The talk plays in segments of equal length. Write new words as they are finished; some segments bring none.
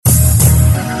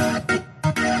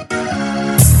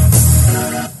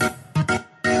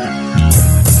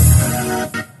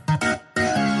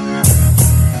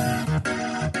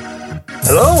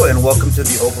and welcome to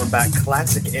the Over and Back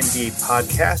Classic NBA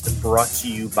podcast brought to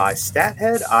you by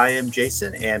StatHead. I am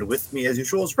Jason, and with me, as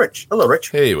usual, is Rich. Hello,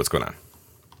 Rich. Hey, what's going on?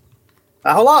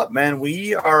 A whole lot, man.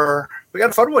 We got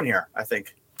a fun one here, I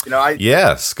think.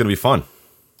 Yeah, it's going to be fun.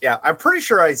 Yeah, I'm pretty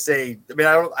sure I've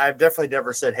definitely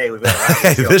never said, hey, we've got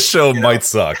a this show might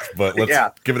suck, but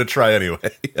let's give it a try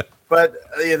anyway. But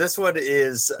this one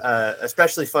is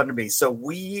especially fun to me. So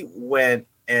we went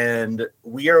and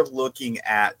we are looking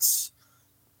at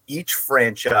each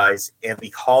franchise and the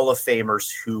Hall of Famers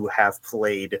who have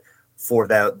played for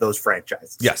those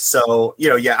franchises. Yes. So,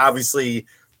 obviously,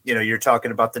 you're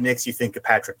talking about the Knicks. You think of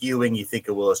Patrick Ewing, you think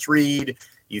of Willis Reed,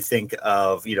 you think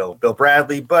of, Bill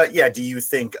Bradley. But do you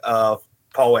think of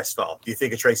Paul Westphal? Do you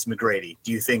think of Tracy McGrady?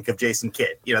 Do you think of Jason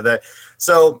Kidd? We're going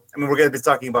to be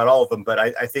talking about all of them, but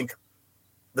I think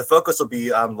the focus will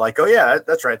be on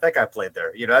that's right. That guy played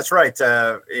there. That's right.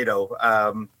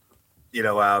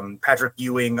 Patrick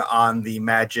Ewing on the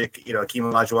Magic,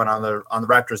 Akeem Olajuwon on the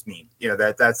Raptors mean.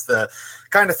 That's the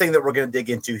kind of thing that we're going to dig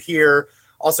into here.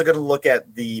 Also going to look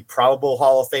at the probable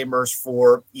Hall of Famers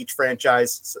for each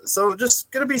franchise. So just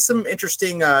going to be some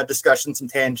interesting discussions, some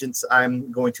tangents I'm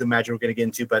going to imagine we're going to get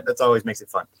into, but that's always makes it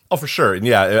fun. Oh, for sure. And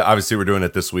yeah, obviously we're doing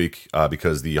it this week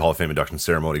because the Hall of Fame induction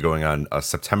ceremony going on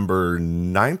September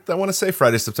 9th, I want to say,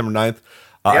 Friday, September 9th.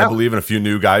 I believe in a few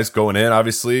new guys going in,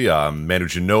 obviously. Manu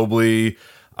Ginobili,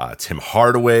 Tim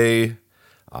Hardaway.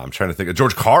 I'm trying to think of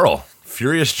George Karl.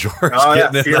 Furious George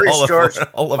getting in the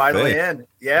Hall of finally Fame. In.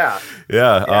 Yeah.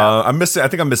 I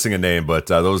think I'm missing a name, but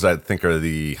those I think are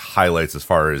the highlights as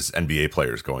far as NBA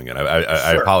players going in.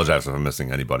 I apologize if I'm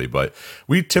missing anybody, but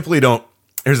we typically don't.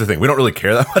 Here's the thing: we don't really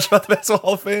care that much about the Basketball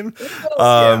Hall of Fame,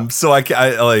 so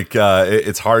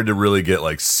it's hard to really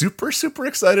get super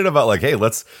excited about hey,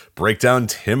 let's break down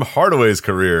Tim Hardaway's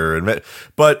career,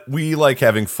 but we like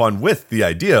having fun with the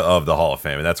idea of the Hall of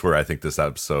Fame, and that's where I think this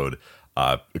episode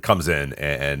comes in,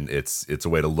 and it's a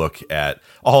way to look at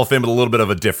a Hall of Fame with a little bit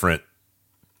of a different.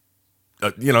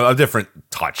 A different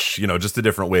touch, just a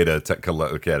different way to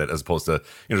look at it as opposed to,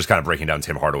 just kind of breaking down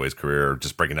Tim Hardaway's career, or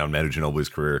just breaking down Manu Ginobili's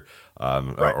career,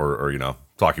 or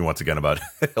talking once again about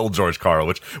old George Karl,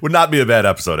 which would not be a bad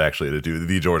episode, actually, to do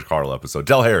the George Karl episode.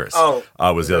 Del Harris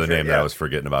was the other name that I was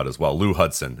forgetting about as well. Lou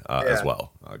Hudson as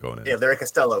well going in. Yeah, Larry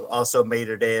Costello also made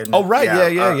it in. Oh, right.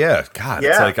 Yeah. God,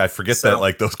 it's I forget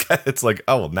that, those guys, it's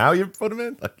now you put them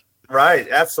in? Right,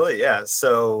 absolutely, yeah.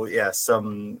 So,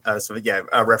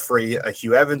 referee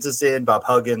Hugh Evans is in, Bob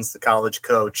Huggins, the college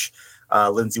coach,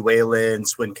 Lindsey Whalen,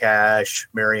 Swin Cash,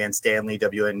 Marianne Stanley,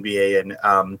 WNBA,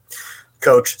 and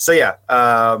coach. So,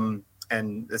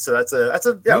 and so that's a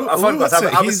fun class.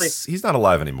 Obviously, he's not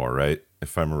alive anymore, right?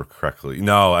 If I remember correctly.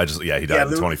 No, he died in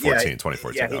 2014.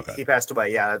 2014. Yeah, he passed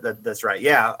away. Yeah, that's right.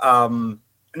 Yeah.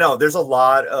 No, there's a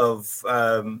lot of.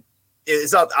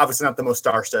 It's obviously not the most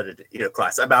star-studded,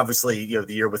 class. Obviously,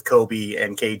 the year with Kobe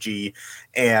and KG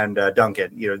and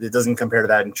Duncan, it doesn't compare to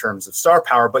that in terms of star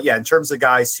power. But yeah, in terms of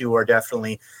guys who are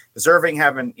definitely deserving,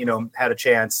 haven't had a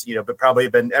chance, but probably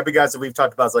been every guys that we've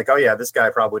talked about is this guy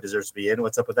probably deserves to be in.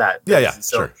 What's up with that? Yeah,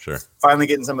 so sure. Finally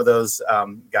getting some of those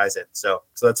guys in, so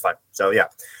that's fine. So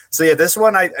this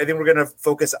one I think we're going to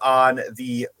focus on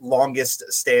the longest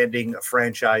standing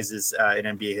franchises in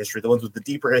NBA history, the ones with the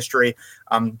deeper history.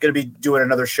 I'm going to be doing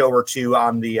another show or two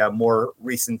on the more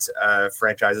recent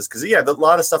franchises because a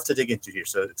lot of stuff to dig into here,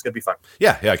 so it's going to be fun.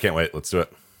 Yeah, I can't wait. Let's do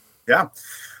it. Yeah.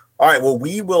 All right, well,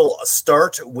 we will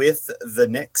start with the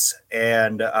Knicks,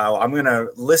 and I'm going to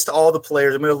list all the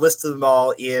players. I'm going to list them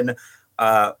all in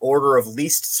order of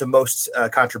least to most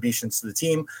contributions to the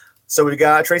team. So we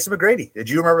got Tracy McGrady. Did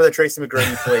you remember that Tracy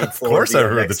McGrady played for? Of course, I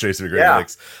remember the Tracy McGrady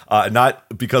Knicks.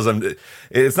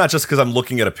 It's not just because I'm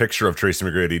looking at a picture of Tracy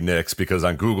McGrady Knicks. Because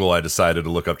on Google, I decided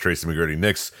to look up Tracy McGrady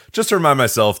Knicks just to remind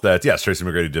myself that yes, Tracy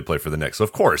McGrady did play for the Knicks. So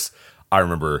of course, I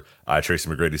remember Tracy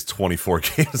McGrady's 24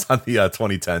 games on the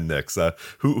 2010 Knicks.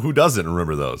 Who doesn't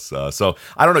remember those? So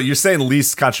I don't know. You're saying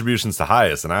least contributions to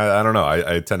highest, and I don't know.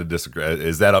 I tend to disagree.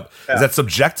 Is that is that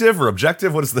subjective or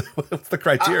objective? What's the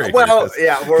criteria?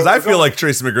 Because I feel like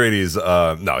Tracy McGrady's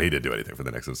no, he didn't do anything for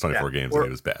the Knicks. It was 24 games and he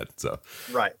was bad. So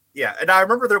right. Yeah, and I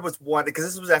remember there was one because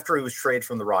this was after he was traded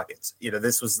from the Rockets.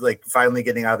 This was finally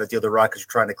getting out of the deal. The Rockets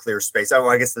were trying to clear space.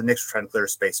 I guess the Knicks were trying to clear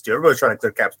space too. Everybody was trying to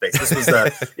clear cap space. This was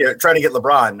trying to get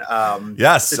LeBron.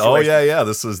 Yes. Situation. Oh yeah.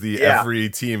 This was every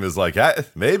team is like,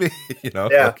 maybe.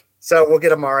 Yeah. So we'll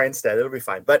get Amara instead. It'll be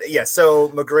fine. But so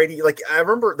McGrady, I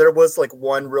remember there was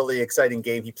one really exciting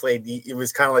game he played. It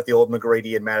was kind of like the old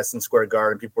McGrady in Madison Square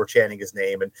Garden. People were chanting his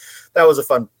name, and that was a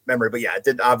fun memory. But it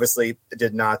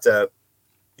did not.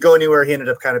 go anywhere. He ended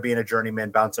up kind of being a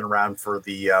journeyman, bouncing around for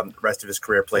the rest of his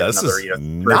career. Played another,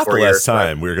 not the last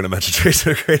time we were going to mention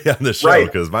Tracy McGrady on the show,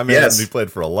 because my man, he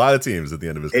played for a lot of teams at the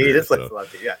end of his career. He did play for a lot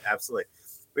of teams. Yeah, absolutely.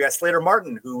 We got Slater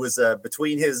Martin, who was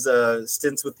between his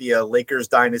stints with the Lakers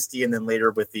dynasty and then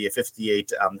later with the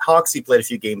 58 Hawks. He played a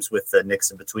few games with the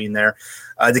Knicks in between there.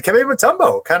 Dikembe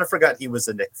Mutombo, kind of forgot he was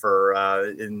a Knick for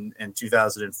in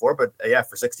 2004, but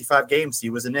for 65 games he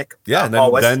was a Knick. Yeah, and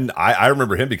then I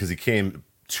remember him because he came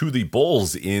to the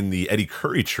Bulls in the Eddie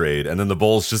Curry trade, and then the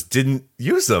Bulls just didn't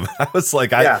use him. I was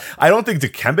like, I don't think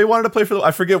Dikembe wanted to play for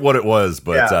I forget what it was,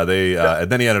 but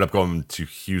and then he ended up going to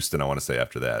Houston, I want to say,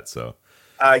 after that. So.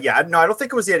 I don't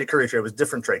think it was the Eddie Curry trade. It was a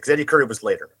different trade because Eddie Curry was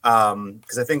later.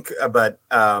 Because I think,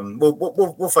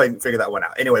 we'll figure that one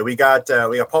out. Anyway, we got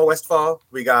Paul Westphal,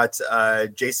 we got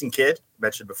Jason Kidd,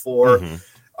 mentioned before.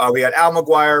 Mm-hmm. We got Al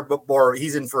McGuire, but more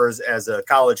he's in for as a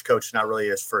college coach, not really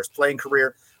his first playing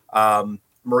career.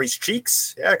 Maurice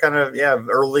Cheeks,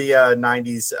 early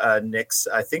 90s Knicks.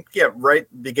 I think, right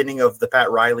beginning of the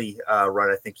Pat Riley run.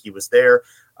 I think he was there.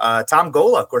 Tom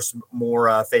Gola, of course,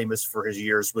 more famous for his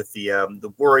years with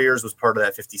the Warriors, was part of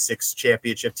that 56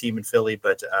 championship team in Philly,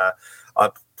 but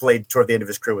played toward the end of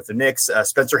his career with the Knicks.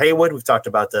 Spencer Haywood, we've talked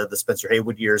about the Spencer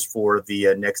Haywood years for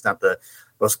the Knicks, not the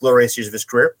most glorious years of his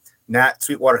career. Nat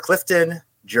Sweetwater Clifton,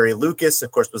 Jerry Lucas, of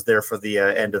course, was there for the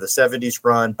end of the 70s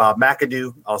run. Bob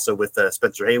McAdoo, also with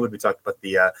Spencer Haywood. We talked about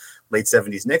the late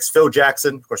 70s Knicks. Phil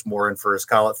Jackson, of course, more in for his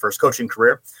first coaching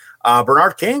career.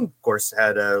 Bernard King, of course,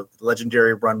 had a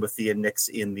legendary run with the Knicks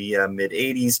in the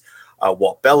mid-'80s.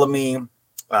 Walt Bellamy,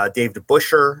 David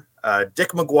Busher, Dick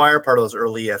McGuire, part of those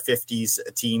early 50s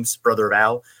teams, brother of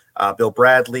Al. Bill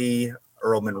Bradley,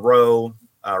 Earl Monroe.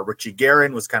 Richie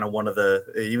Guerin was kind of one of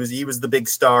he was the big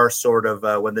star sort of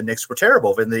when the Knicks were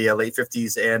terrible in the late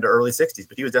 50s and early 60s,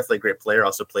 but he was definitely a great player.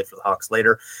 Also played for the Hawks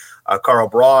later. Carl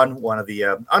Braun, one of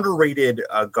the underrated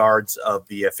guards of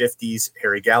the 50s.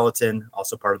 Harry Gallatin,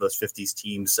 also part of those 50s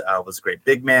teams, was a great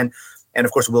big man. And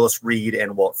of course, Willis Reed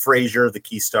and Walt Frazier, the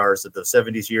key stars of the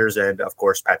 70s years. And of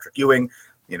course, Patrick Ewing,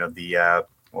 the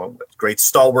great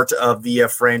stalwart of the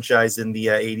franchise in the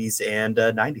 80s and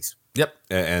 90s. Yep,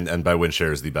 and by win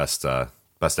shares, the best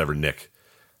ever Knick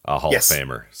Hall of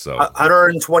Famer. So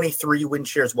 123 win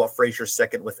shares, Walt Frazier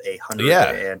second with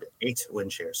 108 win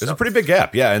shares. There's a pretty big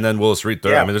gap, and then Willis Reed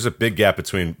third. Yeah. I mean, there's a big gap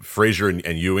between Frazier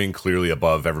and Ewing, clearly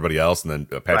above everybody else, and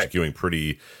then Patrick Ewing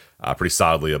pretty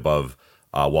solidly above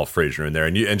Walt Frazier in there.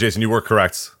 And Jason, you were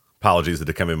correct. Apologies, the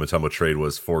Dikembe Mutombo trade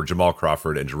was for Jamal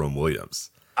Crawford and Jerome Williams.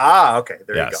 Okay.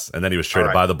 There you go. And then he was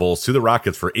traded by the Bulls to the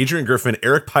Rockets for Adrian Griffin,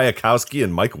 Eric Piakowski,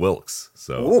 and Mike Wilkes.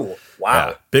 So,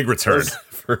 wow. Big return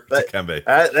for Dikembe.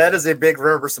 That is a big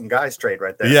remember some guys trade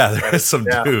right there. Yeah, there is some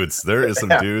dudes. There is some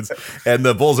dudes. And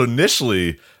the Bulls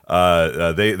initially,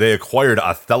 they acquired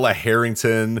Othella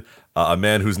Harrington, a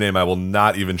man whose name I will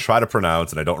not even try to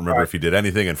pronounce, and I don't remember if he did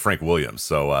anything, and Frank Williams.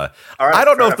 So I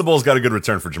don't know if the Bulls got a good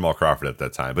return for Jamal Crawford at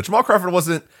that time. But Jamal Crawford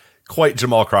wasn't quite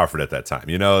Jamal Crawford at that time.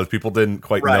 People didn't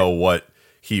quite know what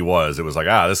he was. It was like,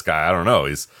 this guy, I don't know.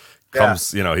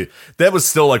 That was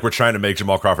still like we're trying to make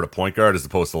Jamal Crawford a point guard as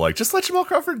opposed to like just let Jamal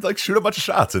Crawford like shoot a bunch of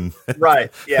shots and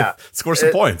score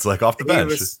some points like off the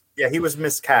bench. He was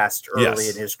miscast early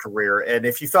in his career. And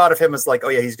if you thought of him as like,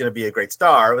 he's going to be a great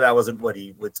star, that wasn't what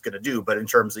he was going to do. But in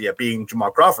terms of being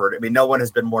Jamal Crawford, I mean, no one has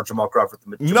been more Jamal Crawford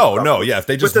than Jamal Crawford. If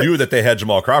they just knew that they had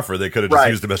Jamal Crawford, they could have just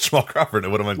used him as Jamal Crawford. It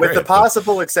would have been great. With the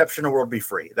possible exception of World Be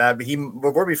Free.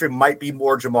 World Be Free might be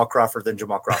more Jamal Crawford than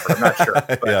Jamal Crawford. I'm not sure.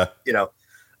 But,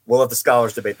 we'll let the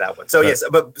scholars debate that one.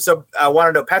 So, I want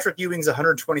to know, Patrick Ewing's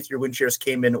 123 win shares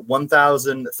came in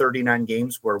 1,039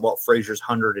 games, where Walt Frazier's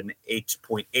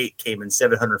 108.8 came in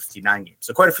 759 games.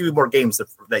 So quite a few more games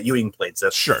that Ewing played.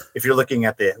 So if you're looking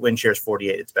at the win shares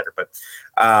 48, it's better. But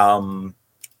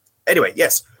anyway,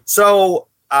 yes. So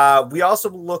we also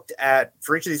looked at,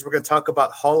 for each of these, we're going to talk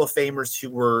about Hall of Famers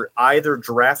who were either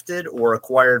drafted or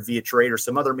acquired via trade or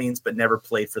some other means, but never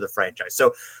played for the franchise.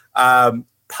 So,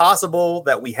 possible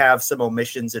that we have some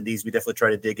omissions in these. We definitely try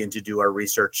to dig in to do our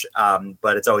research,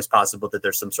 but it's always possible that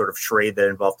there's some sort of trade that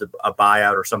involved a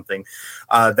buyout or something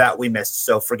that we missed.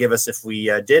 So forgive us if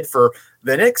we did. For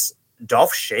the Knicks,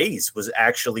 Dolph Schayes was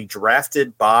actually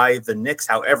drafted by the Knicks.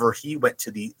 However, he went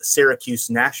to the Syracuse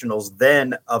Nationals,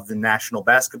 then of the National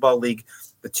Basketball League.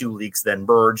 The two leagues then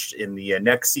merged in the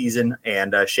next season,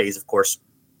 and Schayes, of course,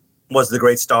 was the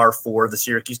great star for the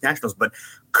Syracuse Nationals, but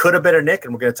could have been a Knick,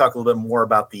 and we're going to talk a little bit more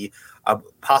about the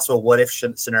possible what-if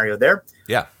scenario there.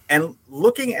 Yeah. and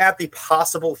looking at the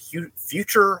possible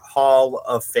future Hall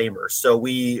of Famers. So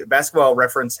Basketball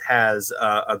Reference has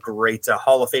a great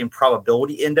Hall of Fame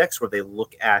probability index where they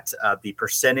look at the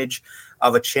percentage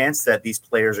of a chance that these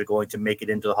players are going to make it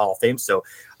into the Hall of Fame. So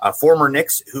former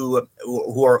Knicks who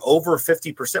are over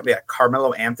 50%. We got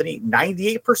Carmelo Anthony,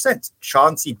 98%.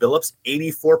 Chauncey Billups,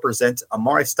 84%.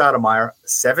 Amari Stoudemire,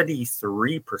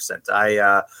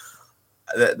 73%.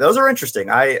 Those are interesting.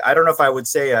 I don't know if I would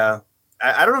say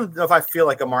I don't know if I feel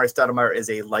like Amari Stoudemire is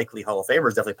a likely Hall of Famer.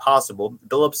 It's definitely possible.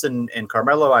 Billups and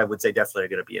Carmelo, I would say, definitely are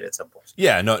going to be in at some point.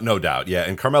 Yeah, no doubt. Yeah,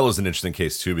 and Carmelo's an interesting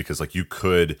case too because like you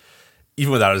could,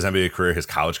 even without his NBA career, his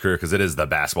college career, because it is the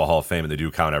Basketball Hall of Fame and they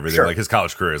do count everything. Sure. Like his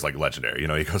college career is like legendary. You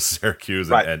know, he goes to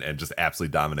Syracuse and just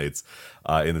absolutely dominates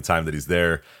in the time that he's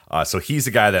there. So he's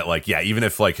a guy that like, yeah, even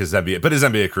if like his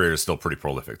NBA career is still pretty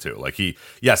prolific too. Like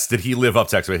did he live up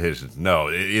to expectations? No.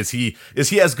 Is he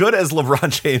as good as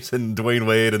LeBron James and Dwayne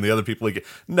Wade and the other people?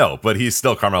 No, but he's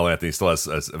still Carmelo Anthony. Still has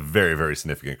a very, very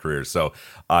significant career. So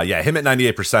him at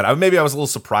 98%. Maybe I was a little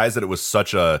surprised that it was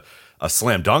such a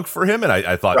slam dunk for him, and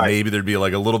I thought maybe there'd be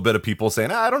like a little bit of people saying,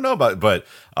 I don't know about, but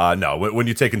no. When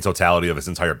you take in totality of his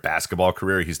entire basketball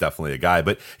career, he's definitely a guy.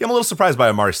 But yeah, I'm a little surprised by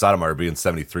Amari Stoudemire being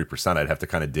 73%. I'd have to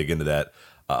kind of dig into that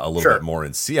a little bit more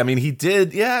and see. I mean, he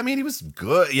did. Yeah, I mean, he was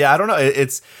good. Yeah, I don't know.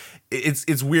 It's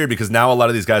weird because now a lot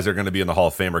of these guys are going to be in the Hall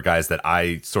of Fame are guys that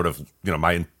I sort of,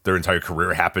 their entire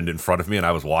career happened in front of me and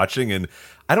I was watching. And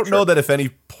I don't know that if any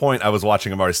point I was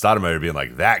watching Amari Stoudemire being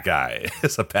like, that guy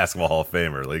is a Basketball Hall of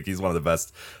Famer. Like he's one of the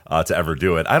best to ever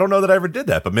do it. I don't know that I ever did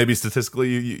that, but maybe statistically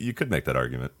you could make that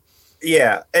argument.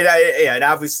 Yeah, and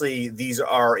obviously these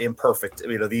are imperfect.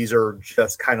 These are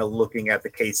just kind of looking at the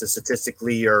cases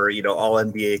statistically, or all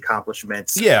NBA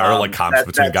accomplishments. Yeah, or like comps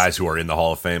between guys who are in the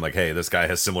Hall of Fame. Like, hey, this guy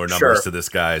has similar numbers to this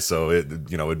guy, so it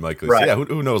might. So yeah,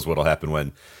 who knows what'll happen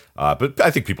when? But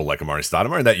I think people like Amari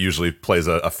Stoudemire, and that usually plays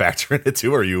a factor in it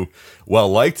too. Are you well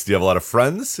liked? Do you have a lot of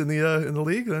friends in the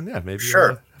league? Then yeah, maybe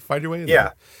find your way in.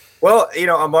 Yeah. Well,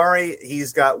 Amari,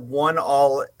 he's got one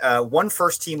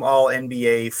first team All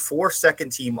NBA, 4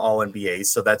 second team All NBA.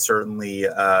 So that's certainly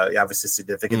obviously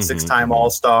significant. 6-time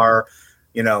All Star.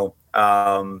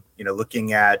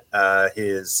 Looking at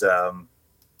his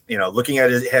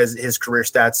his career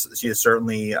stats, she is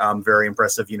certainly very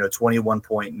impressive.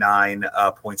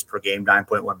 21.9 points per game,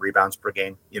 9.1 rebounds per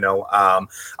game.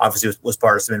 Obviously was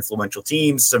part of some influential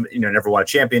teams. Some never won a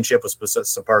championship. Was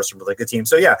some part of some really good teams.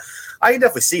 So yeah, I can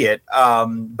definitely see it.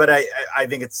 But I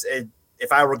think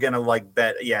if I were gonna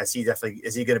bet, is he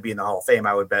going to be in the Hall of Fame?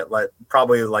 I would bet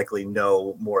probably likely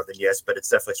no more than yes, but it's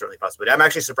definitely certainly possible. I'm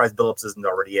actually surprised Billups isn't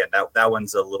already in. That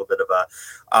one's a little bit of a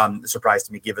surprise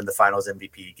to me, given the Finals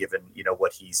MVP, given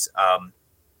what he's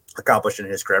accomplished in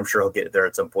his career. I'm sure he'll get there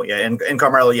at some point. Yeah, and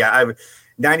Carmelo,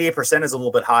 98% is a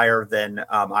little bit higher than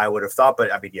I would have thought,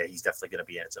 but he's definitely going to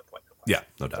be in at some point. Yeah,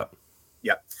 no doubt.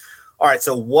 Yeah. All right,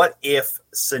 so what if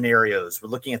scenarios? We're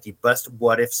looking at the best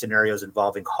what if scenarios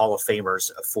involving Hall of Famers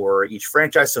for each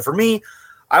franchise. So for me,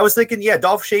 I was thinking,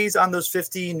 Dolph Schayes on those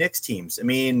 50 Knicks teams.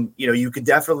 You could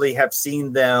definitely have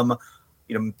seen them,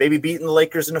 maybe beating the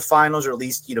Lakers in the finals, or at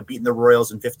least, beating the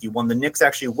Royals in 51. The Knicks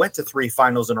actually went to 3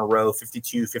 finals in a row,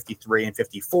 52, 53, and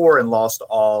 54, and lost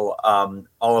all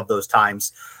of those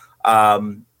times.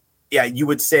 You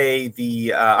would say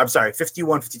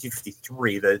 51, 52,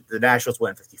 53. The Nationals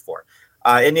went in 54.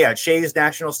 Shay's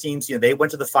Nationals teams, they went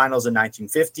to the finals in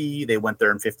 1950. They went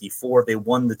there in 54. They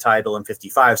won the title in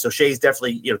 55. So Shay's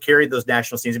definitely, carried those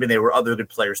Nationals teams. There were other good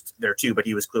players there too, but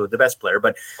he was clearly the best player.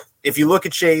 But if you look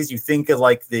at Shay's, you think of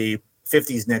like the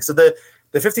 50s Knicks. So the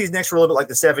 50s Knicks were a little bit like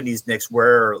the 70s Knicks,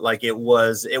 where like it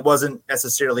wasn't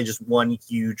necessarily just one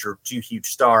huge or two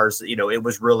huge stars. It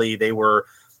was really, they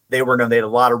had a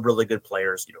lot of really good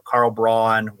players. Carl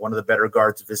Braun, one of the better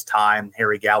guards of his time.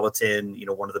 Harry Gallatin,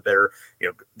 one of the better,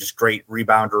 just great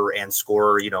rebounder and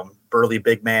scorer. Burly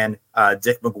big man.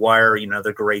 Dick McGuire,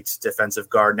 the great defensive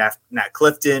guard. Nat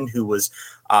Clifton, who was,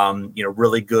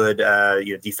 really good,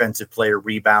 defensive player,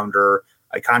 rebounder.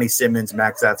 Connie Simmons,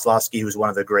 Max Zatzlowski, who was one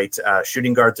of the great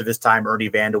shooting guards of his time. Ernie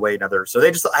Vandeweghe, another. So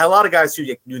they just had a lot of guys who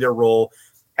knew their role,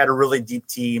 had a really deep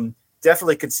team.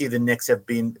 Definitely could see the Knicks have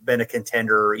been a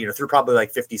contender, through probably like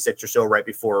 56 or so, right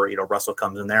before, Russell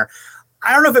comes in there.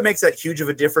 I don't know if it makes that huge of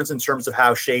a difference in terms of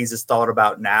how Schayes is thought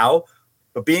about now,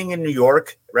 but being in New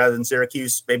York rather than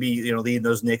Syracuse, maybe, leading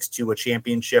those Knicks to a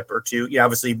championship or two,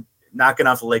 obviously knocking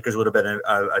off the Lakers would have been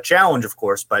a challenge, of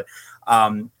course, but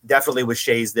definitely with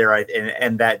Schayes there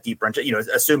and that deep run,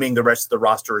 assuming the rest of the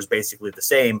roster is basically the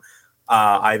same,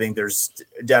 I think there's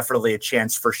definitely a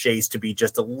chance for Chase to be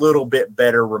just a little bit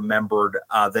better remembered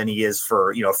than he is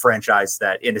for, a franchise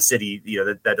that in a city,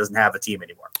 that doesn't have a team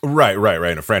anymore. Right.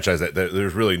 In a franchise that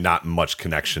there's really not much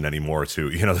connection anymore to,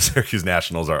 the Syracuse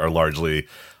Nationals are largely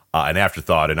an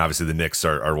afterthought. And obviously the Knicks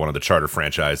are one of the charter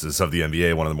franchises of the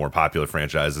NBA, one of the more popular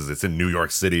franchises. It's in New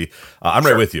York City. I'm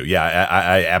right with you. Yeah,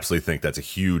 I absolutely think that's a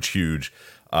huge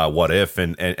what if,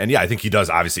 and yeah, I think he does.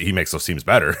 Obviously, he makes those teams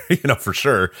better, for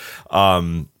sure.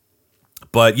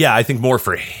 But yeah, I think more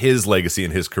for his legacy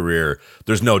and his career,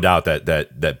 there's no doubt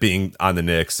that being on the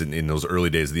Knicks in those early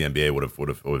days of the NBA would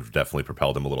have definitely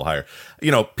propelled him a little higher.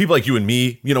 People like you and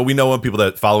me, we know him. People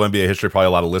that follow NBA history, probably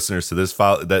a lot of listeners to this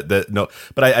that know.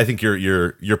 But I think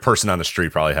your person on the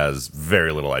street probably has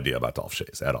very little idea about Dolph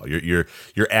Schayes at all. Your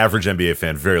average NBA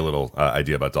fan, very little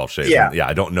idea about Dolph Schayes. Yeah, and yeah.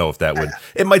 I don't know if that would.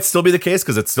 It might still be the case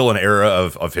because it's still an era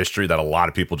of history that a lot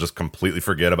of people just completely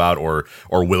forget about or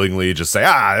willingly just say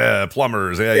Plummer.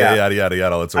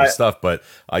 Yada, all that sort of stuff. But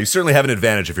you certainly have an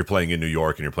advantage if you're playing in New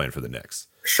York and you're playing for the Knicks.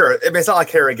 Sure. I mean, it's not like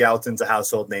Harry Gallatin's a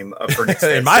household name for Knicks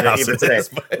fans in my house even today.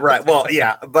 Right. Well,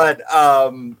 yeah. But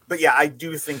yeah, I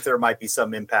do think there might be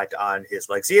some impact on his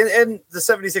legacy. And the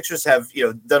 76ers have,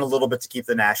 done a little bit to keep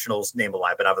the Nationals name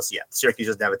alive. But obviously, yeah, Syracuse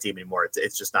doesn't have a team anymore.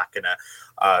 It's just not going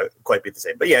to quite be the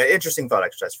same. But yeah, interesting thought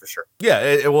exercise for sure. Yeah.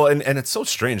 And it's so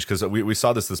strange because we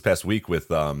saw this past week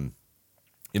with,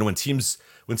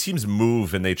 when teams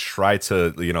move and they try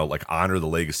to, honor the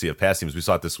legacy of past teams. We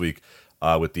saw it this week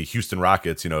with the Houston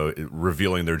Rockets,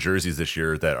 revealing their jerseys this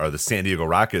year that are the San Diego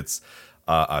Rockets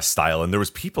style. And there was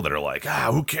people that are like,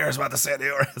 who cares about the San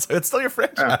Diego Rockets? It's still your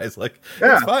franchise.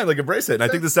 It's fine. Embrace it. And I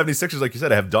think the 76ers, like you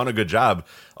said, have done a good job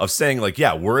of saying,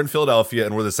 we're in Philadelphia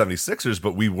and we're the 76ers,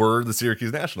 but we were the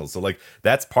Syracuse Nationals. So,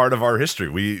 that's part of our history.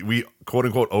 We quote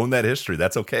unquote own that history.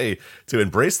 That's okay to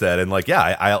embrace that. And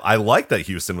I like that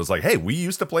Houston was like, hey, we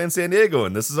used to play in San Diego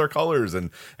and this is our colors and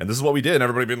this is what we did. And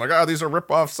everybody being like, these are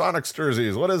rip-off Sonics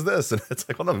jerseys. What is this? And it's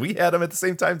like, well, no, we had them at the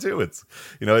same time too. It's,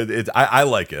 I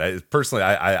like it. Personally,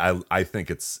 I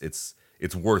think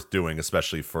it's worth doing,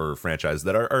 especially for franchises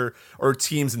that are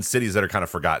teams and cities that are kind of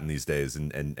forgotten these days.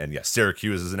 And yeah,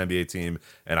 Syracuse is an NBA team,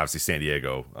 and obviously San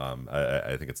Diego.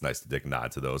 I think it's nice to take a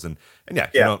nod to those. And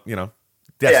yeah,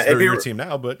 they're your team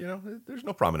now, but there's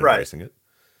no problem in embracing it.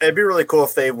 It'd be really cool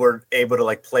if they were able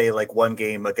to play one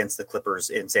game against the Clippers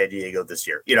in San Diego this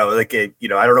year. I don't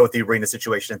know what the arena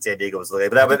situation in San Diego was like,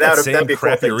 but that'd be a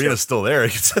cool thing. The arena's still there. You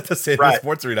said the San Diego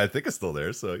Sports Arena, I think, is still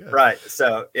there. So yeah. Right.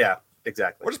 So yeah.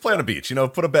 Exactly. Or just play on a beach,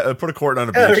 put a court on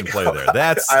a beach and play there.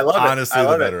 That's honestly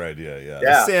the better idea. Yeah.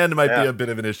 The sand might be a bit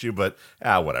of an issue, but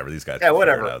whatever. These guys. Yeah,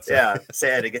 whatever. Out, so. Yeah,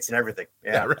 sand, it gets in everything.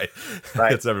 Yeah, right.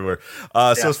 It's everywhere.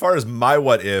 So as far as my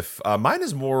what if, mine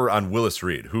is more on Willis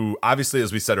Reed, who obviously,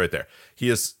 as we said right there, he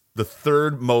is the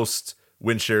third most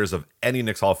win shares of any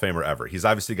Knicks Hall of Famer ever. He's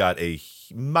obviously got a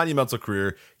monumental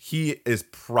career. He is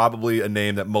probably a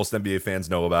name that most NBA fans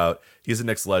know about. He's a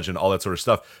Knicks legend, all that sort of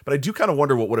stuff. But I do kind of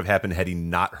wonder what would have happened had he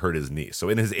not hurt his knee. So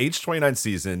in his age 29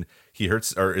 season,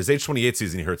 his age 28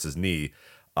 season, he hurts his knee.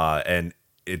 And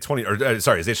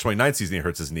his age 29 season, he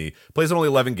hurts his knee. Plays in only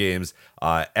 11 games.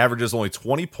 Averages only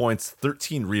 20 points,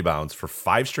 13 rebounds for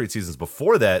 5 straight seasons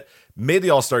before that. Made the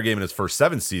All-Star game in his first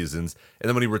 7 seasons, and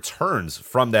then when he returns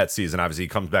from that season, obviously he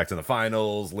comes back to the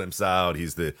finals, limps out.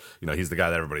 He's the guy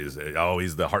that everybody's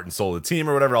he's the heart and soul of the team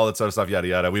or whatever, all that sort of stuff, yada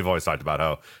yada. We've always talked about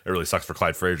how it really sucks for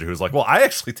Clyde Frazier, who's like, well, I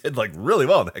actually did really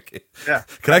well in that game. Yeah,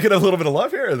 can I get a little bit of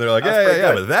love here? And they're like,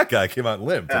 yeah, but that guy came out and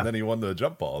limped, and then he won the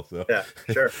jump ball. So yeah,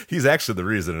 sure, he's actually the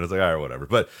reason. And it's like, all right, whatever.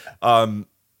 But from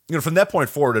that point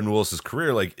forward in Willis's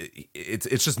career,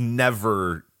 it's just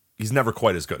never. He's never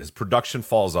quite as good. His production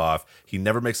falls off. He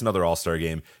never makes another All-Star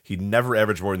game. He never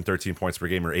averaged more than 13 points per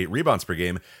game or 8 rebounds per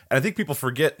game. And I think people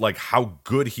forget how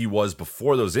good he was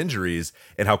before those injuries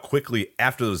and how quickly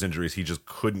after those injuries he just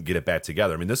couldn't get it back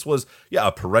together. I mean, this was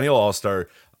a perennial All-Star.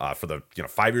 For the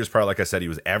 5 years prior, like I said, he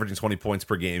was averaging 20 points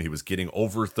per game. He was getting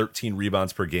over 13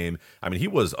 rebounds per game. I mean, he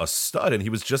was a stud, and he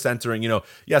was just entering.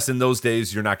 Yes, in those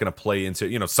days you're not going to play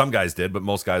into. Some guys did, but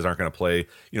most guys aren't going to play.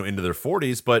 Into their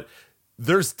 40s, but.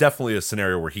 There's definitely a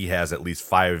scenario where he has at least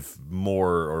 5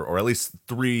 more, or at least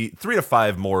three to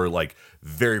 5 more,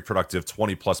 very productive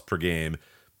 20 plus per game,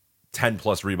 10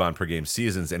 plus rebound per game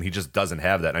seasons, and he just doesn't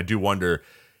have that. And I do wonder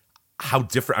how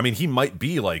different. I mean, he might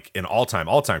be an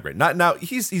all-time great. Not now.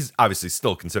 He's obviously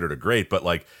still considered a great, but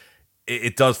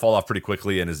it does fall off pretty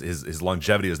quickly, and his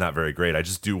longevity is not very great. I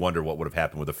just do wonder what would have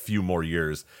happened with a few more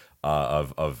years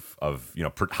of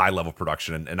high level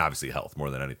production and obviously health more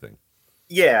than anything.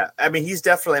 Yeah, I mean, he's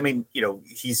definitely. I mean,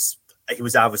 he's he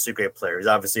was obviously a great player. He's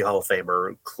obviously a Hall of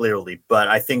Famer, clearly. But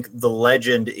I think the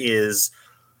legend is,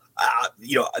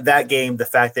 that game, the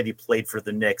fact that he played for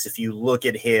the Knicks, if you look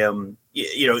at him,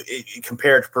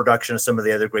 compared to production of some of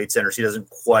the other great centers, he doesn't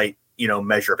quite,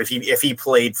 measure up. If he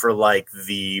played for like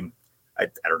I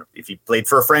don't know, if he played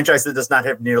for a franchise that does not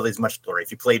have nearly as much glory,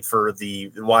 if he played for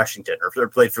the Washington or if he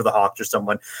played for the Hawks or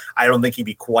someone, I don't think he'd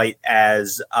be quite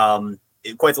as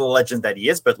quite the legend that he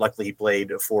is. But luckily he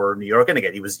played for New York, and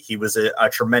again, he was a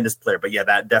tremendous player. But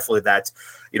yeah,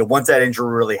 once that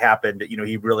injury really happened,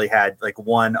 he really had like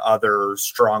one other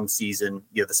strong season,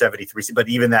 the 73 season. But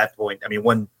even that point, I mean,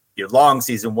 one long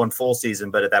season, one full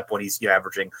season, but at that point he's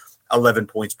averaging 11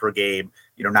 points per game,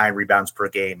 9 rebounds per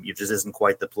game. He just isn't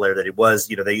quite the player that he was.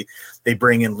 They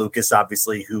bring in Lucas,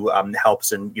 obviously, who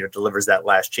helps and delivers that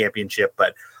last championship.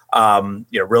 But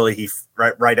really, he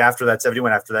right after that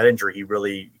 71, after that injury, he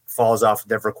really falls off,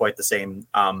 never quite the same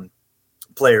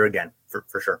player again,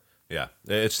 for sure. Yeah,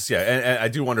 it's just and I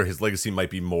do wonder his legacy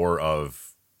might be more of,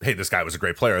 hey, this guy was a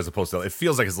great player, as opposed to, it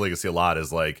feels like his legacy a lot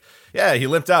is like, yeah, he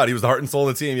limped out, he was the heart and soul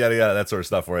of the team, yada yada, that sort of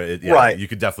stuff. Where right, you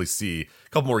could definitely see a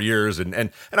couple more years,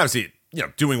 and obviously,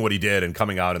 doing what he did and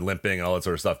coming out and limping and all that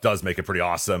sort of stuff does make it pretty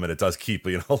awesome, and it does keep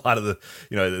a lot of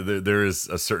the there is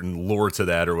a certain lore to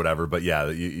that or whatever. But yeah,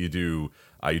 you do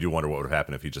wonder what would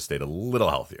happen if he just stayed a little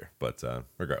healthier. But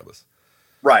regardless.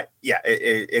 Right. Yeah,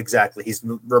 exactly. He's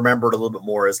remembered a little bit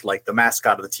more as like the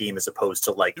mascot of the team, as opposed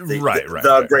to like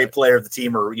the great player of the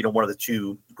team, or, one of the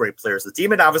two great players of the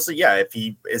team. And obviously, yeah, if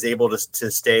he is able to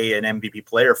stay an MVP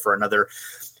player for another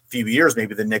few years,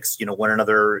 maybe the Knicks, win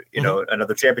another,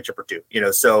 another championship or two,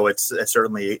 so it's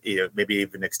certainly, maybe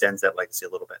even extends that legacy a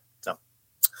little bit. So.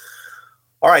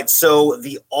 All right, so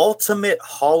the ultimate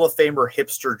Hall of Famer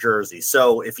hipster jersey.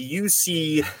 So if you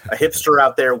see a hipster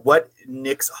out there, what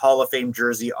Knicks Hall of Fame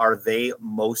jersey are they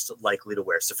most likely to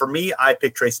wear? So for me, I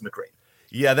picked Tracy McGrady.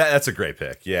 Yeah, that's a great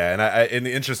pick. Yeah, and I in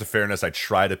the interest of fairness, I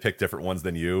try to pick different ones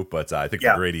than you, but I think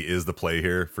McGrady is the play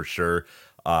here for sure.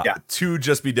 To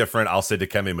just be different, I'll say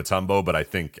Dikembe Mutombo, but I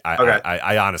think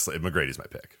I honestly, McGrady's my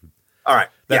pick. All right.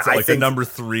 That's the number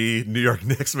 3 New York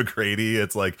Knicks McGrady.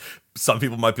 It's like, some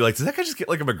people might be like, did that guy just get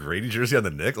like a McGrady jersey on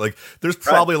the Knicks? Like, there's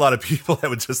probably a lot of people that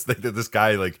would just think that this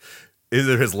guy, like,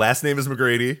 either his last name is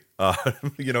McGrady,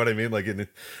 you know what I mean? Like,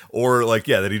 or like,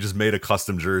 that he just made a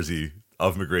custom jersey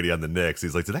of McGrady on the Knicks.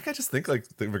 He's like, did that guy just think like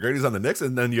McGrady's on the Knicks?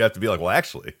 And then you have to be like, well,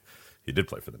 actually, he did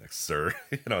play for the Knicks, sir.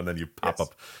 And then you pop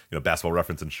up, Basketball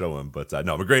Reference and show him. But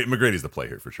no, McGrady's the play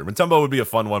here for sure. Mutombo would be a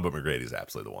fun one, but McGrady's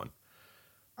absolutely the one.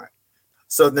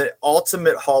 So the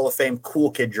ultimate Hall of Fame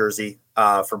cool kid jersey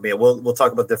for me, we'll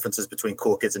talk about differences between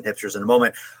cool kids and hipsters in a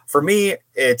moment. For me,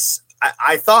 it's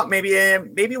I thought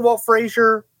maybe Walt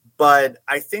Frazier, but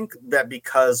I think that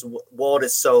because Walt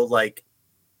is so like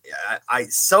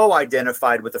so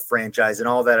identified with the franchise and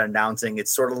all that announcing,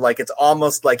 it's sort of like it's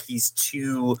almost like he's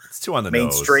too on the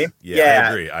mainstream. Nose. Yeah,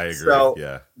 I agree.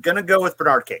 So gonna go with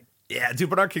Bernard King. Yeah, dude,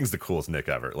 Bernard King's the coolest Knick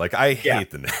ever. Like, I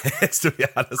hate the Knicks, to be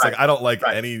honest. Like, I don't like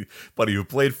anybody who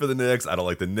played for the Knicks. I don't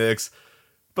like the Knicks,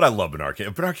 but I love Bernard King.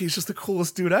 Bernard King's just the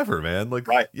coolest dude ever, man. Like,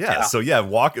 So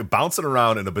bouncing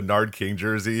around in a Bernard King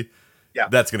jersey,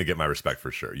 that's going to get my respect for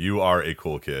sure. You are a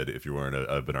cool kid if you're wearing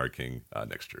a Bernard King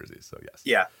Knicks jersey, so yes.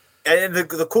 Yeah. And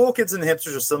the cool kids and the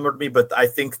hipsters are similar to me, but I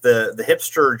think the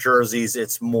hipster jerseys,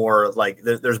 it's more like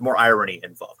there's more irony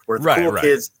involved. Where the cool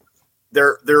kids,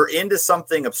 they're into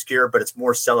something obscure, but it's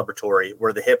more celebratory.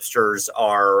 Where the hipsters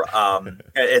are,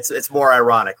 it's more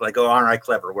ironic. Like, oh, aren't I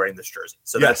clever wearing this jersey?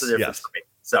 So that's the difference for me.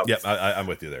 So I'm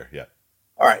with you there. Yeah.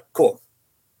 All right. Cool.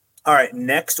 All right.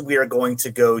 Next, we are going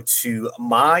to go to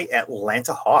my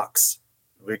Atlanta Hawks.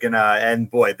 We're gonna, and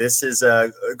boy, this is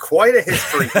quite a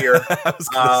history here. I was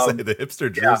gonna say the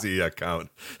hipster jersey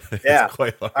count. Yeah,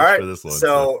 quite large for this one.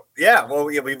 So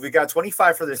we got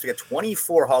 25 for this. We got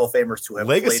 24 Hall of Famers to have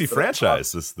legacy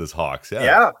franchise. This Hawks.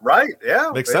 Yeah, right. Yeah,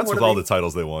 makes sense with all the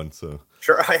titles they won. So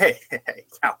sure. Hey,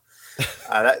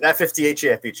 that 58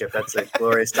 championship. That's a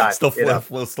glorious time. Still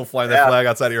flying that flag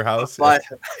outside of your house.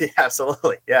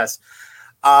 Absolutely, yes.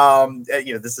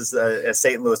 This is a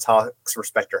St. Louis Hawks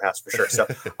respecter house for sure. So,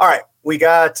 all right, we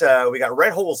got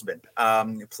Red Holzman,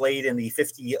 played in the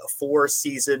 54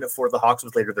 season for the Hawks,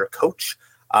 was later their coach.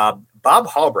 Bob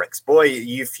Halbricks, boy,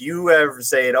 if you ever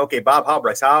say, okay, Bob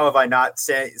Halbricks, how have I not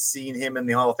seen him in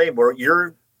the Hall of Fame? Or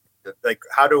you're like,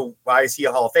 why is he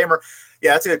a Hall of Famer?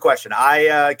 Yeah, that's a good question.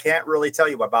 I can't really tell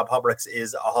you why Bob Hubbard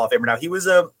is a Hall of Famer. Now, he was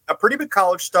a pretty big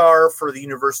college star for the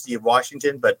University of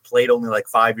Washington, but played only like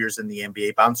 5 years in the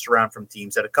NBA, bounced around from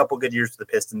teams, had a couple good years for the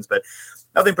Pistons, but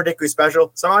nothing particularly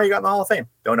special. Somehow he got in the Hall of Fame.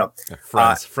 Don't know.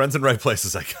 Friends in right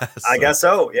places, I guess. I guess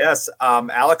so, yes.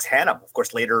 Alex Hannum, of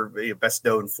course, later best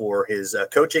known for his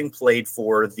coaching, played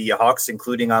for the Hawks,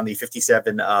 including on the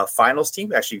 57 finals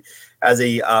team. Actually, as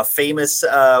a famous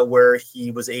where he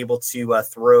was able to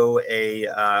throw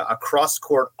a cross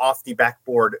court off the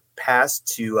backboard pass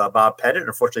to Bob Pettit.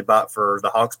 Unfortunately, for the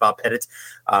Hawks, Bob Pettit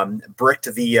bricked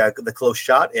the close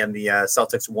shot, and the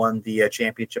Celtics won the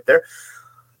championship there.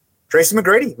 Tracy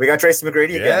McGrady. We got Tracy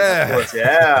McGrady again. Of course.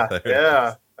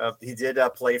 Yeah. He did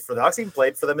play for the Hawks. He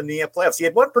played for them in the playoffs. He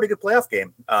had one pretty good playoff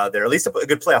game there, at least a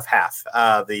good playoff half.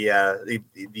 Was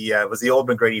the old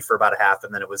McGrady for about a half,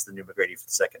 and then it was the new McGrady for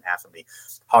the second half, and the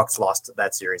Hawks lost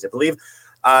that series, I believe.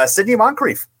 Sidney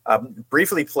Moncrief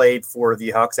briefly played for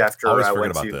the Hawks after. I always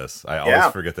forget about this. I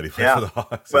always forget that he played for the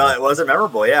Hawks. Well, it wasn't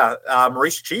memorable. Yeah,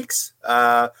 Maurice Cheeks.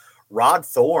 Rod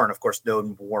Thorne, of course,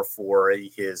 known more for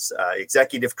his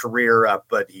executive career,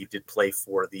 but he did play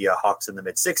for the Hawks in the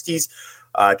mid-'60s.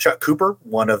 Chuck Cooper,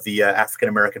 one of the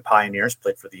African-American pioneers,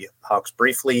 played for the Hawks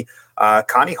briefly.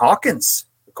 Connie Hawkins,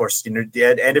 of course, at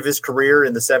the end of his career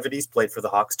in the 70s, played for the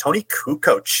Hawks. Tony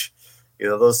Kukoc,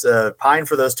 those pine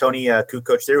for those Tony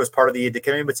Kukoc there, was part of the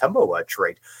Dikembe Mutombo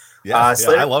trade. I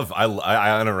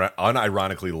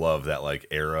unironically love that like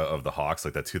era of the Hawks,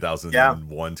 like that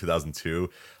 2001, 2002.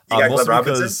 Mostly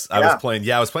because I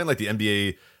was playing like the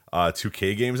NBA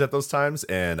 2K games at those times,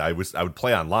 and I would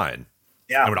play online.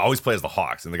 Yeah, I would always play as the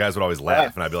Hawks, and the guys would always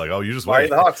laugh, and I'd be like, "Oh, you just wait."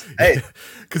 The Hawks, hey,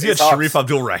 because you had Sharif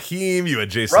Abdul-Rahim, you had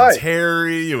Jason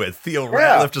Terry, you had Theo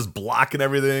Ratliff just blocking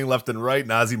everything left and right.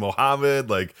 Nazi Mohammed,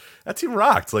 like that team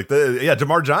rocked. Like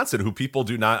Jamar Johnson, who people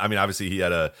do not. I mean, obviously he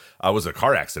had was a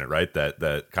car accident, right?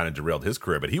 That kind of derailed his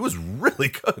career, but he was really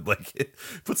good. Like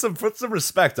put some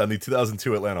respect on the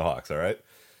 2002 Atlanta Hawks. All right.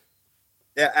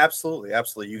 Yeah, absolutely.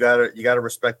 You gotta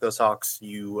respect those Hawks.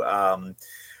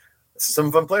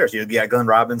 Some fun players. You got Glenn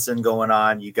Robinson going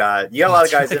on. You got a lot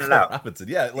of guys in and out. Robinson,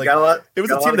 yeah. Like it was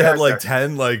a team that had like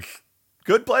 10 like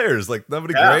good players. Like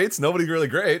nobody greats, nobody really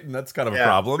great, and that's kind of a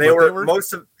problem. They were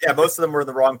most of them were in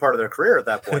the wrong part of their career at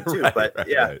that point too.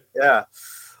 Yeah.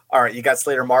 All right, you got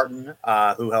Slater Martin,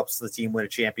 who helps the team win a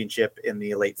championship in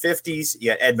the late 50s.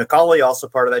 You got Ed McCauley, also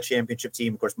part of that championship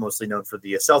team, of course, mostly known for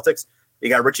the Celtics. You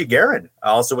got Richie Guerin,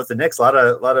 also with the Knicks. A lot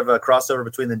of crossover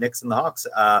between the Knicks and the Hawks.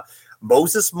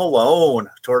 Moses Malone,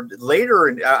 toward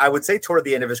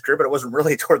the end of his career, but it wasn't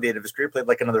really toward the end of his career. Played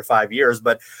like another 5 years,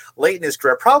 but late in his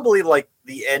career, probably like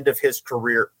the end of his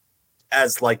career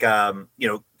as like kind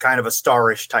of a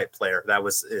starish type player. That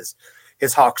was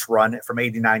his Hawks run from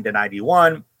 89 to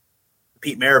 91.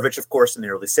 Pete Maravich, of course, in the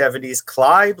early 70s.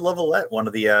 Clyde Lavalette, one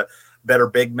of the better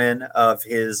big men of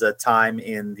his time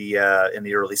in the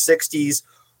early 60s.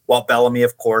 Walt Bellamy,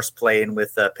 of course, playing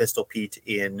with Pistol Pete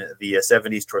in the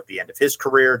 70s toward the end of his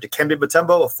career. Dikembe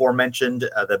Mutombo, aforementioned,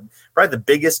 probably the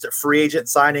biggest free agent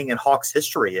signing in Hawks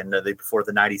history before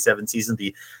the 97 season.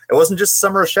 It wasn't just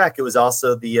summer of Shaq, it was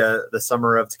also the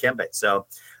summer of Dikembe. So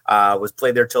was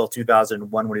played there till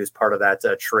 2001 when he was part of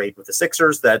that trade with the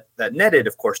Sixers that netted,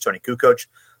 of course, Tony Kukoc.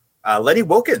 Lenny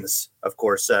Wilkins, of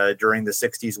course, during the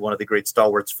 60s, one of the great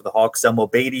stalwarts for the Hawks.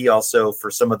 Selmo Beatty, also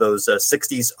for some of those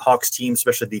 60s Hawks teams,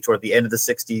 especially toward the end of the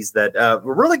 60s, that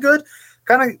were really good.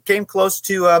 Kind of came close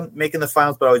to making the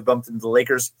finals, but always bumped into the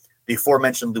Lakers. The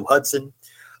aforementioned Lou Hudson,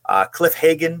 Cliff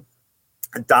Hagan,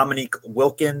 Dominique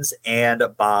Wilkins, and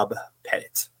Bob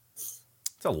Pettit.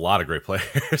 It's a lot of great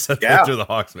players that play through the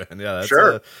Hawks, man. Yeah, that's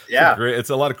sure.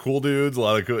 It's a lot of cool dudes, a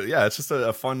lot of cool. Yeah, it's just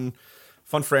a fun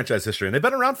franchise history, and they've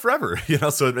been around forever,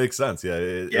 so it makes sense.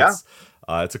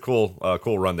 It's a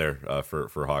cool run there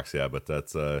for Hawks. Yeah, but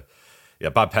that's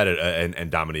Bob Pettit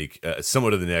and Dominique,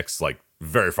 similar to the Knicks, like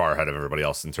very far ahead of everybody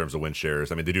else in terms of win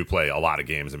shares. I mean, they do play a lot of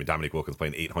games. I mean, Dominique Wilkins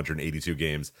playing 882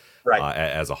 games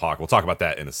as a Hawk. We'll talk about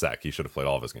that in a sec. He should have played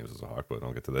all of his games as a Hawk, but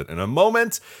I'll get to that in a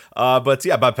moment. But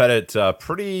Bob Pettit,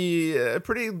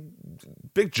 pretty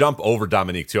big jump over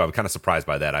Dominique too. I'm kind of surprised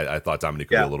by that. I thought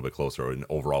Dominique would be a little bit closer in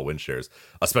overall win shares,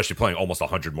 especially playing almost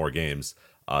 100 more games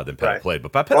than Pettit played.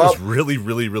 But Bob Pettit was really,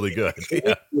 really, really good. He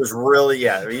was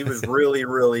really,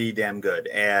 really damn good.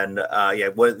 And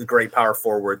one of the great power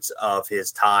forwards of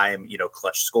his time,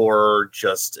 clutch scorer,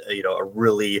 just, a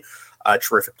really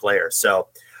terrific player. So,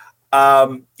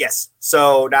 yes.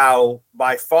 So now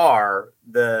by far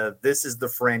this is the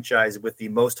franchise with the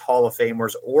most Hall of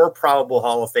Famers or probable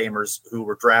Hall of Famers who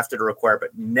were drafted or acquired,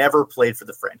 but never played for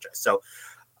the franchise. So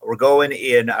we're going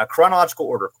in chronological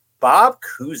order. Bob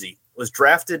Cousy, was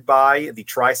drafted by the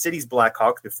Tri-Cities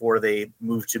Blackhawks before they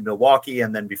moved to Milwaukee,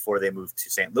 and then before they moved to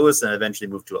St. Louis and eventually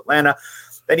moved to Atlanta.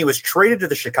 Then he was traded to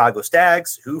the Chicago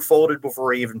Stags, who folded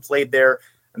before he even played there.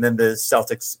 And then the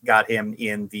Celtics got him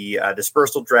in the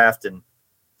dispersal draft, and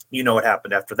you know what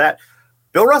happened after that.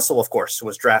 Bill Russell, of course,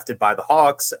 was drafted by the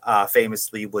Hawks,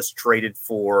 famously was traded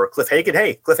for Cliff Hagan.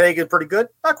 Hey, Cliff Hagan, pretty good.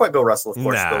 Not quite Bill Russell, of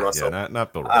course. Bill Russell. Yeah,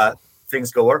 not Bill Russell.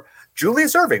 Things go over.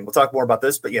 Julius Erving, we'll talk more about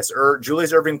this, but yes,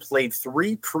 Julius Erving played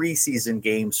 3 preseason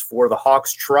games for the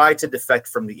Hawks, tried to defect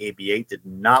from the ABA, did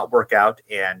not work out,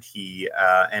 and he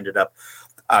ended up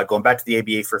going back to the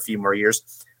ABA for a few more years.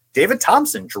 David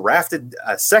Thompson, drafted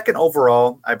second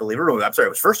overall, I believe, it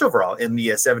was first overall in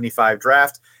the 75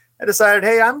 draft, and decided,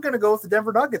 hey, I'm going to go with the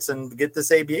Denver Nuggets and get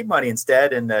this ABA money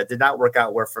instead, and did not work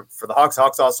out for the Hawks.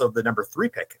 Hawks also, the number 3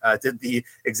 pick, did the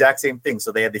exact same thing.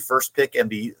 So they had the first pick and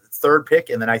the third pick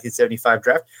in the 1975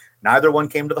 draft. Neither one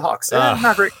came to the Hawks.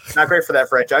 Not great for that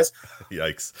franchise.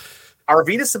 Yikes.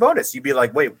 Arvydas Sabonis, you'd be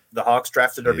like, wait, the Hawks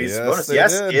drafted Arvydas Sabonis?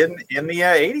 Yes, in the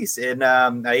 80s,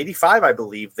 in 85, I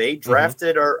believe, they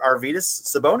drafted Arvydas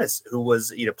Sabonis, who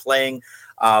was playing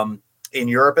in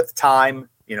Europe at the time.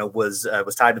 Was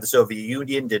tied to the Soviet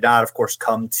Union, did not, of course,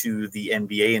 come to the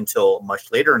NBA until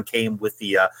much later, and came with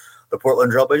the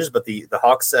Portland Trailblazers. But the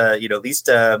Hawks, at least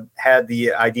had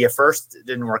the idea first. It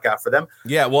didn't work out for them.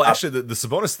 Yeah, well, actually, the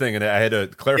Sabonis thing, and I had to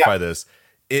clarify this.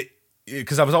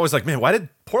 Because I was always like, man, why did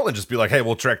Portland just be like, hey,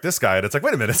 we'll track this guy? And it's like,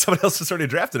 wait a minute, somebody else has already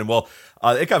drafted him. Well,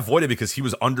 it got voided because he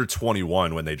was under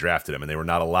 21 when they drafted him, and they were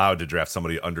not allowed to draft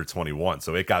somebody under 21.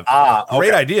 So it got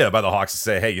great idea by the Hawks to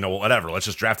say, hey, whatever, let's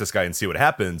just draft this guy and see what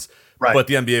happens. Right. But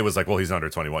the NBA was like, well, he's under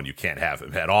 21. You can't have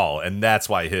him at all. And that's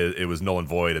why it was null and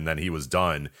void, and then he was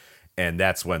done. And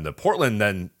that's when the Portland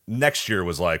then next year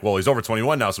was like, well, he's over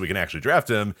 21 now, so we can actually draft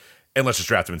him, and let's just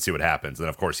draft him and see what happens. And,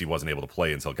 of course, he wasn't able to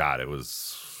play until, it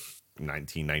was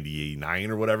 1999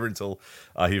 or whatever, until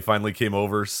he finally came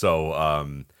over. So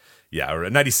or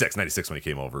 96 when he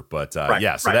came over. But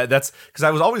that's because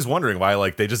I was always wondering why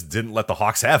they just didn't let the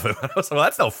Hawks have him. I was like, well,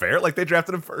 that's no fair, they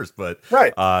drafted him first. But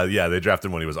they drafted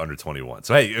him when he was under 21.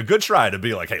 So hey, a good try to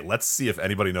be like, hey, let's see if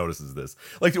anybody notices this.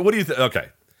 What do you think? Okay,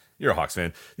 you're a Hawks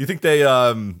fan. You think they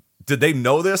did they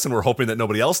know this and were hoping that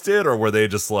nobody else did, or were they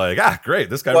just like,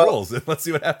 great, this guy rolls, let's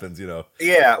see what happens,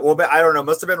 Yeah, well, but I don't know.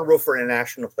 Must have been a rule for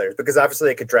international players, because obviously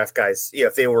they could draft guys,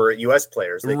 if they were U.S.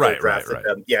 players, they could draft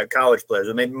them, college players.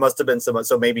 I mean, must have been someone.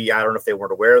 So maybe, I don't know if they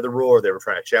weren't aware of the rule, or they were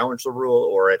trying to challenge the rule,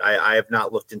 or I have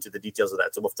not looked into the details of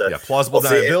that. So we'll have to plausible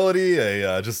deniability,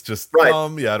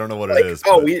 I don't know what it is.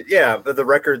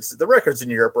 The records in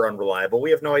Europe are unreliable.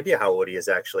 We have no idea how old he is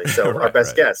actually. So our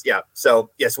best guess, So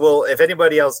yes, if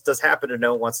anybody else does happen to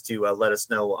know, wants to let us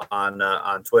know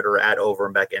on Twitter at Over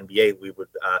and Back NBA, we would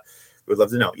love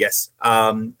to know. Yes.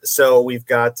 So we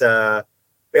got Pau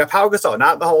Gasol,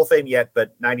 not in the Hall of Fame yet,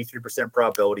 but 93%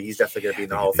 probability he's definitely going to be in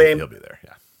the Hall of Fame. He'll be there.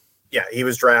 Yeah. He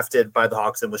was drafted by the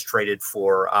Hawks and was traded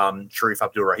for Sharif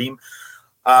Abdul-Rahim.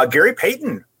 Gary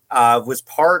Payton was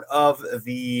part of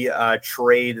the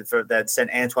trade that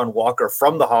sent Antoine Walker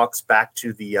from the Hawks back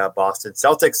to the Boston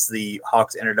Celtics. The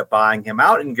Hawks ended up buying him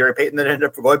out, and Gary Payton then ended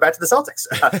up going back to the Celtics.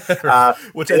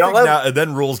 Which I think now, and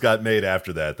then rules got made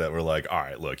after that were like, all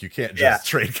right, look, you can't just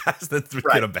trade guys then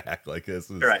get them back. This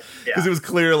was because it was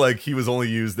clear he was only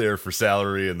used there for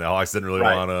salary, and the Hawks didn't really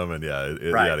want him, and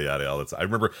yada yada all that. I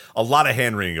remember a lot of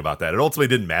hand wringing about that. It ultimately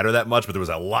didn't matter that much, but there was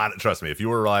a lot. Trust me, if you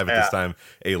were alive at this time,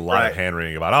 a lot of hand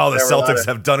wringing about. The Celtics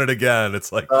have done it again.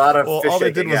 It's like, all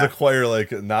they did was acquire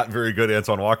not very good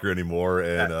Antoine Walker anymore.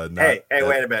 And hey,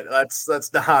 wait a minute. Let's not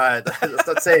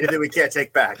say anything we can't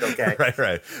take back. Okay,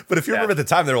 right. But if you remember at the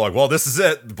time, they were like, well, this is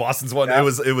it. Boston's won. It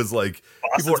was like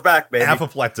Boston's back, baby.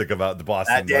 Apoplectic about the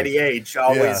Boston. That Danny Age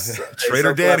always.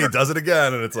 Trader Danny does it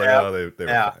again, and it's like, they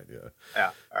were fine. Yeah.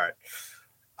 All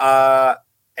right.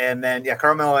 And then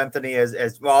Carmelo Anthony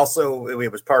as well, also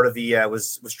it was part of the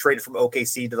was traded from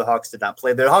OKC to the Hawks, did not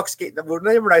play. The Hawks they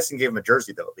were nice and gave him a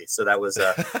jersey though, at least. So that was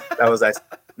nice.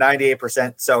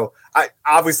 98%. So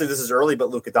obviously this is early,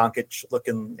 but Luka Doncic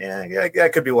looking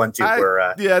that could be one too.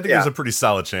 I think there's a pretty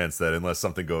solid chance that unless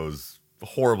something goes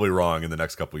horribly wrong in the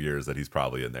next couple of years, that he's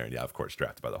probably in there. And of course,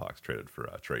 drafted by the Hawks, traded for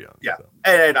Trae Young. Yeah, so.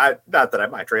 And I not that I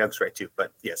mind, Trae Young's great too,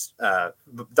 but yes,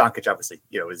 Doncic obviously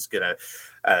is gonna.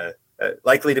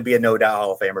 Likely to be a no doubt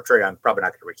Hall of Famer. Trae Young probably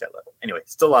not going to reach that level. Anyway,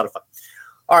 still a lot of fun.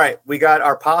 All right, we got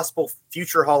our possible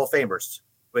future Hall of Famers.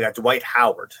 We got Dwight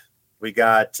Howard. We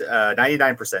got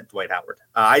 99% Dwight Howard.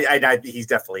 He's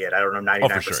definitely it. I don't know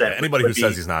 99%. For sure. Anybody who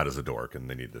says he's not is a dork, and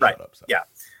they need to shut up.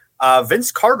 So.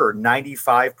 Vince Carter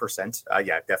 95%.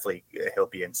 Definitely he'll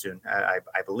be in soon. I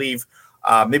believe.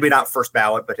 Maybe not first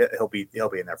ballot, but he'll be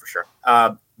in there for sure.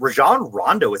 Rajon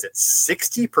Rondo is at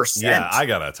 60%. Yeah, I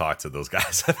gotta talk to those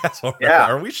guys.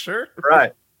 Are we sure?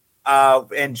 Right.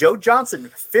 And Joe Johnson,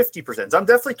 50%. So I'm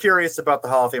definitely curious about the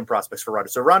Hall of Fame prospects for Rondo.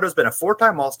 So Rondo's been a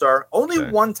 4-time All-Star, only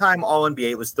one time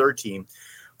All-NBA, was third team.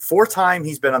 4-time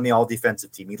he's been on the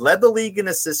All-Defensive team. He led the league in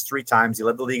assists 3 times. He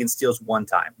led the league in steals 1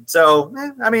 time. So,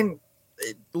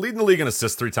 leading the league in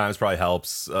assists 3 times probably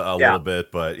helps a little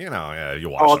bit, but you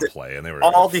watch them play, and they were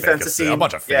all defensive team, a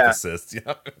bunch of fake assists.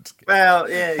 Well,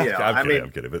 yeah, I'm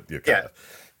kidding, but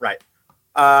right.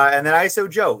 And then ISO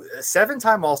Joe,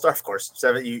 7-time All-Star, of course.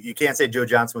 You can't say Joe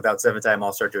Johnson without 7-time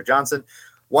All-Star Joe Johnson.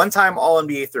 1-time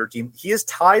All-NBA third team. He is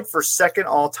tied for second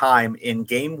all-time in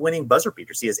game-winning buzzer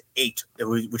beaters. He has 8,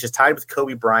 which is tied with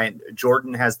Kobe Bryant.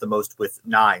 Jordan has the most with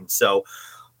 9. So,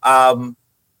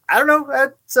 I don't know.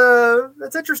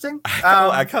 That's interesting.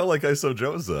 I kind of like ISO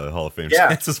Joe's Hall of Fame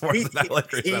chances more than I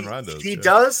like Rajon Rondo's. He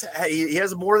does. He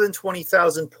has more than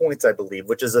 20,000 points, I believe,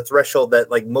 which is a threshold that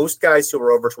like most guys who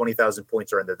are over 20,000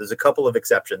 points are in there. There's a couple of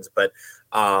exceptions, but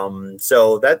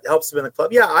so that helps him in the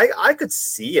club. Yeah, I could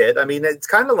see it. I mean, it's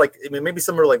kind of like maybe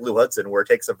somewhere like Lou Hudson where it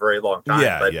takes a very long time.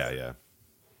 Yeah.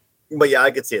 But yeah,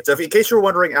 I could see it. So in case you're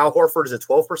wondering, Al Horford is at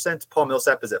 12%. Paul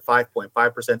Millsap is at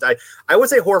 5.5%. I would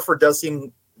say Horford does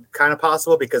seem kind of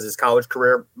possible because his college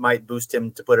career might boost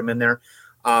him to put him in there.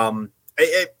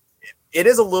 It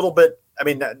is a little bit,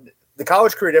 the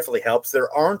college career definitely helps.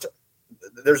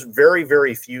 There's very,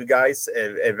 very few guys.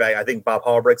 I think Bob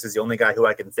Hallbricks is the only guy who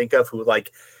I can think of who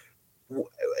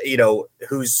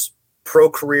whose pro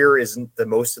career isn't the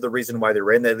most of the reason why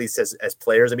they're in, at least as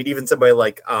players. I mean, even somebody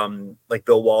like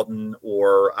Bill Walton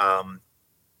or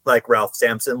like Ralph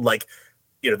Sampson,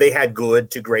 they had good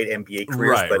to great NBA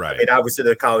careers, but obviously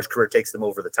their college career takes them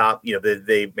over the top.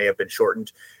 They may have been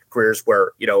shortened careers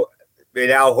where,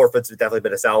 Al Horford's definitely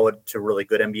been a solid to really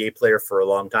good NBA player for a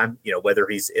long time, whether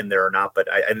he's in there or not.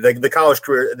 But I think the college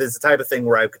career, there's the type of thing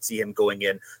where I could see him going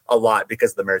in a lot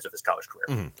because of the merits of his college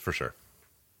career. For sure.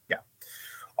 Yeah.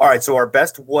 All right. So our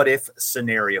best what if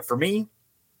scenario for me.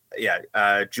 Yeah.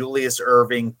 Julius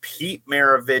Erving, Pete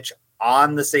Maravich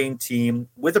on the same team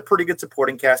with a pretty good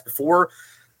supporting cast. Before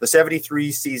the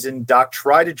 73 season, Doc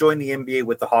tried to join the NBA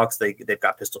with the Hawks. They've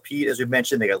got Pistol Pete, as we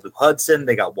mentioned. They got Lou Hudson.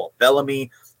 They got Walt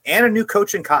Bellamy and a new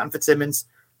coach in Cotton Fitzsimmons.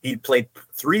 He played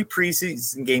 3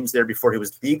 preseason games there before he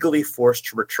was legally forced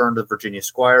to return to the Virginia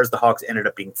Squires. The Hawks ended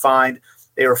up being fined.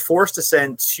 They were forced to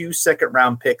send 2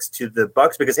 second-round picks to the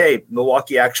Bucks because, hey,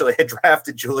 Milwaukee actually had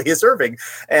drafted Julius Erving,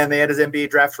 and they had his NBA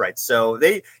draft rights. So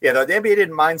the NBA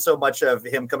didn't mind so much of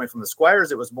him coming from the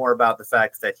Squires. It was more about the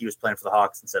fact that he was playing for the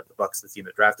Hawks instead of the Bucks, the team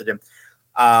that drafted him.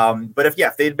 But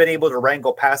if they'd been able to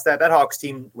wrangle past that Hawks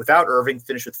team without Erving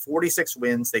finished with 46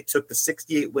 wins. They took the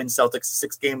 68-win Celtics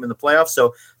 6 game in the playoffs.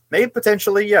 So maybe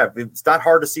potentially, it's not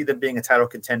hard to see them being a title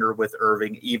contender with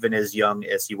Erving, even as young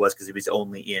as he was, because he was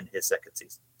only in his second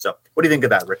season. So what do you think of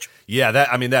that, Rich? Yeah,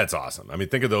 that's awesome.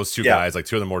 Think of those 2 guys, like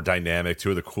 2 of the more dynamic, 2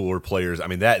 of the cooler players.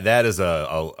 That is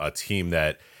a team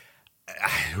that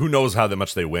who knows how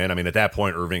much they win. At that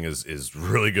point, Erving is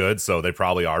really good, so they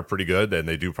probably are pretty good, and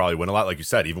they do probably win a lot, like you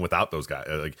said, even without those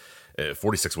guys.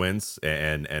 46 wins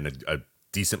and a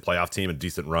decent playoff team, a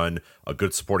decent run, a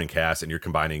good supporting cast, and you're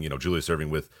combining, Julius Erving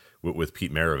with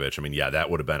Pete Maravich. That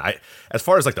would have been. As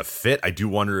far as the fit, I do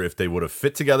wonder if they would have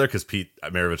fit together, because Pete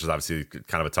Maravich is obviously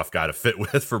kind of a tough guy to fit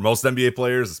with for most NBA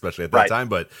players, especially at that time.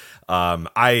 But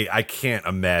I can't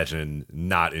imagine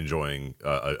not enjoying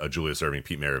a Julius Erving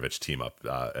Pete Maravich team up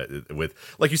with,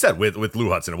 like you said, with Lou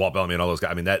Hudson and Walt Bellamy and all those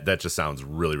guys. that just sounds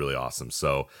really, really awesome.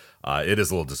 So it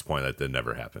is a little disappointing that that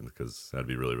never happened, because that'd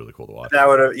be really, really cool to watch. That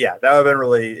would have been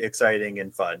really exciting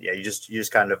and fun. Yeah, you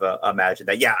just kind of imagine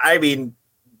that. Yeah,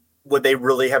 would they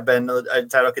really have been a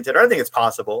title contender? I think it's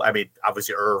possible.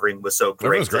 Obviously Erving was so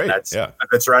great. That's a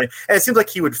good surrounding. And it seems like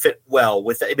he would fit well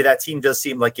with that team. Does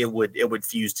seem like it would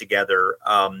fuse together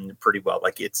pretty well.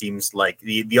 Like it seems like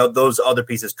those other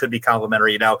pieces could be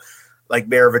complementary. Like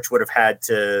Maravich would have had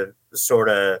to sort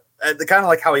of kind of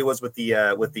like how he was with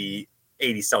the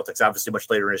 80 Celtics, obviously much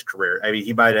later in his career.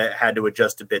 He might have had to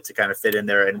adjust a bit to kind of fit in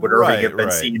there. And would Erving have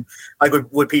been seen,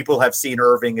 would people have seen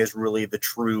Erving as really the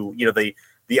true,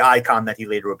 the icon that he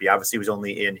later would be? Obviously he was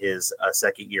only in his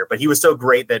second year, but he was so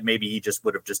great that maybe he just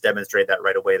would have just demonstrated that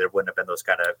right away. There wouldn't have been those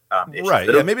kind of issues. Right.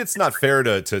 Yeah, maybe it's not fair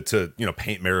to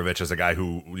paint Maravich as a guy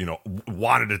who,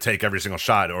 wanted to take every single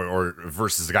shot or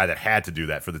versus a guy that had to do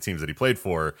that for the teams that he played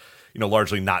for.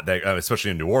 Largely not that,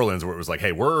 especially in New Orleans, where it was like,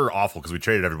 hey, we're awful because we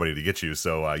traded everybody to get you.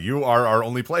 So you are our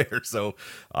only player. So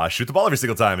shoot the ball every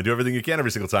single time and do everything you can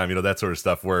every single time. That sort of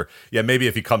stuff where, maybe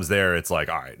if he comes there, it's like,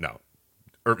 all right, no,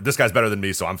 or this guy's better than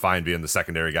me, so I'm fine being the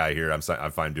secondary guy here. I'm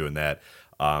fine doing that.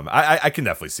 I can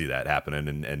definitely see that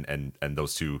happening, and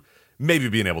those two maybe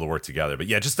being able to work together. But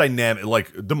yeah, just dynamic,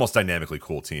 like the most dynamically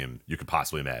cool team you could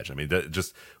possibly imagine. I mean,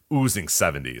 just oozing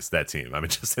 70s, that team. I mean,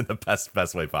 just in the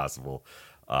best way possible.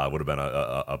 Would have been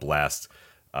a blast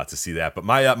to see that. But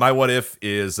my what if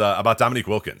is about Dominique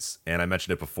Wilkins, and I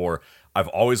mentioned it before. I've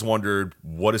always wondered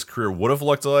what his career would have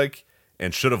looked like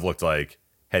and should have looked like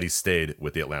had he stayed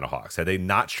with the Atlanta Hawks. Had they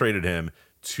not traded him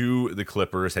to the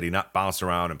Clippers, had he not bounced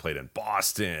around and played in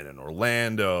Boston and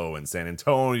Orlando and San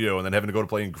Antonio and then having to go to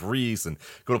play in Greece and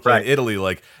go to play in Italy,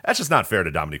 like, that's just not fair to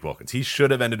Dominique Wilkins. He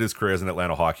should have ended his career as an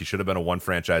Atlanta Hawk. He should have been a one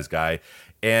franchise guy.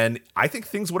 And I think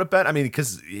things would have been, I mean,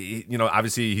 because, you know,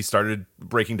 obviously he started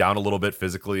breaking down a little bit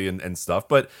physically and stuff,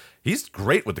 but he's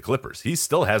great with the Clippers. He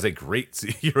still has a great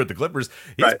year with the Clippers.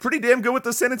 He's pretty damn good with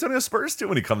the San Antonio Spurs too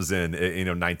when he comes in, you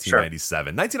know,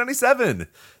 1997. 1997.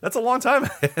 That's a long time.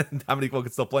 Dominique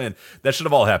Wilkins still playing. That should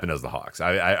have all happened as the Hawks.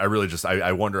 I really just,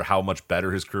 I wonder how much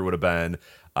better his career would have been,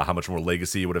 how much more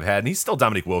legacy he would have had. And he's still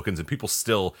Dominique Wilkins, and he's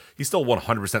still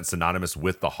 100% synonymous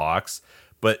with the Hawks.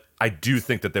 But I do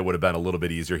think that they would have been a little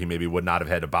bit easier. He maybe would not have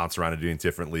had to bounce around and doing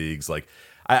different leagues. Like,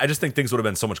 I just think things would have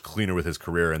been so much cleaner with his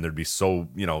career, and there'd be so,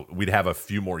 you know, we'd have a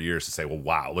few more years to say, well,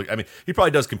 wow. Like, I mean, he probably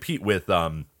does compete with,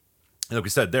 like we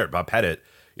said there, Bob Pettit,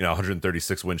 you know,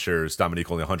 136 win shares,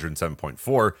 Dominique only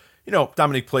 107.4. You know,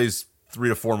 Dominique plays 3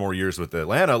 to 4 more years with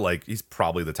Atlanta. Like, he's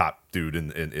probably the top dude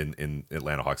in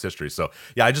Atlanta Hawks history. So,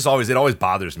 yeah, it always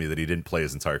bothers me that he didn't play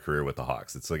his entire career with the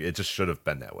Hawks. It's like, it just should have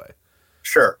been that way.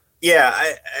 Sure. Yeah,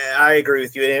 I agree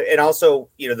with you, and also,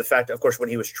 you know, the fact, of course, when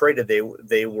he was traded, they had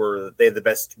the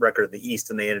best record in the East,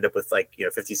 and they ended up with, like, you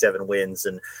know, 57 wins,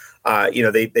 and you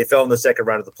know, they fell in the second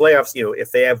round of the playoffs. You know,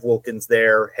 if they have Wilkins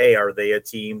there, hey, are they a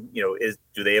team? You know,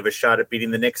 do they have a shot at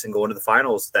beating the Knicks and going to the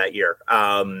finals that year?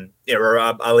 You know, or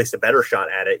at least a better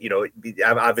shot at it. You know,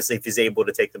 obviously, if he's able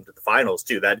to take them to the finals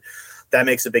too, that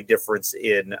makes a big difference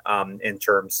in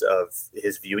terms of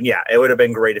his view. And yeah, it would have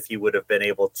been great if he would have been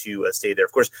able to stay there.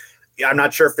 Of course, I'm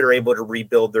not sure if they're able to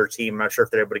rebuild their team. I'm not sure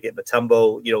if they're able to get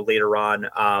Mutombo, you know, later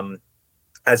on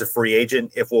as a free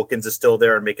agent, if Wilkins is still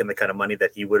there and making the kind of money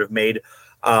that he would have made.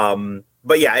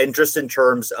 But yeah, and just in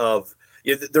terms of,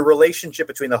 you know, the relationship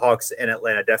between the Hawks and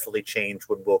Atlanta definitely changed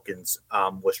when Wilkins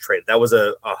was traded. That was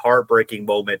a heartbreaking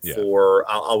moment for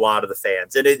a lot of the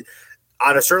fans. And it,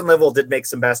 on a certain level, did make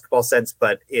some basketball sense,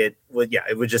 but it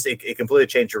completely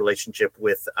changed the relationship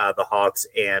with the Hawks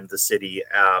and the city.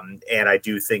 And I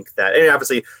do think that, and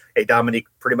obviously, hey, Dominique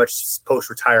pretty much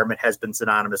post-retirement has been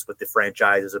synonymous with the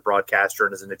franchise as a broadcaster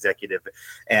and as an executive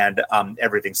and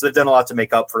everything. So they've done a lot to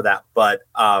make up for that. But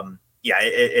yeah,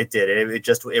 it did.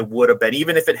 It would have been,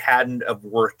 even if it hadn't have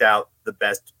worked out the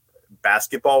best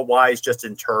basketball-wise, just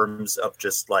in terms of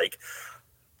just, like,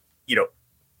 you know,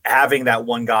 having that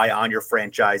one guy on your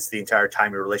franchise the entire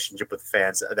time, your relationship with the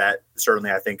fans, that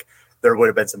certainly, I think there would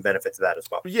have been some benefit to that as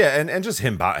well. Yeah, and just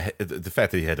him, the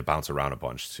fact that he had to bounce around a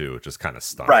bunch too, just kind of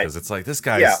stunk. Because it's like, this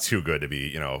guy's too good to be,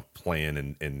 you know,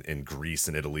 playing in Greece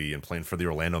and Italy and playing for the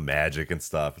Orlando Magic and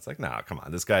stuff. It's like, nah, come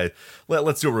on, this guy,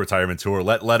 let's do a retirement tour.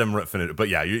 Let him finish. But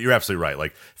yeah, you're absolutely right.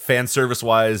 Like, fan service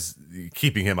wise,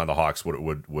 keeping him on the Hawks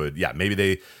would yeah, maybe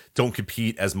they don't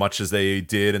compete as much as they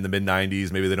did in the mid 90s.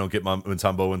 Maybe they don't get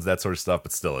Mutombo and that sort of stuff,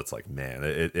 but still, it's like, man,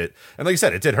 it and like you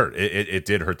said, it did hurt. It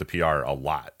did hurt the PR a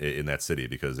lot in that city,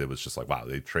 because it was just like, wow,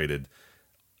 they traded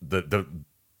the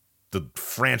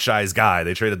franchise guy,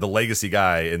 they traded the legacy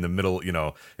guy in the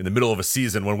middle of a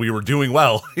season when we were doing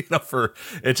well, you know, for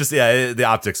it just, the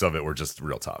optics of it were just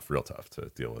real tough to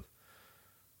deal with.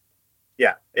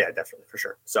 Yeah, definitely, for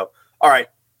sure. So, all right,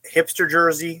 hipster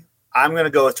jersey, I'm going to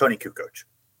go with Tony Kukoc.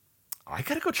 I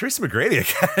gotta go Tracy McGrady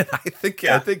again. I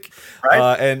think,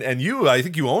 right? And you, I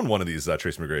think you own one of these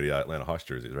Tracy McGrady Atlanta Hawks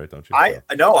jerseys, right? Don't you?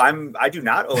 I do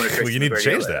not own a Tracy well, you need McGrady to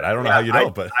change that. I don't know how you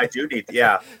don't, but I do need.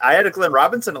 Yeah, I had a Glenn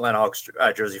Robinson Atlanta Hawks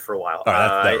jersey for a while. Oh,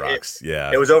 that rocks.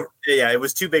 It was over. Yeah, it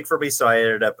was too big for me, so I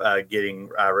ended up getting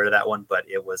rid of that one. But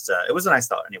it was a nice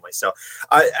thought anyway. So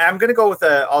I'm gonna go with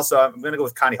I'm gonna go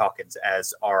with Connie Hawkins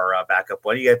as our backup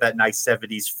one. You got that nice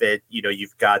 70s fit. You know,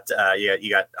 you've got you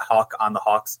got Hawk on the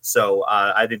Hawks. So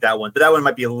I think that one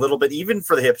might be a little bit, even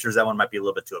for the hipsters, that one might be a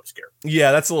little bit too obscure.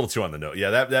 Yeah, that's a little too on the nose.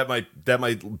 Yeah, that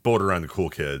might border on the cool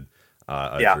kid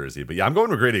jersey. But yeah, I'm going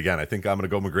McGrady again. I think I'm going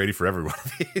to go McGrady for every one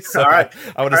of these. So all right.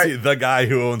 I want to see the guy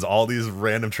who owns all these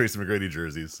random Tracy McGrady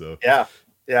jerseys. So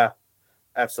yeah,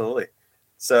 absolutely.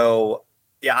 So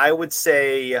yeah, I would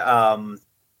say,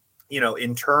 you know,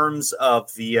 in terms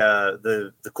of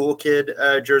the cool kid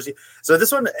jersey. So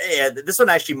this one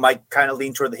actually might kind of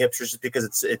lean toward the hipsters just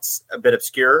because it's a bit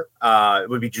obscure. It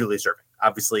would be Julius Erving.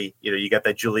 obviously, you got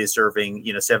that Julius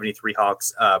Erving, 73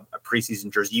 Hawks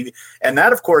preseason jersey. And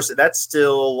that, of course, that's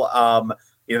still,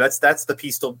 that's the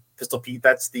pistol Pete.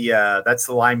 That's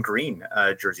the lime green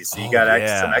jersey. So you got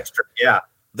some extra. Yeah.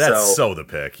 That's so the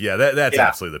pick. Yeah, that's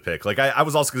absolutely the pick. Like I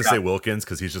was also going to say Wilkins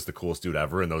because he's just the coolest dude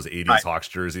ever, and those 80s Hawks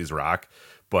jerseys rock.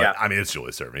 But I mean, it's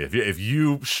Julius Erving. If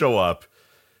you show up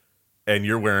and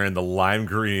you're wearing the lime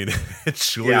green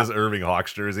Julius Erving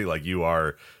Hawks jersey, like you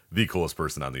are the coolest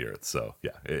person on the earth. So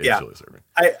it's Julius Erving.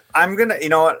 I'm gonna,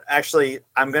 actually,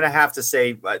 I'm gonna have to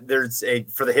say for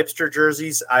the hipster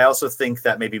jerseys. I also think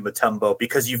that maybe Mutombo,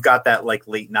 because you've got that like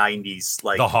late '90s,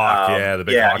 like the Hawk, the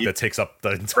big Hawk that takes up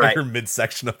the entire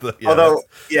midsection of the.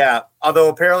 Although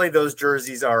apparently those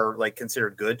jerseys are like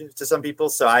considered good to some people,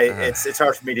 so it's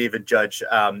hard for me to even judge.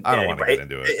 I don't want to get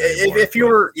into it. If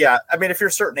you're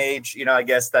a certain age, I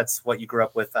guess that's what you grew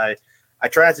up with. I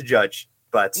try not to judge.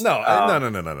 But no. Well,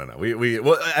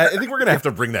 I think we're gonna have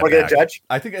to bring that back. Judge?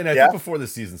 I think before the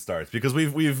season starts, because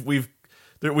we've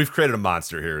created a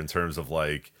monster here in terms of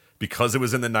like, because it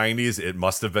was in the 90s, it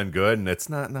must have been good, and it's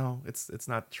not. No, it's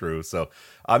not true. So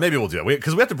maybe we'll do it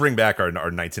because we have to bring back our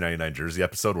 1999 jersey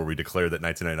episode where we declared that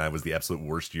 1999 was the absolute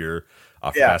worst year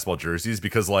for basketball jerseys,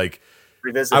 because like.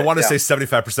 Revisit I want to say 75%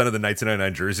 of the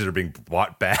 1999 jerseys are being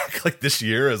bought back like this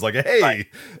year as like, hey,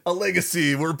 a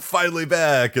legacy. We're finally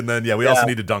back. And then, we also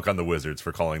need to dunk on the Wizards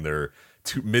for calling their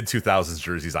mid 2000s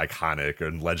jerseys iconic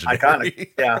and legendary.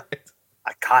 Iconic. Yeah.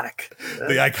 Iconic.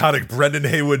 The iconic Brendan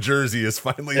Haywood jersey is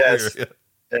finally here.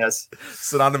 Yes.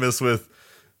 Synonymous with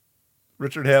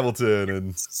Richard Hamilton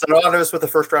and synonymous with the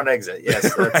first round exit.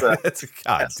 Yes. That's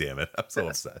God damn it. I'm so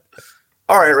upset.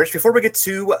 All right, Rich, before we get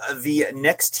to the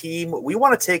next team, we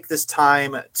want to take this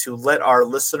time to let our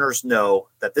listeners know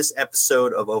that this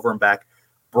episode of Over and Back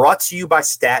brought to you by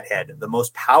StatHead, the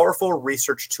most powerful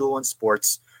research tool in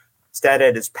sports.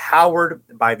 StatHead is powered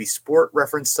by the sport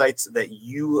reference sites that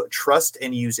you trust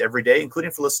and use every day,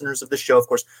 including for listeners of the show, of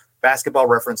course,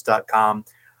 basketballreference.com.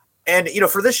 And,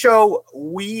 for this show,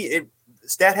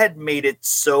 StatHead made it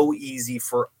so easy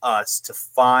for us to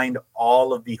find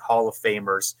all of the Hall of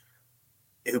Famers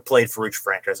who played for each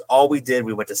franchise. All we did,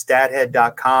 we went to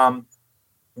stathead.com.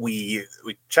 We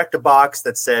checked a box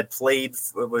that said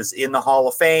was in the Hall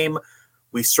of Fame.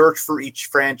 We searched for each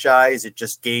franchise. It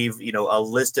just gave, a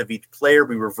list of each player.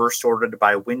 We reverse sorted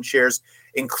by win shares,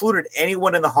 included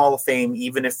anyone in the Hall of Fame,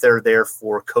 even if they're there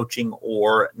for coaching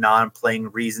or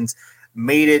non-playing reasons.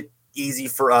 Made it easy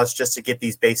for us just to get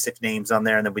these basic names on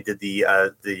there. And then we did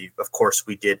of course,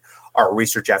 we did our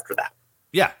research after that.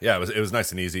 Yeah, it was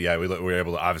nice and easy. Yeah, we were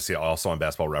able to obviously also on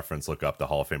Basketball Reference look up the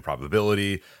Hall of Fame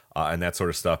probability and that sort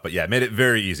of stuff. But yeah, it made it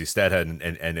very easy.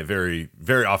 StatHead and it very,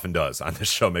 very often does on this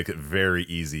show make it very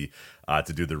easy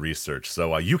to do the research.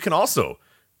 So you can also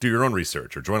do your own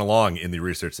research or join along in the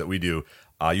research that we do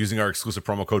using our exclusive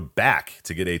promo code BACK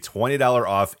to get a $20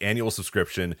 off annual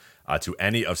subscription to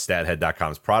any of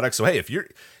StatHead.com's products. So hey, if you're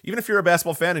a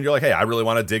basketball fan and you're like, hey, I really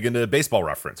want to dig into Baseball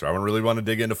Reference or I really want to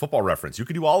dig into Football Reference, you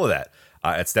can do all of that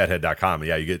at StatHead.com.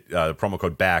 Yeah, you get the promo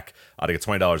code BACK to get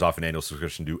 $20 off an annual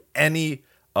subscription to any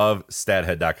of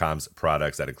StatHead.com's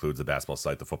products. That includes the basketball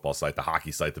site, the football site, the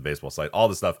hockey site, the baseball site, all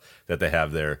the stuff that they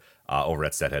have there over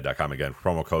at StatHead.com. Again,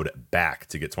 promo code BACK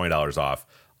to get $20 off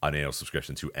an annual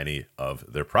subscription to any of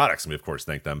their products. And we, of course,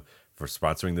 thank them for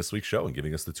sponsoring this week's show and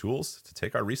giving us the tools to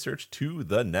take our research to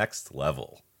the next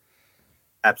level.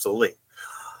 Absolutely.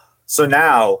 So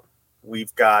now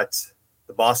we've got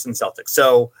the Boston Celtics.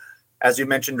 So as you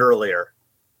mentioned earlier,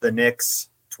 the Knicks,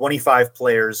 25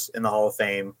 players in the Hall of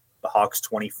Fame, the Hawks,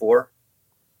 24.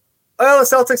 Well, the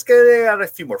Celtics get out a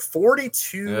few more.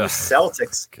 42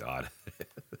 Celtics. God.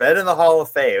 Been in the Hall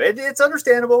of Fame. It's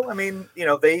understandable. I mean,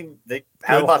 they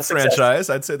had a lot of success.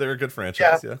 Franchise. I'd say they're a good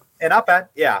franchise. Yeah. And not bad.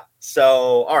 Yeah.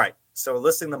 So, all right. So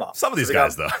listing them off. Some of these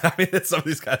guys, though. I mean, some of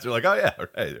these guys are like, oh, yeah,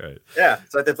 right. Yeah.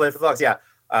 So they played for the Hawks. Yeah.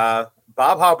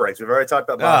 Bob Haubriggs. We've already talked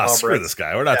about Bob Haubriggs. Screw this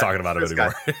guy. We're not talking about him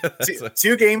anymore.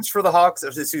 two games for the Hawks.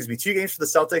 Excuse me. 2 games for the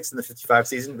Celtics in the 55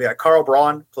 season. We got Carl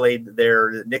Braun played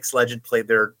there. Knicks legend played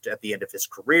there at the end of his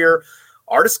career.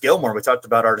 Artis Gilmore. We talked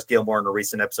about Artis Gilmore in a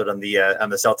recent episode on the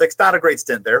Celtics. Not a great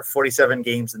stint there. 47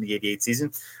 games in the 88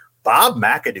 season. Bob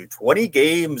McAdoo, 20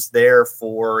 games there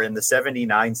in the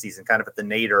 79 season, kind of at the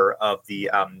nadir of the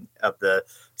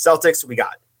Celtics. We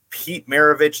got Pete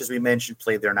Maravich, as we mentioned,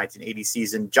 played there in 1980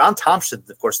 season. John Thompson,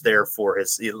 of course, there for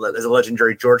as a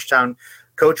legendary Georgetown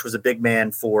coach, was a big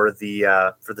man for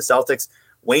the Celtics.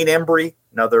 Wayne Embry,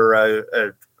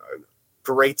 another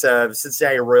great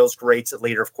Cincinnati Royals great,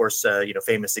 later, of course,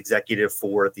 famous executive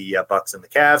for the Bucks and the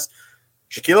Cavs.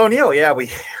 Shaquille O'Neal, yeah, we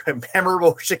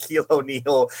memorable Shaquille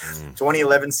O'Neal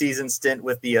 2011 season stint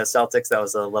with the Celtics. That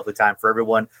was a lovely time for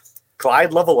everyone.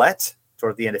 Clyde Levelette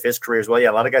toward the end of his career as well.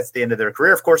 Yeah, a lot of guys at the end of their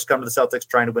career, of course, come to the Celtics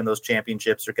trying to win those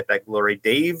championships or get that glory.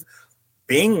 Dave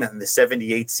Bing in the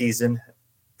 78 season.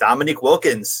 Dominique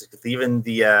Wilkins leaving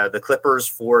the Clippers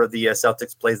for the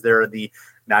Celtics, plays there in the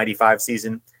 95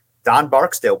 season. Don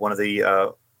Barksdale, one of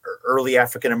the early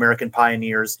African-American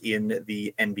pioneers in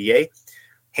the NBA.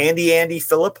 Handy Andy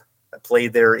Phillip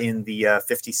played there in the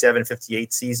 57,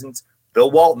 58 seasons.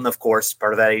 Bill Walton, of course,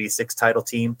 part of that 86 title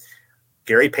team.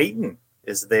 Gary Payton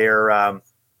is there,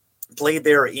 played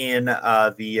there in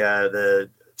the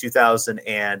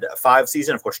 2005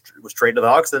 season. Of course, was traded to the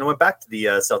Hawks, then went back to the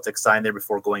Celtics, signed there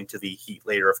before going to the Heat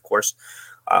later, of course.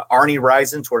 Arnie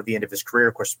Rison, toward the end of his career,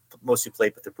 of course, mostly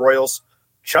played with the Royals.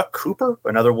 Chuck Cooper,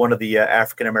 another one of the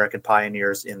African-American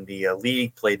pioneers in the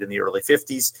league, played in the early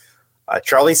 50s.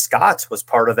 Charlie Scott was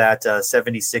part of that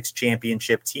 76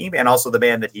 championship team, and also the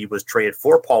man that he was traded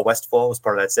for. Paul Westphal was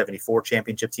part of that 74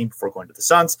 championship team before going to the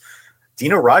Suns.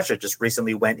 Dino Raja just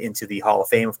recently went into the Hall of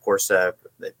Fame. Of course, the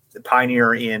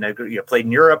pioneer in played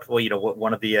in Europe. Well,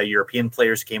 one of the European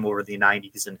players came over in the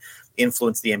 90s and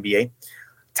influenced the NBA.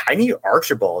 Tiny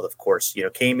Archibald, of course,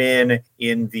 came in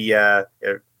the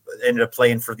ended up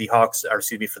playing for the Hawks, or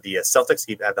excuse me, for the Celtics.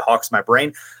 He had the Hawks in my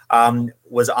brain.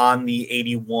 Was on the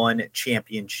 81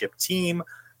 championship team.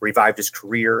 Revived his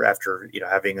career after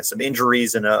having some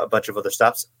injuries and a bunch of other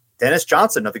stops. Dennis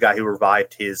Johnson, another guy who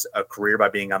revived his career by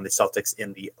being on the Celtics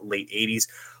in the late 80s.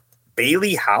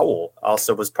 Bailey Howell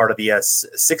also was part of the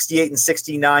 68 and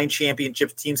 69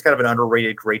 championship teams, kind of an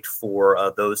underrated great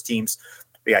for those teams.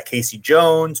 We got Casey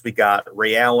Jones, we got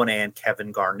Ray Allen and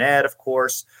Kevin Garnett, of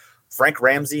course. Frank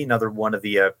Ramsey, another one of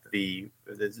the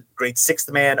great sixth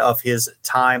man of his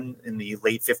time in the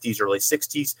late 50s, early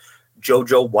 60s.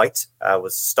 JoJo White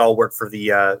was stalwart for the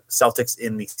Celtics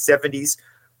in the 70s.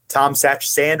 Tom Satch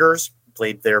Sanders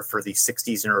played there for the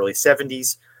 60s and early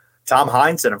 70s. Tom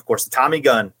Heinsohn, of course, the Tommy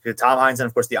gun. Tom Heinsohn,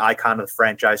 of course, the icon of the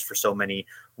franchise for so many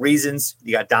reasons.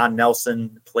 You got Don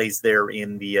Nelson, plays there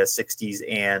in the 60s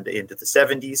and into the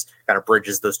 70s, kind of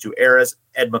bridges those two eras.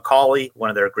 Ed McCauley, one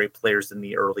of their great players in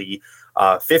the early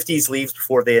 50s, leaves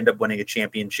before they end up winning a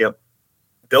championship.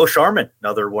 Bill Sharman,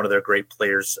 another one of their great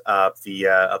players of the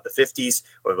 50s,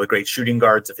 one of the great shooting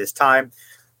guards of his time.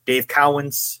 Dave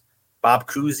Cowens, Bob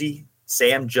Cousy,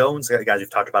 Sam Jones, guys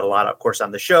we've talked about a lot, of course,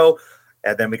 on the show.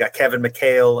 And then we got Kevin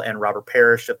McHale and Robert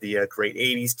Parrish of the great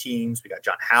 80s teams. We got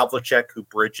John Havlicek, who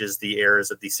bridges the eras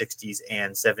of the 60s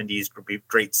and 70s,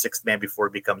 great sixth man before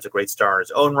he becomes a great star in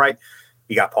his own right.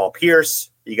 You got Paul Pierce,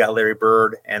 you got Larry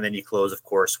Bird, and then you close, of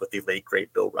course, with the late,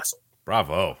 great Bill Russell.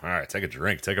 Bravo. All right, take a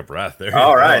drink, take a breath. There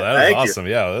All right, that was awesome.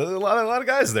 You. Yeah, a lot of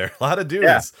guys there, a lot of dudes.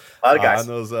 Yeah, a lot of guys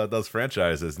on those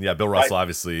franchises. And yeah, Bill Russell,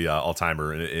 obviously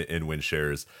all-timer in win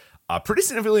shares. Pretty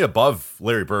significantly above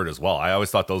Larry Bird as well. I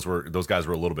always thought those guys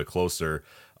were a little bit closer.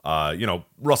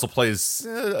 Russell plays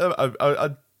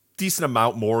a decent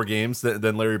amount more games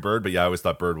than Larry Bird, but yeah, I always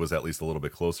thought Bird was at least a little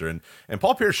bit closer. And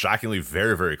Paul Pierce, shockingly,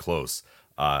 very, very close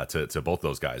to both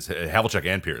those guys. Havlicek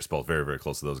and Pierce, both very, very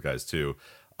close to those guys too.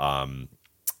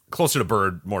 Closer to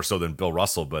Bird more so than Bill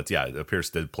Russell, but yeah, Pierce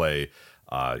did play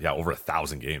over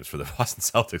 1,000 games for the Boston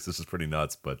Celtics. This is pretty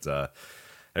nuts, but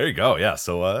there you go. Yeah,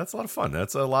 so that's a lot of fun.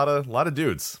 That's a lot of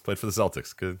dudes played for the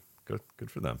Celtics. Good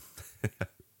for them.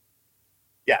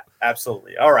 Yeah,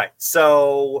 absolutely. All right,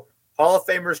 so Hall of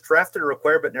Famers drafted or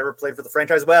acquired but never played for the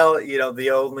franchise. Well,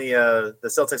 the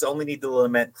Celtics only need to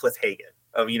lament Cliff Hagan,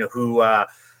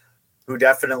 who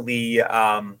definitely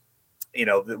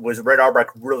was Red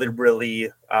Auerbach really, really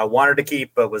wanted to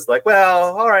keep, but was like,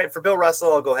 well, all right, for Bill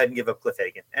Russell, I'll go ahead and give up Cliff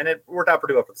Hagan. And it worked out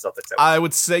pretty well for the Celtics. I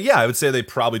would say they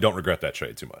probably don't regret that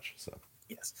trade too much. So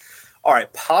yes. All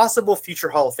right, possible future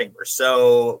Hall of Famers.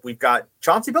 So we've got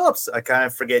Chauncey Billups. I kind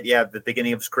of forget, the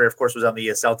beginning of his career, of course, was on the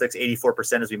Celtics,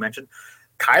 84%, as we mentioned.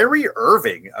 Kyrie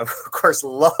Irving, of course,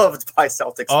 loved by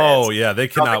Celtics fans. Oh, yeah, they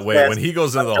cannot wait. When he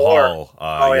goes into the hall,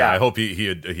 I hope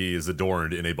he is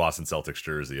adorned in a Boston Celtics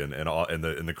jersey and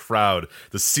the crowd,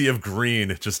 the sea of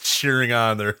green, just cheering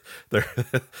on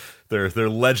their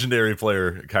legendary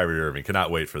player, Kyrie Irving. Cannot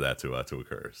wait for that to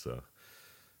occur. So.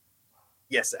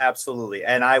 Yes, absolutely.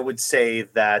 And I would say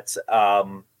that,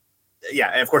 and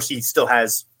of course he still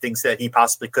has things that he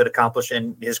possibly could accomplish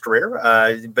in his career.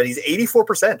 But he's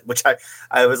 84%, which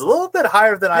I was a little bit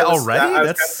higher than I was. Already? I was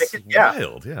That's kind of thinking.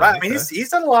 wild. Yeah. I mean, he's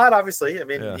done a lot, obviously. I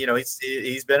mean,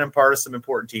 he's been in part of some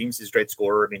important teams. He's a great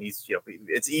scorer. I mean,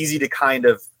 it's easy to kind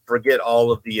of forget all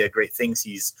of the great things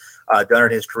he's done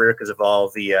in his career because of all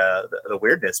the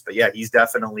weirdness. But yeah, he's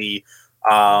definitely,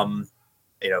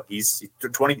 He's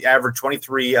 20 average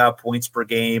 23 points per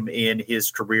game in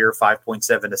his career,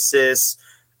 5.7 assists.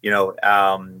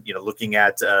 Looking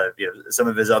at some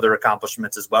of his other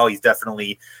accomplishments as well, he's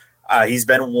definitely he's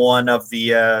been one of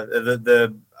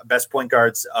the best point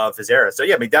guards of his era. So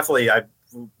yeah, I mean, definitely, I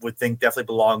would think definitely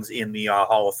belongs in the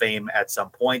Hall of Fame at some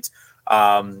point.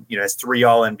 Has 3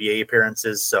 All NBA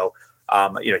appearances, so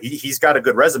he's got a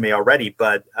good resume already.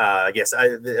 But yes,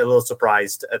 I'm a little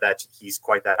surprised that he's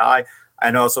quite that high.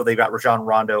 And also they've got Rajon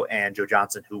Rondo and Joe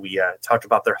Johnson, who we talked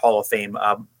about their Hall of Fame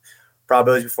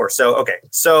probabilities before. So okay,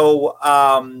 so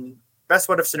best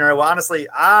what if scenario. Well, honestly,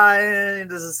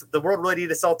 does the world really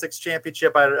need a Celtics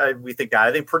championship? We think not.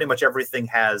 I think pretty much everything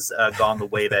has gone the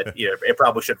way that it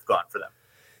probably should have gone for them.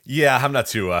 Yeah, I'm not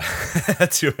too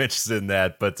too interested in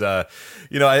that, but I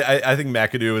think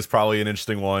McAdoo is probably an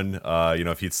interesting one.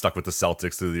 If he'd stuck with the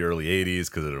Celtics through the early '80s,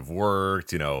 because it would have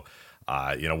worked.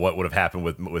 What would have happened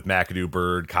with McAdoo,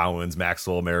 Bird, Collins,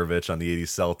 Maxwell, Maravich on the '80s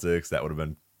Celtics? That would have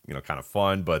been kind of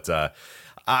fun, but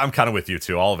I'm kind of with you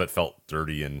too. All of it felt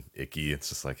dirty and icky. It's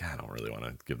just like, I don't really want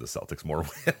to give the Celtics more.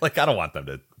 Like, I don't want them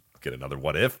to get another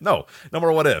what if. No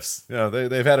more what ifs.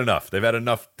 They've had enough. They've had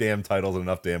enough damn titles and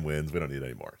enough damn wins. We don't need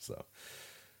any more. So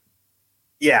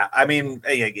yeah, I mean,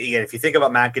 again, if you think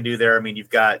about McAdoo there, I mean, you've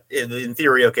got, in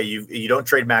theory, okay, you don't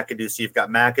trade McAdoo, so you've got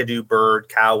McAdoo, Bird,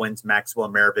 Cowens, Maxwell,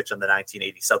 and Maravich on the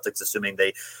 1980 Celtics, assuming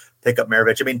they pick up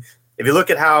Maravich. I mean, if you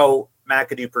look at how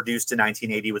McAdoo produced in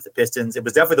 1980 with the Pistons, it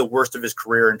was definitely the worst of his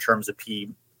career in terms of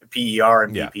PER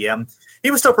and BPM. He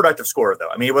was still a productive scorer, though.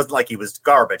 I mean, it wasn't like he was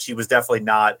garbage. He was definitely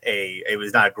not a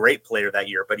great player that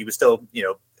year, but he was still,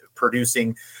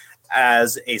 producing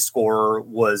as a scorer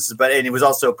and he was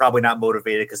also probably not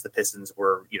motivated because the Pistons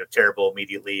were, terrible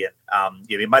immediately. And,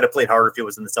 he might have played harder if he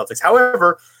was in the Celtics.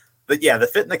 However, but yeah, the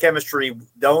fit and the chemistry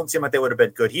don't seem like they would have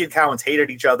been good. He and Cowens hated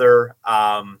each other.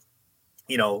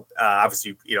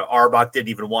 Obviously, Auerbach didn't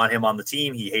even want him on the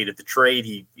team. He hated the trade.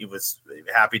 He was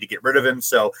happy to get rid of him.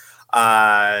 So,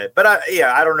 I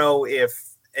don't know if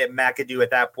McAdoo at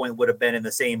that point would have been in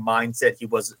the same mindset he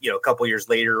was, a couple years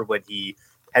later when he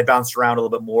had bounced around a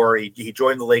little bit more. He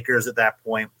joined the Lakers at that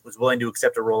point, was willing to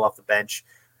accept a role off the bench.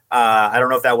 I don't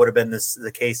know if that would have been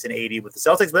the case in '80 with the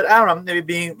Celtics, but I don't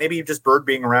know. Maybe just Bird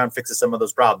being around fixes some of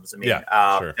those problems. I mean,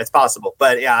 sure. It's possible,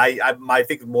 but yeah, I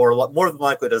think more than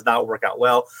likely it does not work out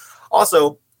well.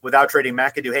 Also, without trading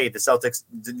McAdoo, hey, the Celtics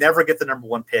never get the number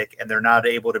 1 pick, and they're not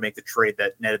able to make the trade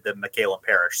that netted them McHale and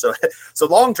Parrish. So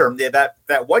long term, that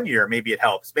 1 year, maybe it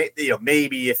helps.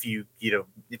 Maybe if you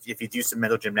do some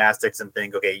mental gymnastics and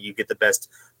think, okay, you get the best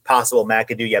possible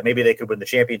McAdoo, yeah, maybe they could win the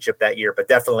championship that year, but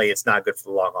definitely it's not good for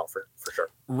the long haul for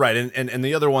sure. Right, and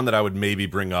the other one that I would maybe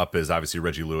bring up is obviously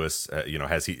Reggie Lewis.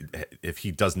 If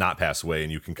he does not pass away,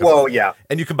 and you can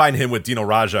and you combine him with Dino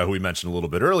Raja, who we mentioned a little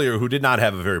bit earlier, who did not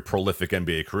have a very prolific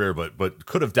NBA career, but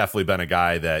could have definitely been a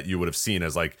guy that you would have seen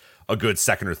as like a good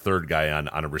second or third guy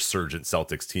on a resurgent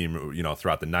Celtics team,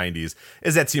 throughout the 90s.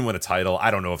 Is that team win a title?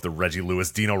 I don't know if the Reggie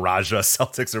Lewis, Dino Raja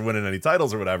Celtics are winning any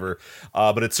titles or whatever,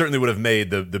 but it certainly would have made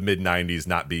the mid 90s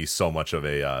not be so much of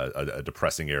a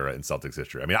depressing era in Celtics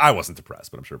history. I mean, I wasn't depressed,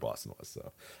 but I'm sure Boston was.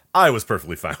 So I was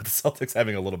perfectly fine with the Celtics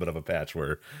having a little bit of a patch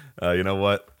where, you know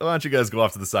what, why don't you guys go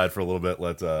off to the side for a little bit,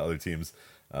 let other teams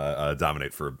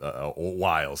dominate for a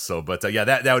while. So, but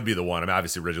that would be the one. I mean,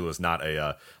 obviously Reggie Lewis not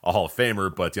a Hall of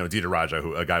Famer, but Dieter Raja,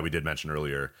 a guy we did mention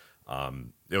earlier,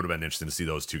 it would have been interesting to see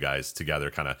those two guys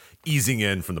together, kind of easing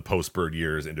in from the post-Bird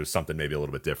years into something maybe a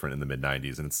little bit different in the mid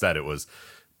 90s. And instead it was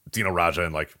Dino Raja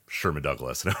and like Sherman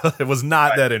Douglas. It was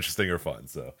not that interesting or fun.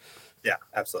 So yeah,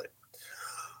 absolutely.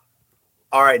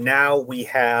 All right, now we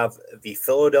have the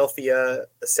Philadelphia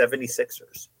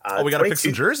 76ers. We got to pick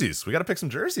some jerseys. We got to pick some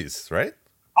jerseys, right?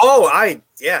 Oh, I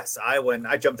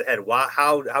jumped ahead. Wow,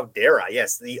 how dare I?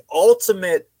 Yes, the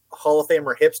ultimate Hall of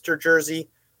Famer hipster jersey.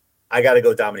 I got to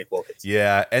go Dominique Wilkins.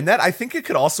 Yeah, and that I think it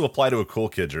could also apply to a cool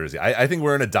kid jersey. I think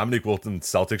wearing a Dominique Wilkins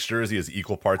Celtics jersey is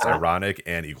equal parts ironic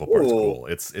and equal parts cool.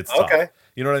 It's tough. Okay.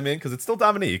 You know what I mean? Because it's still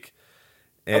Dominique.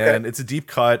 And it's a deep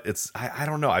cut. I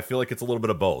don't know. I feel like it's a little bit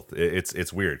of both.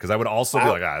 It's weird because I would also be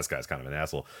like, this guy's kind of an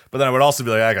asshole. But then I would also be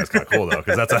like, that guy's kind of cool though,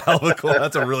 because that's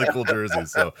that's a really cool jersey.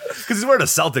 So because he's wearing a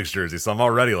Celtics jersey, so I'm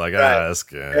already like, this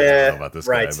guy, I don't know about this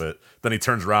guy. But then he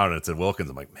turns around and it's at Wilkins.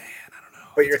 I'm like, man, I don't know.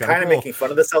 But you're kind of making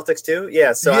fun of the Celtics too,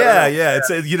 yeah. So yeah.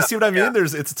 It's you see what I mean?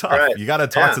 It's tough. Right. You got to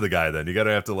talk to the guy. Then you got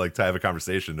to have to have a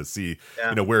conversation to see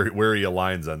where he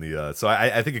aligns on the. So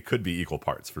I think it could be equal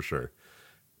parts for sure.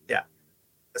 Yeah.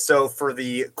 So for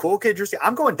the cool kid jersey,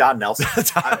 I'm going Don Nelson.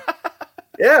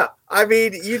 Yeah, I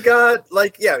mean, you got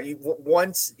like,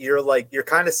 once you're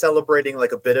kind of celebrating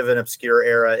like a bit of an obscure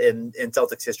era in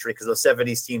Celtics history because those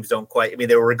 '70s teams don't quite. I mean,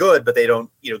 they were good, but they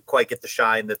don't quite get the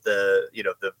shine that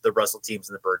the Russell teams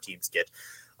and the Bird teams get.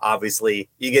 Obviously,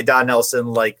 you get Don Nelson,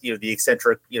 like the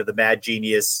eccentric, the mad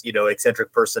genius,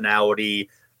 eccentric personality,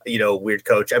 weird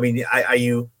coach. I mean,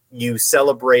 you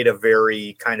celebrate a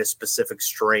very kind of specific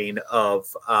strain of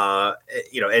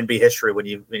NBA history when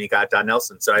you got Don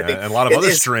Nelson. So I think and a lot of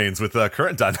other strains with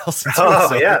current Don Nelson. Too, oh,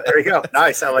 so. Yeah, there you go.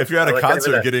 Nice. If you're at a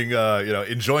concert, getting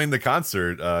enjoying the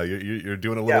concert, you're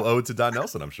doing a little ode to Don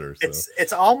Nelson. I'm sure. So.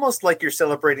 It's almost like you're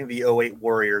celebrating the '08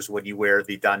 Warriors when you wear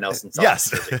the Don Nelson song.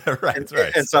 Yes, right.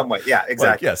 In some way, yeah,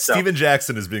 exactly. Like, Steven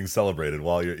Jackson is being celebrated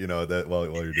while you're while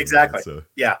you're doing exactly. That, so.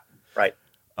 Yeah, right.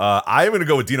 I'm going to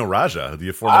go with Dino Raja, the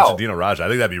aforementioned Dino Raja. I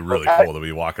think that'd be really cool to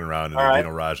be walking around in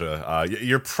Dino Raja.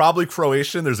 You're probably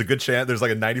Croatian. There's a good chance. There's like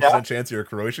a 90% chance you're a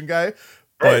Croatian guy.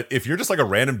 But if you're just like a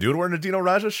random dude wearing a Dino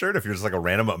Raja shirt, if you're just like a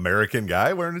random American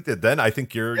guy wearing it, then I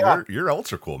think you're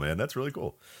ultra cool, man. That's really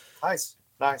cool. Nice.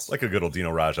 Like a good old Dino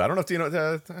Raja. I don't know if Dino,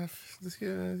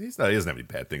 he doesn't have any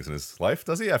bad things in his life,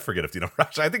 does he? I forget if Dino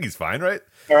Raja, I think he's fine, right?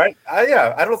 All right. I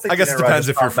don't think. I guess it depends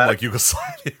if you're from like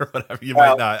Yugoslavia or whatever. You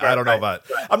might not. I don't know about.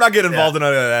 I'm not getting involved in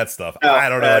any of that stuff. No, I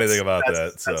don't know anything about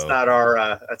that. So that's not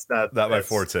our. That's not my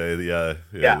forte.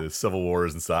 The Civil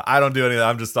Wars and stuff. I don't do any of that.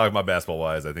 I'm just talking about basketball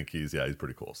wise. I think he's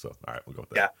pretty cool. So all right, we'll go with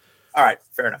that. Yeah. All right.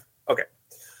 Fair enough. Okay.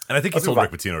 And I think he told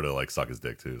Rick Pitino to like suck his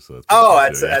dick too. So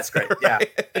that's great. Yeah,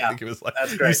 I think it was like,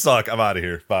 that's great. You suck. I'm out of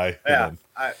here. Bye. Yeah,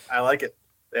 I like it.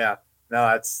 Yeah, no,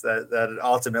 that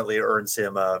ultimately earns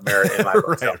him merit in my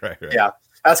book. right. Yeah,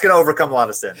 that's going to overcome a lot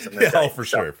of sins. For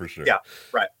sure. Yeah,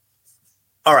 right.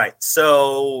 All right.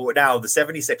 So now the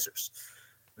 76ers.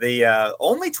 The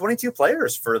only 22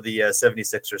 players for the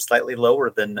 76ers, slightly lower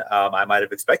than I might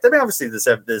have expected. I mean, obviously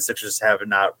the Sixers have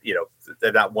not,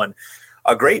 they've not won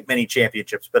a great many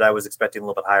championships, but I was expecting a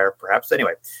little bit higher, perhaps.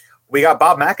 Anyway, we got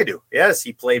Bob McAdoo. Yes,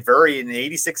 he played in the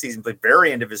 86 season, played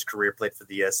very end of his career, played for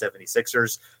the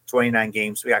 76ers, 29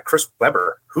 games. We got Chris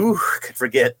Webber. Who could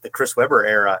forget the Chris Webber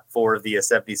era for the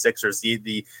 76ers,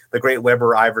 the great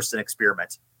Webber-Iverson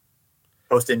experiment,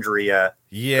 post-injury.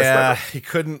 He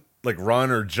couldn't like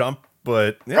run or jump.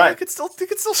 But he could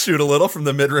still shoot a little from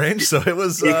the mid range. So it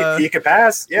was he could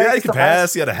pass. Yeah, he could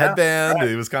pass. He had a headband.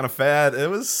 He was kind of fat. It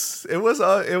was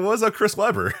a Chris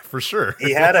Webber for sure.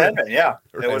 He had a headband. Yeah,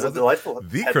 it was a delightful.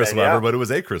 The Chris Webber, but it was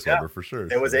a Chris Webber for sure.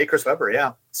 It was a Chris Webber.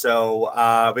 Yeah. So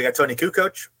we got Tony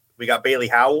Kukoc. We got Bailey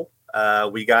Howell.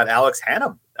 We got Alex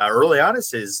Hannum. Early on as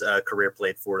his career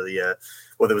played for there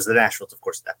was the Nationals, of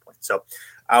course, at that point. So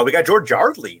we got George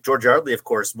Yardley. George Yardley, of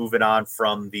course, moving on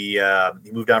from he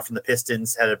moved on from the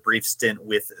Pistons, had a brief stint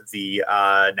with the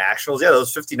Nationals. Yeah,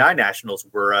 those 59 Nationals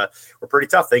were pretty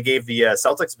tough. They gave the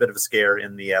Celtics a bit of a scare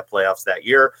in the playoffs that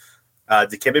year.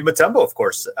 Dikembe Mutombo, of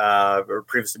course,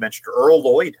 previously mentioned Earl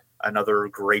Lloyd, another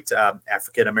great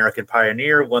African-American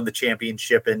pioneer, won the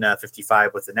championship in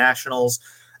 55 with the Nationals.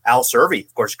 Al Servey,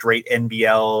 of course, great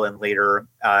NBL and later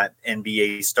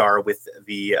NBA star with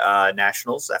the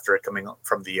Nationals after coming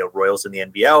from the Royals in the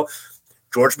NBL.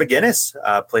 George McGinnis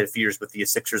played a few years with the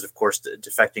Sixers, of course,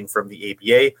 defecting from the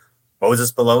ABA.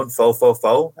 Moses Malone,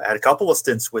 had a couple of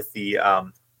stints with the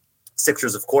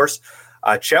Sixers, of course.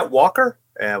 Chet Walker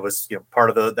was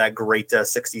part of that great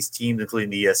 60s team,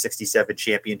 including the 67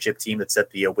 championship team that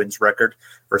set the wins record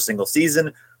for a single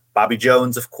season. Bobby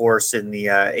Jones, of course, in the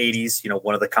 80s,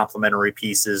 one of the complementary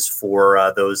pieces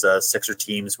for those Sixer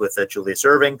teams with Julius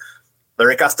Erving.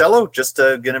 Larry Costello, just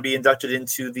going to be inducted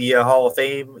into the Hall of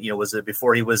Fame.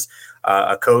 Before he was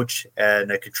a coach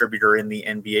and a contributor in the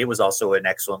NBA, was also an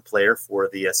excellent player for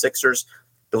the Sixers.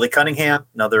 Billy Cunningham,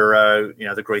 another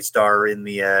great star in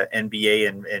the NBA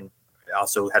and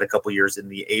also had a couple years in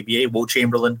the ABA. Wilt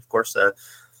Chamberlain, of course.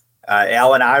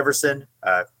 Allen Iverson.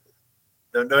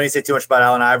 Don't need to say too much about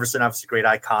Allen Iverson. Obviously, a great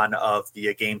icon of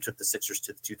the game. Took the Sixers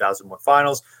to the 2001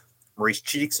 Finals. Maurice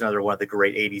Cheeks, another one of the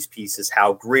great 80s pieces.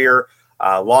 Hal Greer,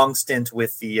 long stint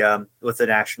with the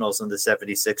Nationals and the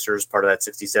 76ers, part of that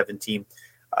 67 team.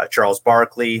 Charles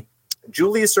Barkley,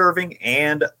 Julius Erving,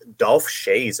 and Dolph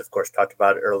Schayes, of course, talked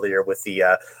about it earlier with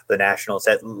the Nationals.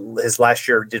 His last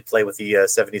year did play with the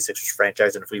 76ers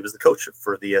franchise, and he was the coach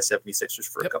for the 76ers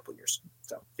for a couple of years.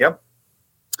 So, yep.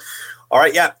 All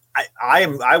right, yeah,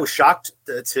 I was shocked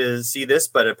to see this,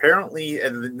 but apparently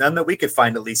none that we could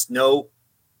find, at least, no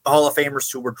Hall of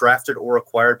Famers who were drafted or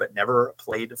acquired but never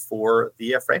played for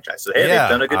the franchise. So, hey, they've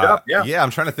done a good job. Yeah, I'm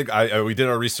trying to think. We did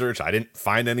our research. I didn't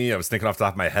find any. I was thinking off the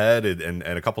top of my head, and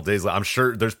a couple days later, I'm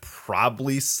sure there's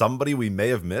probably somebody we may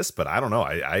have missed, but I don't know.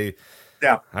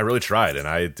 Yeah. I really tried, and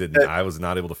I didn't. I was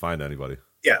not able to find anybody.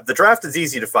 Yeah, the draft is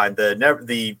easy to find.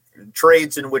 The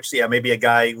trades in which maybe a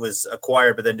guy was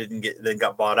acquired but then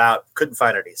got bought out, couldn't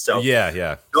find any. So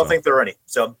don't think there are any.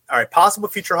 So all right, possible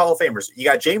future Hall of Famers. You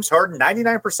got James Harden,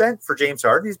 99% for James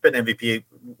Harden. He's been MVP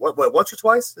what once or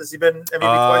twice? Has he been MVP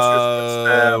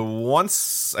twice?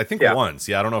 Once, I think once.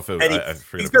 Yeah, I don't know if it.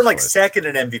 He's been like second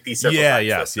in MVP several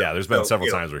times. There's been several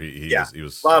times where he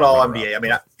was a lot of All NBA. I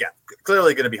mean,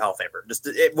 clearly going to be Hall of Famer. Just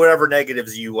whatever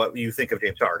negatives you think of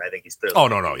James Harden, I think he's clearly. Oh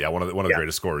no, yeah, one of the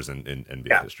greatest scorers in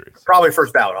NBA history. Probably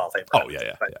first ballot Hall of Famer. Oh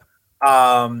yeah.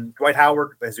 Dwight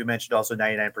Howard, as we mentioned, also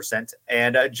 99%,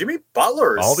 and Jimmy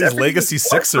Butler. All these legacy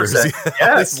Sixers,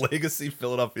 all these legacy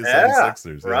Philadelphia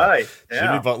 76ers, right?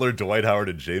 Jimmy Butler, Dwight Howard,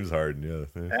 and James Harden.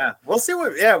 Yeah. We'll see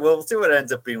what it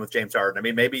ends up being with James Harden. I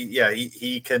mean, maybe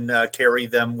he can carry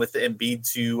them with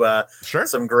Embiid to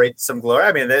some glory.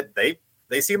 I mean,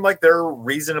 they seem like they're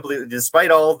reasonably,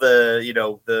 despite all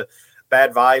the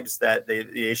bad vibes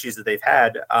the issues that they've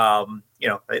had,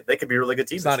 they could be a really good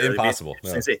team. It's not impossible.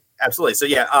 No. Absolutely. So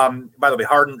by the way,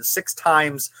 Harden 6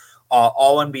 times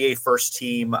all NBA first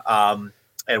team, and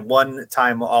 1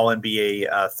 time all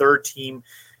NBA third team.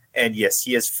 And yes,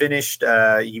 he has finished,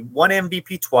 he won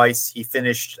MVP twice. He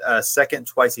finished second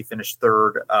twice. He finished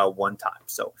third 1 time.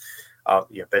 So,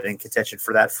 been in contention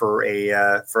for that for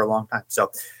a long time.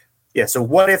 So, so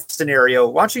what if scenario?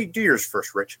 Why don't you do yours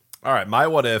first, Rich? All right, my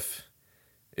what if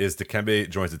is Dikembe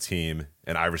joins the team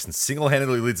and Iverson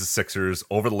single-handedly leads the Sixers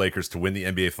over the Lakers to win the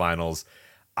NBA Finals.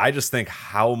 I just think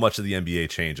how much of the NBA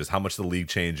changes, how much the league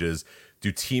changes. Do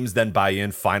teams then buy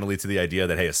in finally to the idea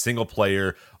that, hey, a single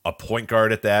player, a point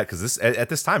guard at that? Because at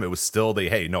this time, it was still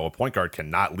a point guard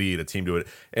cannot lead a team to it.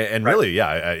 And really,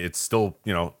 it's still,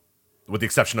 with the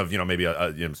exception of, maybe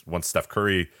once Steph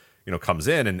Curry comes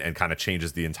in and kind of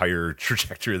changes the entire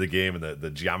trajectory of the game and the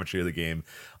geometry of the game.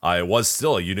 It was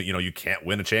still, you can't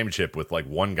win a championship with like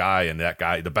one guy and that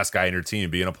guy, the best guy in your team,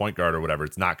 being a point guard or whatever.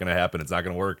 It's not going to happen. It's not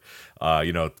going to work.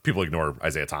 People ignore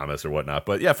Isaiah Thomas or whatnot.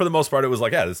 But yeah, for the most part, it was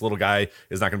like, this little guy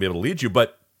is not going to be able to lead you.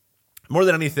 But more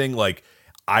than anything, like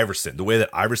Iverson, the way that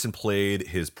Iverson played,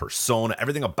 his persona,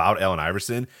 everything about Allen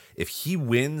Iverson, if he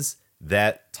wins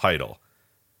that title,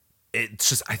 it's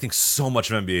just, I think so much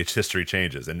of NBA history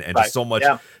changes and just so much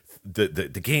the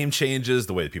game changes,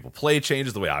 the way that people play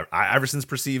changes, the way Iverson's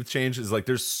perceived changes. Like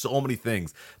there's so many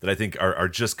things that I think are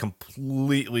just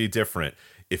completely different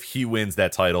if he wins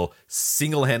that title,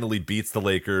 single-handedly beats the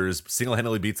Lakers,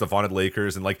 single-handedly beats the vaunted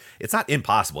Lakers. And like, it's not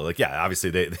impossible. Like, obviously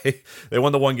they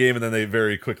won the one game and then they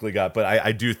very quickly but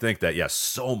I do think that,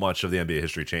 so much of the NBA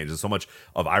history changes. So much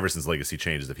of Iverson's legacy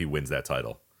changes if he wins that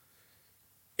title.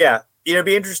 Yeah. It'd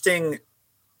be interesting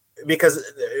because,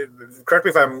 correct me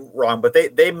if I'm wrong, but they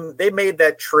made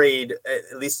that trade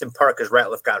at least in part because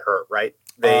Ratliff got hurt, right?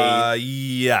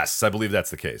 Yes, I believe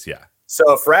that's the case. Yeah.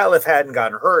 So if Ratliff hadn't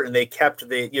gotten hurt and they kept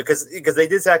because they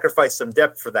did sacrifice some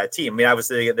depth for that team. I mean,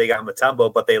 obviously they got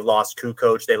Mutombo, but they lost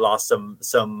Kukoc. They lost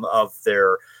some of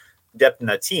their depth in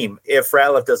that team. If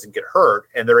Ratliff doesn't get hurt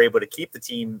and they're able to keep the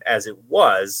team as it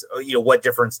was, what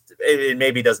difference? It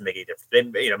maybe doesn't make any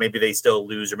difference. Maybe they still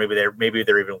lose, or maybe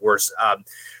they're even worse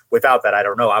without that. I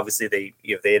don't know. Obviously,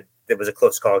 there was a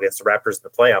close call against the Raptors in the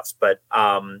playoffs, but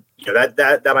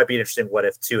that might be an interesting what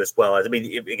if too as well. I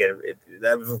mean,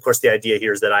 of course, the idea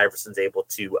here is that Iverson's able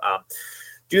to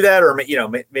do that, or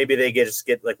maybe they just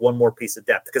get like one more piece of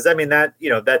depth, because I mean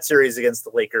that series against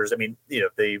the Lakers. I mean,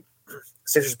 the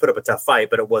Sixers put up a tough fight,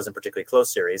 but it wasn't a particularly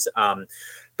close series.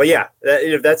 But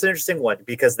that's an interesting one,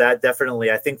 because that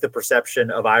definitely, I think the perception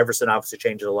of Iverson obviously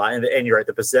changes a lot. And you're right,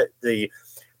 the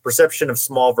perception of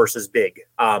small versus big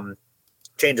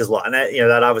changes a lot. And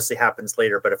that obviously happens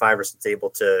later. But if Iverson's able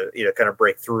to, kind of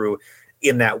break through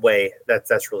in that way,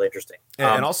 that's really interesting.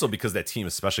 And also because that team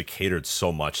especially catered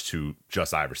so much to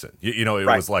just Iverson. It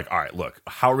was like, all right, look,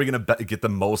 how are we going to get the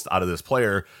most out of this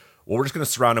player? Well, we're just going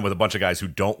to surround him with a bunch of guys who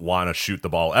don't want to shoot the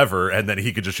ball ever, and then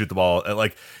he could just shoot the ball.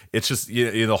 Like, it's just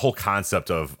the whole concept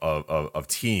of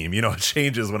team,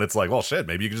 changes when it's like, well, shit,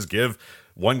 maybe you can just give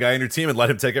one guy in your team and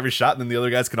let him take every shot, and then the other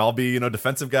guys can all be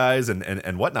defensive guys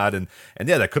and whatnot. And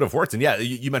that could have worked. And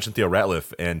you mentioned Theo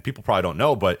Ratliff, and people probably don't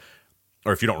know,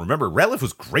 or if you don't remember, Ratliff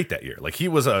was great that year. Like, he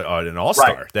was an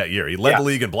all-star that year. He led the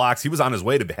league in blocks. He was on his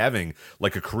way to having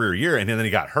like a career year, and then he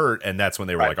got hurt, and that's when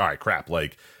they were like, all right, crap,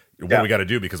 like, what do we got to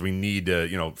do, because we need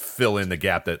to fill in the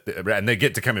gap and they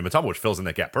get to Dikembe Mutombo, which fills in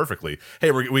that gap perfectly.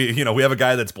 Hey, we have a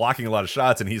guy that's blocking a lot of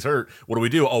shots and he's hurt. What do we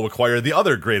do? Acquire the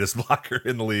other greatest blocker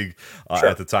in the league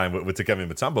at the time with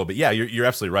Dikembe Mutombo. But you're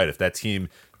absolutely right. If that team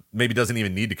maybe doesn't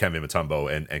even need Dikembe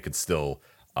Mutombo and could still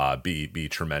be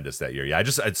tremendous that year. Yeah,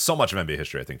 it's so much of NBA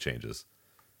history I think changes.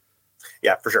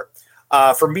 Yeah, for sure.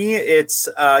 For me, it's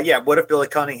what if Billy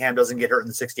Cunningham doesn't get hurt in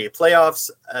the 68 playoffs?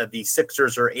 The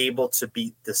Sixers are able to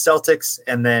beat the Celtics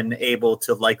and then able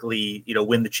to likely,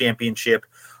 win the championship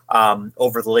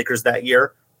over the Lakers that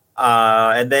year.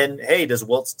 And then, hey, does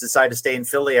Wilt decide to stay in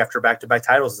Philly after back-to-back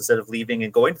titles instead of leaving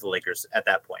and going to the Lakers at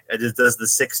that point? Do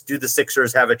the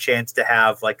Sixers have a chance to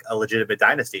have like a legitimate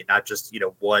dynasty, not just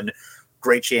one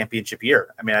great championship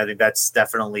year? I mean, I think that's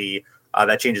definitely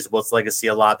that changes Wilt's legacy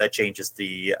a lot. That changes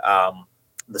the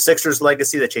Sixers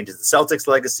legacy. That changes the Celtics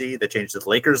legacy. That changes the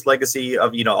Lakers legacy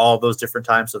of all those different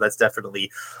times. So that's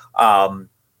definitely a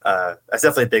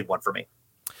big one for me.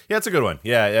 Yeah, it's a good one.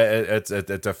 Yeah, it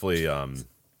definitely.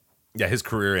 His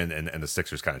career and the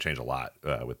Sixers kind of changed a lot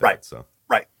with that. Right. So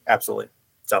right, absolutely.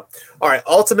 So, all right,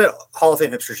 Ultimate Hall of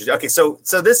Fame hipsters. Okay, so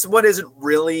this one isn't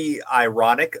really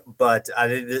ironic, but I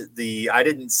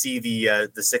didn't see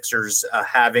the Sixers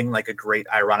having like a great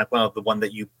ironic one. The one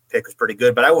that you picked was pretty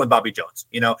good, but I went with Bobby Jones.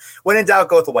 When in doubt,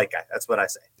 go with the white guy. That's what I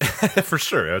say. For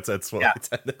sure. That's what I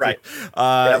tend to right. do.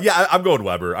 Yeah, I'm going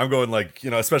Weber. I'm going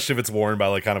especially if it's worn by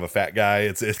like kind of a fat guy.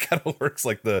 It kind of works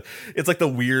like the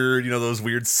weird, those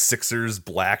weird Sixers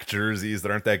black jerseys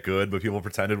that aren't that good, but people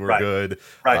pretended were good.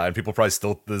 Right. And people probably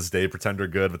still to this day pretend they're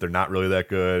good, but they're not really that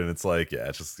good. And it's like,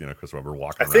 it's just, Chris Webber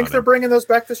walking around. I think they're bringing those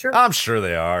back this year. I'm sure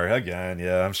they are. Again,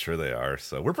 yeah, I'm sure they are.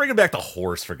 So we're bringing back the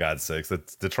horse, for God's sakes. The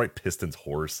Detroit Pistons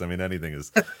horse. I mean, anything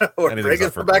is anything's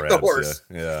up for back grabs. The horse.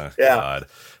 Yeah. God.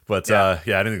 But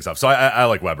anything's up. So I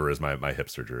like Weber as my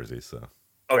hipster jersey. So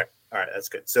okay. All right, that's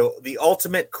good. So the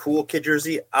ultimate cool kid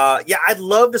jersey. I'd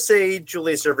love to say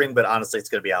Julius Erving, but honestly, it's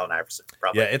going to be Allen Iverson.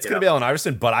 Probably. Yeah, it's going to be Allen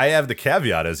Iverson. But I have the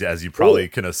caveat as you probably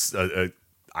can.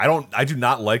 I do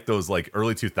not like those like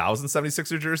early 2000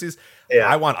 76er jerseys. Yeah.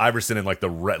 I want Iverson in like the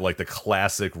red, like the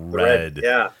classic red.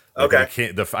 Yeah. Like I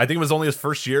think it was only his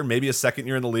first year, maybe his second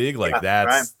year in the league. Like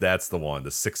that's the one.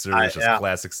 The Sixers, just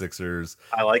classic Sixers.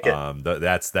 I like it.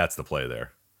 That's the play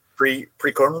there. Pre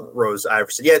cornrows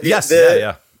Iverson. Yeah.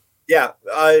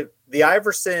 The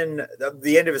Iverson,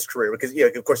 the end of his career, because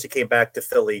of course he came back to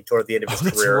Philly toward the end of his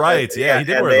career. That's right. He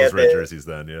did wear those red jerseys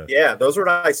then. Yeah, those were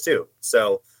nice too.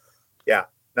 So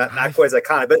not quite as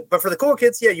iconic, but for the cool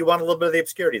kids, you want a little bit of the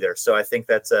obscurity there. So I think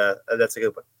that's a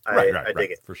good one. I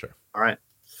dig it for sure. All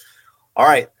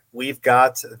right. We've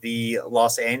got the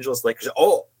Los Angeles Lakers.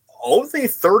 Only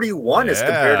 31 as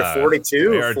compared to 42.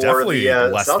 They are definitely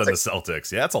less Celtics. than the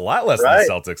Celtics. Yeah, it's a lot less than the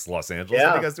Celtics. Los Angeles. Yeah.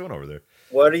 What are you guys doing over there?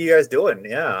 What are you guys doing?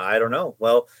 Yeah, I don't know.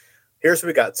 Well, here's what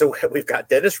we got. So we've got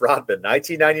Dennis Rodman,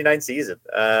 1999 season.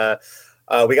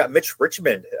 We got Mitch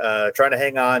Richmond trying to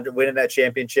hang on to winning that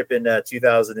championship in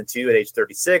 2002 at age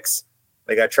 36.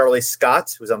 We got Charlie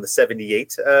Scott, who's on the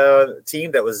 78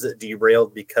 team that was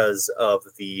derailed because of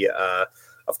the,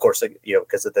 of course,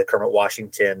 because of the Kermit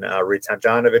Washington Rudy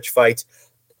Tomjanovich fight.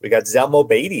 We got Zelmo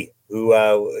Beatty,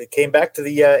 who came back to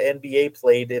the NBA,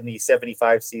 played in the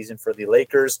 75 season for the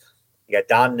Lakers. You got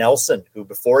Don Nelson, who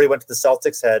before he went to the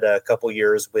Celtics had a couple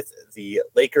years with the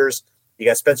Lakers. You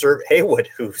got Spencer Haywood,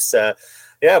 who's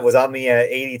was on the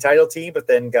 80 title team, but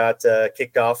then got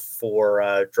kicked off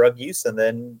for drug use and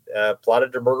then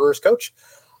plotted to murder his coach.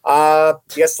 You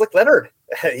got Slick Leonard.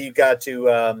 You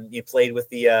played with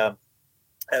the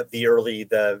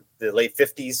late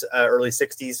 50s, early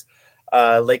 60s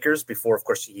Lakers before, of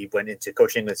course, he went into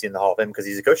coaching. Let's see in the Hall of Fame because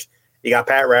he's a coach. You got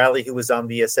Pat Riley, who was on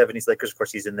the 70s Lakers. Of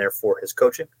course, he's in there for his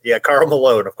coaching. You got Karl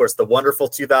Malone, of course, the wonderful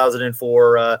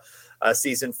 2004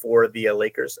 season for the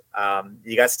Lakers.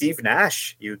 You got Steve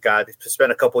Nash. You got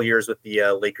spent a couple years with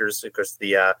the Lakers. Of course,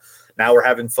 the Now We're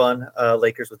Having Fun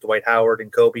Lakers with Dwight Howard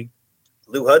and Kobe.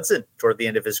 Lou Hudson, toward the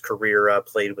end of his career,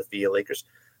 played with the Lakers.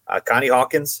 Connie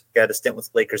Hawkins got a stint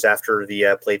with Lakers after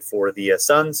the played for the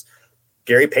Suns.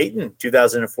 Gary Payton,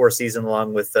 2004 season,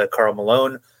 along with Karl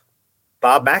Malone.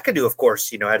 Bob McAdoo, of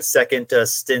course, had a second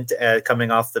stint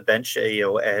coming off the bench.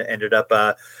 Ended up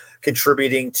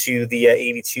contributing to the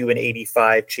 82 and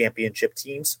 85 championship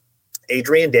teams.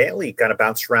 Adrian Dantley kind of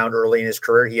bounced around early in his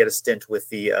career. He had a stint with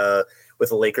the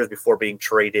Lakers before being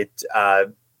traded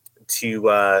to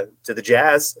the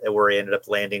Jazz, where he ended up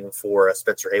landing for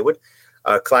Spencer Haywood.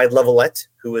 Clyde Levelette,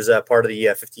 who was part of the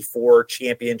 54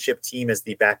 championship team as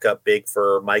the backup big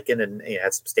for Mikan, and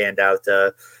had some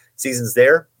standout seasons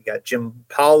there. You got Jim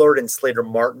Pollard and Slater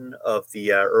Martin of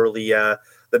the early the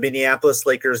Minneapolis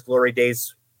Lakers glory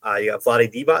days. You got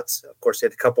Vlade Divac, of course, he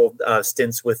had a couple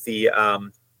stints with the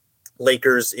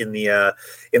Lakers in the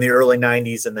early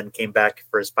 90s, and then came back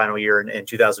for his final year in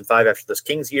 2005 after those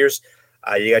Kings years.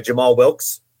 You got Jamal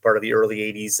Wilkes, part of the early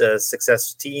 80s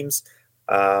success teams.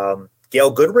 Gail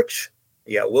Goodrich,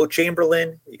 You got Will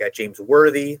Chamberlain. You got James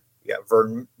Worthy. You got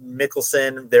Vern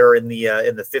Mickelson. They're in the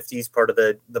 50s, part of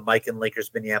the Mike and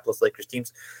Lakers, Minneapolis Lakers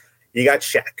teams. You got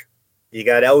Shaq. You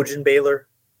got Elgin Baylor.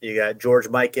 You got George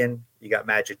Mikan. You got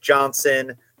Magic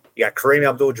Johnson. You got Kareem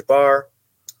Abdul-Jabbar.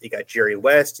 You got Jerry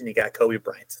West, and you got Kobe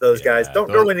Bryant. Those guys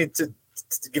don't really need to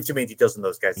give too many details on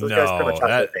those guys. Those guys pretty much have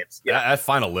those names. Yeah, that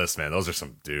final list, man. Those are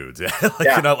some dudes. You're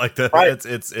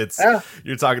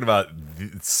talking about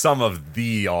some of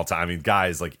the all-time. I mean,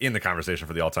 guys like in the conversation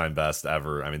for the all-time best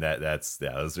ever. I mean, that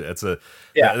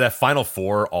final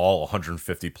four, all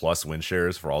 150 plus win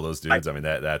shares for all those dudes. I mean,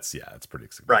 that's pretty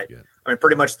significant. Right. I mean,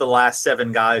 pretty much the last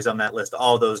 7 guys on that list,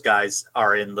 all those guys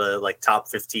are in the like top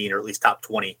 15 or at least top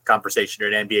 20 conversation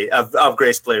in NBA of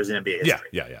greatest players in NBA history.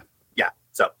 Yeah.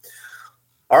 So.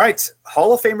 All right,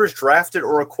 Hall of Famers drafted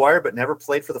or acquired but never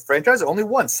played for the franchise. Only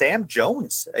one, Sam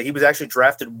Jones. He was actually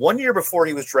drafted 1 year before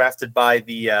he was drafted by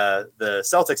the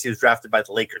Celtics. He was drafted by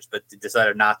the Lakers, but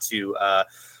decided not to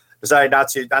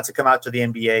come out to the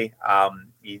NBA.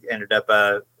 He ended up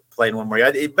playing 1 more year.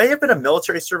 It may have been a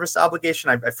military service obligation.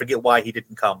 I forget why he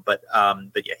didn't come, but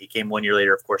yeah, he came 1 year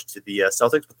later, of course, to the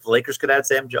Celtics. But the Lakers could add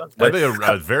Sam Jones. That'd be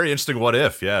a very interesting what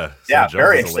if. Yeah. Yeah,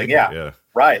 very interesting. Yeah.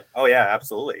 Right. Oh yeah,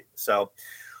 absolutely. So.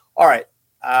 All right.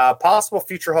 Possible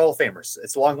future Hall of Famers.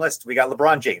 It's a long list. We got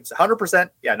LeBron James, 100%.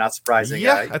 Yeah, not surprising.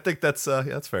 Yeah, I think that's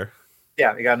fair.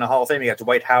 Yeah, you got in the Hall of Fame. You got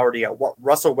Dwight Howard. You got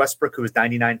Russell Westbrook, who is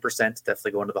 99%,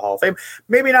 definitely going to the Hall of Fame.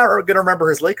 Maybe not going to remember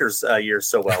his Lakers years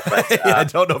so well, but I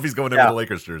don't know if he's going in with a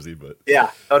Lakers jersey, but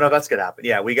oh no, that's going to happen.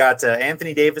 Yeah, we got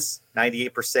Anthony Davis,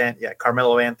 98%. Yeah,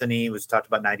 Carmelo Anthony was talked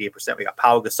about 98%. We got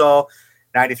Pau Gasol,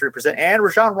 93%, and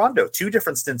Rajon Rondo, 2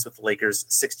 different stints with the Lakers,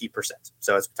 60%.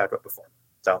 So as we talked about before.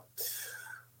 So,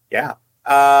 yeah.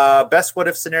 Best what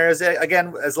if scenarios.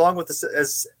 Again, as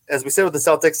we said with the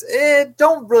Celtics,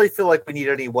 don't really feel like we need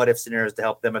any what if scenarios to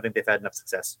help them. I think they've had enough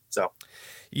success. So,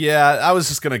 yeah, I was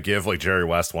just gonna give like Jerry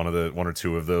West one or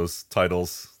two of those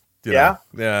titles. Give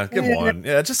one.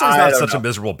 Yeah, just so he's not such a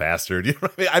miserable bastard. You know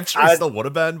what I mean? I'm sure he still would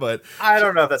have been, but I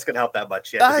don't know if that's gonna help that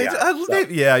much yet.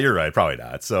 Yeah, you're right. Probably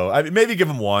not. So I mean, maybe give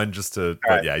him one just to.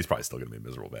 But yeah, he's probably still gonna be a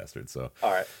miserable bastard. So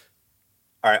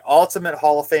All right, ultimate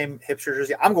Hall of Fame hipster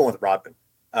jersey. I'm going with Rodman.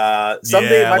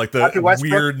 Someday, like the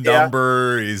weird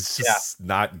number. He's just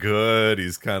not good.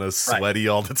 He's kind of sweaty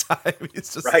all the time.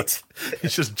 He's just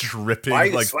he's just dripping. Why are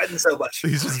you sweating so much?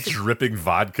 He's just dripping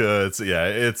vodka.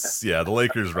 The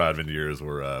Lakers Rodman years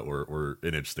were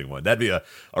an interesting one. That'd be a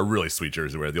really sweet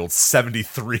jersey wear. The old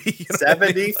 73. You know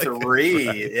 73.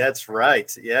 I mean? That's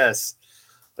right. Yes,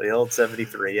 the old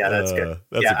 73. Yeah, that's good.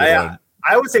 That's a good one.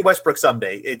 I would say Westbrook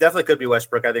someday. It definitely could be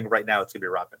Westbrook. I think right now it's going to be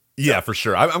Rodman. Yeah, for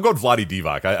sure. I'm going Vlade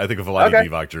Divac. I think a Vlade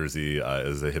Divac jersey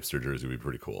as a hipster jersey would be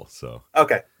pretty cool. So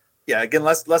okay, yeah. Again,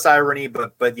 less irony,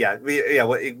 but yeah,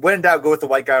 when in doubt, go with the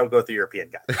white guy or go with the European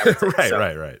guy.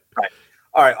 Right.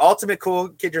 All right, ultimate cool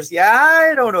kid jersey. Yeah,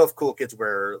 I don't know if cool kids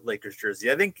wear Lakers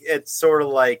jersey. I think it's sort of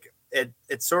like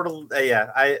it's sort of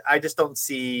I just don't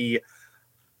see.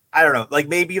 I don't know, like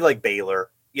maybe like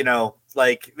Baylor. You know,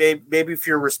 like maybe if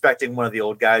you're respecting one of the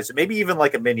old guys, maybe even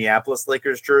like a Minneapolis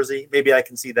Lakers jersey, maybe I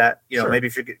can see that. You know, maybe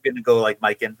if you're going to go like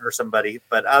Mikan or somebody,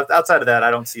 but outside of that, I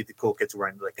don't see the cool kids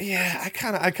wearing like. Yeah, I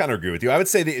kind of agree with you. I would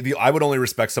say I would only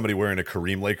respect somebody wearing a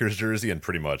Kareem Lakers jersey and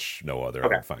pretty much no other. I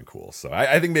would find cool. So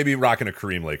I think maybe rocking a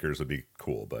Kareem Lakers would be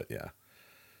cool, but yeah.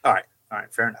 All right,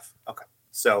 fair enough. Okay,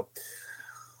 so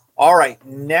all right,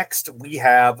 next we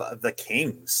have the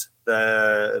Kings.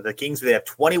 The Kings, we have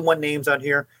 21 names on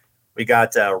here. We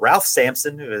got Ralph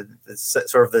Sampson,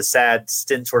 sort of the sad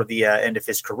stint, sort of the end of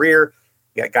his career.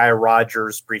 You got Guy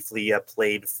Rogers, briefly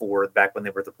played for back when they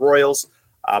were the Royals.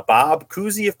 Bob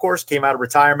Cousy, of course, came out of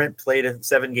retirement, played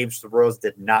 7 games for the Royals,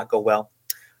 did not go well.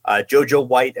 JoJo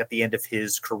White at the end of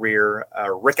his career.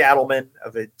 Rick Adelman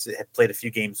had played a few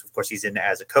games. Of course, he's in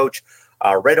as a coach.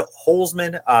 Red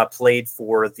Holzman played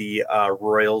for the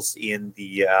Royals in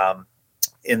the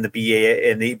BA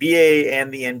and the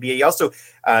NBA. He also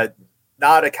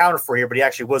not accounted for here, but he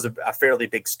actually was a fairly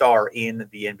big star in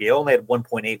the NBA. Only had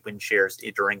 1.8 win shares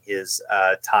during his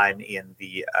time in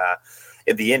the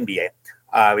NBA.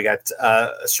 We got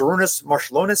Sarunas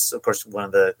Marciulionis, of course, one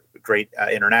of the great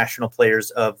international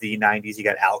players of the 90s. You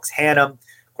got Alex Hannum,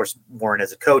 of course, Warren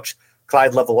as a coach.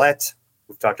 Clyde Levalette,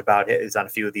 we've talked about, is on a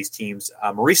few of these teams.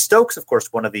 Maurice Stokes, of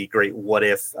course, one of the great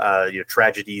what-if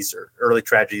tragedies or early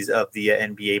tragedies of the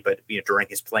NBA, but during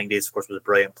his playing days, of course, was a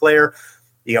brilliant player.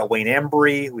 You got Wayne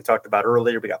Embry, we talked about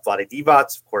earlier. We got Vlade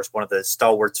Divac, of course, one of the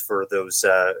stalwarts for those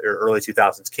early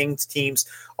 2000s Kings teams,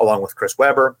 along with Chris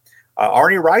Webber.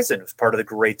 Arnie Rison was part of the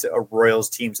great Royals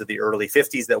teams of the early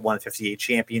 50s that won the 58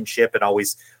 championship and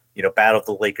always battled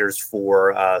the Lakers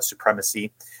for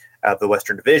supremacy of the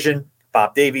Western Division.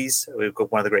 Bob Davies,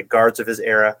 one of the great guards of his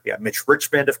era. Yeah, Mitch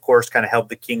Richmond, of course, kind of held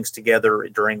the Kings together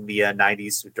during the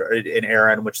 90s, an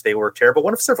era in which they were terrible.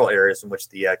 One of several areas in which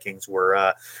the Kings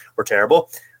were terrible.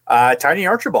 Tiny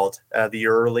Archibald, the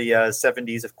early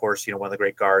 70s, of course, one of the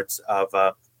great guards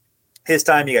of his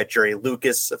time. You got Jerry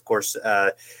Lucas, of course,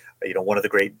 one of the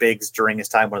great bigs during his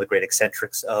time, one of the great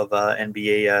eccentrics of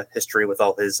NBA history with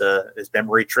all his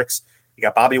memory tricks. You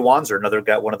got Bobby Wanzer, another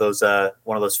guy, one of those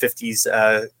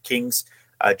 50s Kings.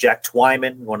 Jack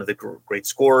Twyman, one of the great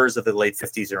scorers of the late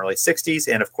 50s and early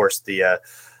 60s, and of course I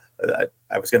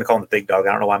was going to call him the big dog.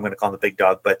 I don't know why I'm going to call him the big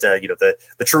dog, but the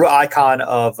true icon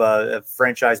of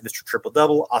franchise, Mr. Triple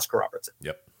Double, Oscar Robertson.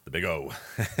 Yep, the Big O,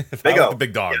 the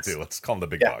big dog yes. too. Let's call him the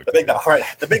big dog. The big dog, right?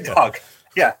 The big dog.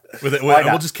 Yeah,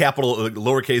 we'll just capital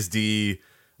lowercase d.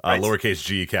 Right. Lowercase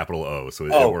g, capital O, so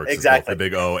it works. Exactly. The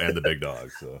Big O and the big dog.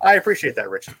 So I appreciate that,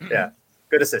 Rich. Yeah,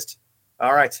 good assist.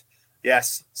 All right.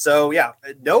 Yes. So yeah,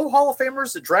 no Hall of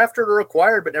Famers drafted or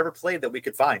acquired, but never played that we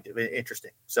could find.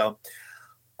 Interesting. So,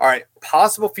 all right,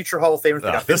 possible future Hall of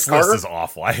Famers. This list is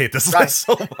awful. I hate this list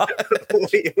so much.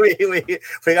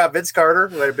 we got Vince Carter,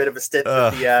 who had a bit of a stint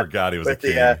with the forgot he was with a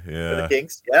king. with the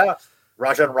Kings. Yeah.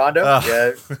 Rajon Rondo.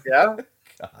 Yeah.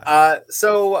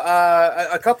 So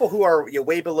a couple who are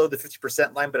way below the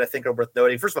 50% line, but I think are worth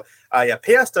noting. First of all,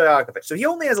 Peja Stojakovic. So he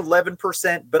only has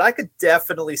 11%, but I could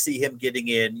definitely see him getting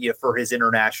in, for his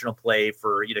international play,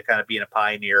 for kind of being a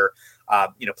pioneer.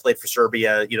 Played for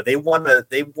Serbia.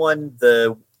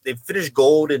 They finished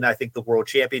gold in, I think, the World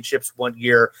Championships one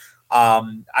year.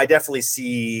 I definitely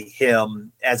see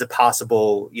him as a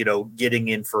possible, getting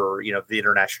in for, the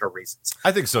international reasons.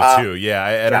 I think so too.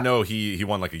 Yeah. I know he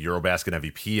won like a Eurobasket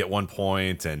MVP at one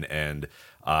point and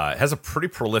has a pretty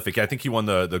prolific, I think he won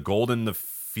the gold in the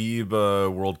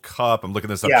FIBA World Cup. I'm looking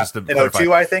this up just to clarify.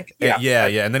 2002, I think. Yeah.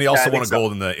 And then he also won a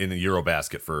gold in the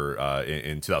Eurobasket for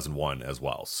in 2001 as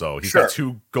well. So he's got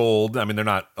 2 gold. I mean, they're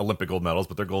not Olympic gold medals,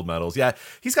 but they're gold medals. Yeah,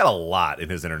 he's got a lot in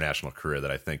his international career that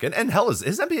I think, and hell, his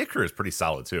NBA career is pretty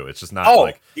solid too. It's just not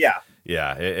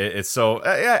it's so.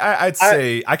 I'd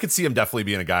say I could see him definitely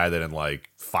being a guy that in like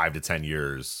 5 to 10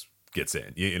 years gets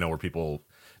in. Where people.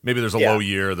 Maybe there's a low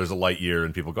year, there's a light year,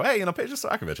 and people go, "Hey, Peja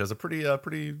Stojakovic has a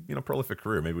pretty prolific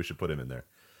career. Maybe we should put him in there."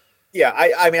 Yeah,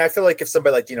 I mean, I feel like if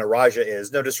somebody like Dino Raja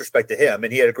is, no disrespect to him,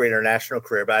 and he had a great international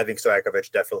career, but I think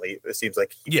Stojakovic definitely seems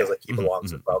like he feels like he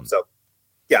belongs as well. So,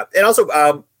 yeah, and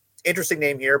also interesting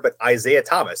name here, but Isaiah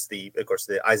Thomas, of course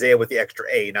the Isaiah with the extra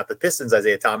A, not the Pistons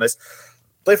Isaiah Thomas.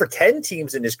 Played for 10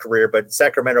 teams in his career, but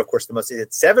Sacramento, of course, the most, at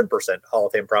 7% Hall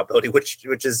of Fame probability, which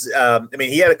is,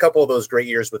 he had a couple of those great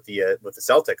years with the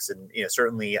Celtics, and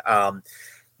certainly,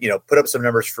 put up some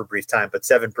numbers for a brief time. But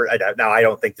 7%. Now, I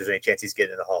don't think there's any chance he's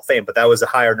getting in the Hall of Fame, but that was a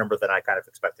higher number than I kind of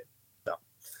expected. So,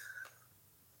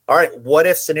 all right, what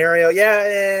if scenario?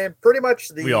 Yeah, pretty much.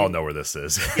 We all know where this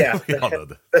is. Yeah, we all know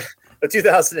that. The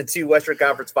 2002 Western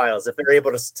Conference Finals. If they're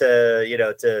able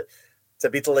to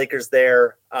beat the Lakers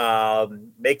there,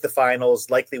 make the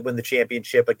finals, likely win the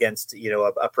championship against,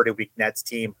 a pretty weak Nets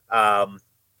team.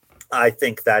 I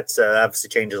think that's obviously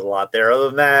changes a lot there. Other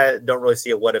than that, don't really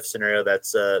see a what if scenario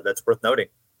that's worth noting.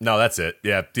 No, that's it.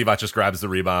 Yeah, Divac just grabs the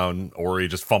rebound, or he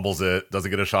just fumbles it, doesn't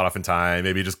get a shot off in time.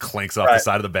 Maybe he just clanks off the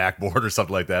side of the backboard or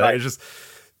something like that. Right. It's just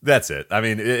that's it. I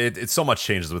mean, it's so much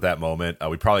changes with that moment.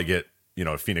 We probably get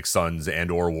Phoenix Suns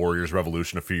and or Warriors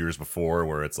Revolution a few years before,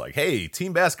 where it's like, hey,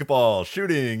 team basketball,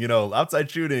 shooting, outside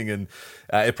shooting, and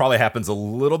it probably happens a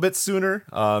little bit sooner.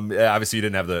 Obviously, you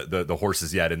didn't have the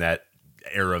horses yet in that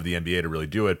era of the NBA to really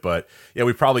do it, but yeah,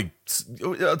 we probably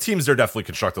teams are definitely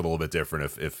constructed a little bit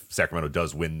different if Sacramento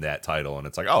does win that title, and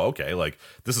it's like, oh, okay, like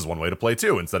this is one way to play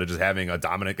too. Instead of just having a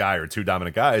dominant guy or 2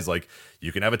 dominant guys, like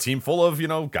you can have a team full of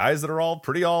guys that are all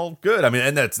good. I mean,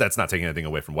 and that's not taking anything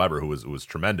away from Weber, who was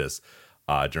tremendous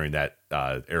during that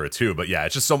era too. But yeah,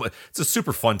 it's just it's a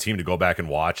super fun team to go back and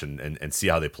watch and see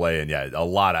how they play. And yeah,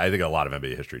 I think a lot of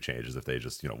NBA history changes if they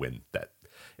just win that.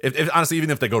 If honestly,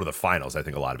 even if they go to the finals, I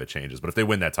think a lot of it changes. But if they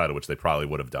win that title, which they probably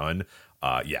would have done,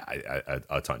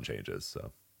 a ton changes.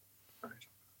 So,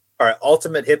 all right,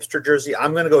 ultimate hipster jersey.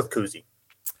 I'm going to go with Kuzi.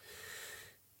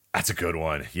 That's a good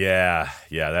one. Yeah,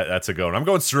 that's a good one. I'm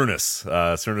going Strunis.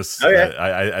 Strunis. Okay.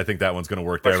 I think that one's going to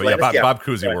work there. But yeah, Bob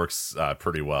Cousy works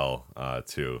pretty well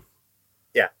too.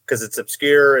 Yeah, because it's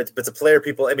obscure. It's a player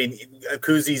people. I mean,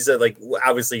 Kuzi's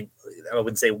obviously I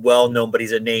wouldn't say well known, but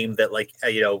he's a name that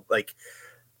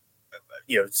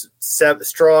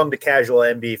strong to casual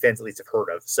NBA fans at least have heard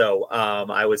of. So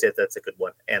I would say that's a good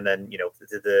one. And then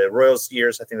the Royals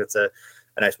years, I think that's a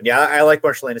nice one. Yeah, I like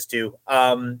Marcellinus too.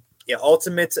 Yeah,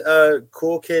 ultimate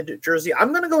cool kid jersey.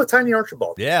 I'm gonna go with Tiny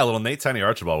Archibald. Yeah, a little Nate Tiny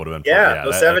Archibald would have been. Yeah,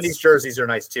 those '70s jerseys are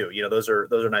nice too. Those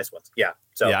are nice ones. Yeah.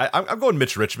 So yeah, I'm going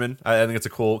Mitch Richmond. I think it's a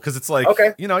cool because it's like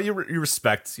okay. You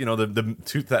respect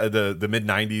the mid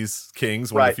 '90s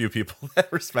Kings, one of the few people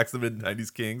that respects the mid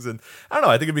 '90s Kings, and I don't know.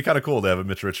 I think it'd be kind of cool to have a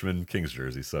Mitch Richmond Kings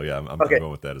jersey. So yeah, I'm going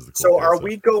with that as the cool. So are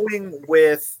we going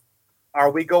with?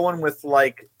 Are we going with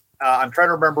like? I'm trying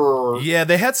to remember. Yeah,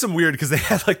 they had some weird because they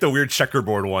had like the weird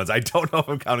checkerboard ones. I don't know if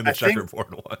I'm counting the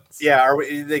checkerboard ones. Yeah, are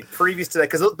we like previous to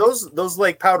that? Because those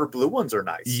like powder blue ones are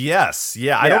nice. Yes,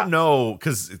 yeah. I don't know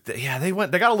because they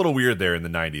got a little weird there in the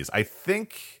 '90s. I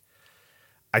think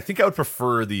I would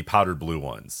prefer the powdered blue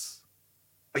ones.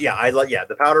 Yeah,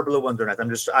 the powder blue ones are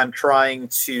nice. I'm trying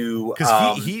to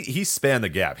because he spanned the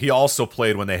gap. He also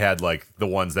played when they had like the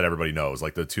ones that everybody knows,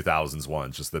 like the 2000s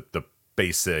ones, just the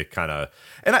basic kind of,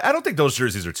 and I don't think those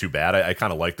jerseys are too bad. I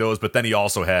kind of like those, but then he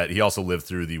also lived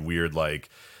through the weird like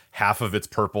half of it's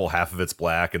purple, half of it's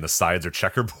black, and the sides are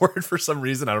checkerboard for some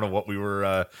reason. I don't know what we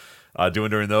were doing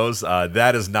during those.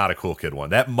 That is not a cool kid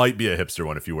one. That might be a hipster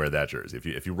one if you wear that jersey.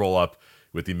 If you roll up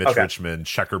with the Mitch Richmond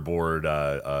checkerboard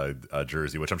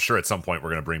jersey, which I'm sure at some point we're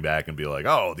going to bring back and be like,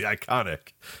 oh, the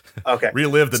iconic.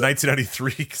 Relive the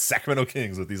 1993 Sacramento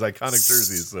Kings with these iconic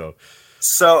jerseys.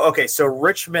 So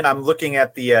Richmond, I'm looking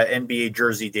at the NBA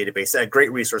jersey database. A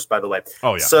great resource, by the way.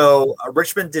 Oh, yeah. So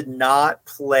Richmond did not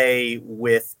play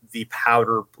with the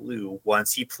powder blue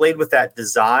ones. He played with that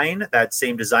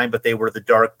same design, but they were the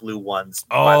dark blue ones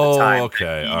by the time.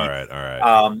 Okay. All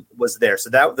right. Was there.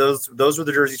 So those were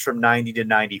the jerseys from 90 to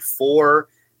 94.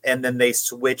 And then they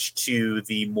switched to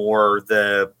the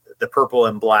purple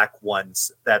and black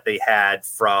ones that they had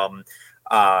from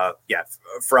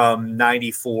from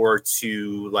 94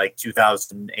 to like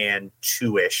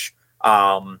 2002-ish.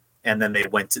 And then they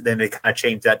kind of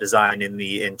changed that design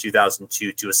in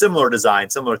 2002 to a similar design,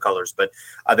 similar colors, but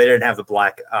they didn't have the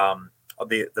black,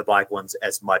 the black ones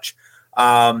as much.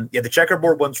 The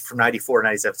checkerboard ones from 94,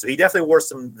 97. So he definitely wore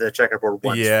the checkerboard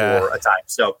ones for a time.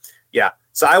 So yeah.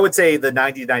 So I would say the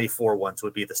 90-94 ones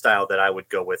would be the style that I would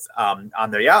go with on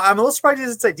there. Yeah, I'm a little surprised he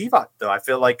doesn't say Divac, though. I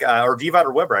feel like, or Divac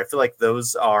or Weber. I feel like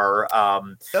those are...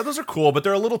 those are cool, but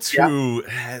they're a little too...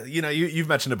 Yeah. You've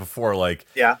mentioned it before, like...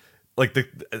 Yeah. Like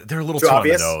they're a little too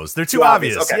obvious? On the nose. They're too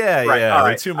obvious. Okay. Yeah, right. yeah. All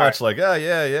they're too much like, I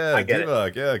get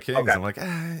Divac, Kings. Okay. I'm like,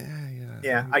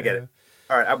 yeah, I get it.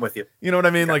 All right, I'm with you. You know what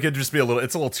I mean? Okay. Like it'd just be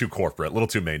it's a little too corporate, a little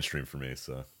too mainstream for me.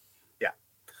 So yeah.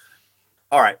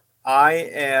 All right.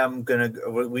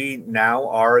 We now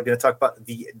are gonna talk about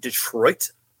the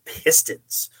Detroit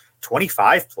Pistons.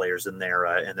 25 players in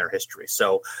their history.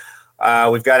 So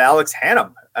we've got Alex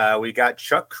Hannum, we got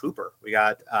Chuck Cooper, we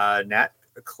got Nat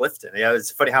Clifton. Yeah, it's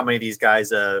funny how many of these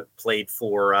guys played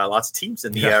for lots of teams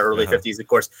in the early 50s. Of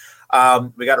course,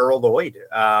 we got Earl Lloyd.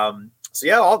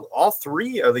 All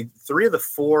three of the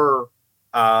four.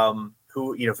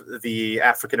 Who the early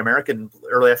African American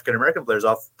players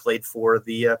all played for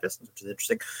the Pistons, which is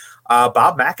interesting.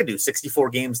 Bob McAdoo, 64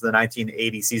 games in the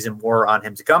 1980 season, more on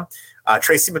him to come.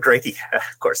 Tracy McGrady,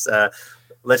 of course,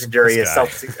 legendary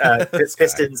Pistons.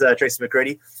 Tracy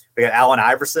McGrady. We got Allen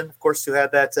Iverson, of course, who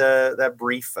had that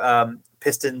brief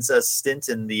Pistons stint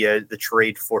in the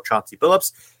trade for Chauncey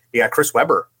Billups. You got Chris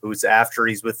Webber, who's after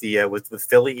he's with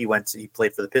Philly, he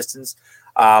played for the Pistons.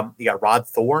 You got Rod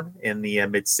Thorne in the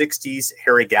mid '60s.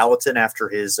 Harry Gallatin after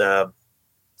his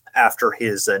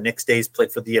Knicks days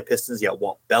played for the Pistons. Yeah,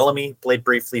 Walt Bellamy played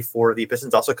briefly for the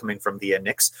Pistons, also coming from the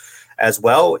Knicks as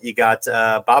well. You got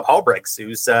Bob Halbriggs,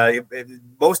 who's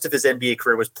most of his NBA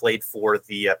career was played for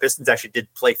the Pistons. Actually, did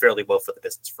play fairly well for the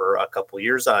Pistons for a couple of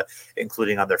years,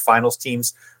 including on their finals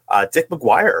teams. Dick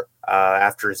McGuire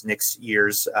after his Knicks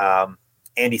years.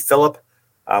 Andy Phillip.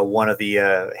 One of the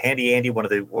Handy Andy, one of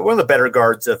the better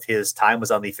guards of his time,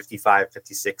 was on the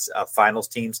 55-56 finals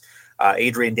teams.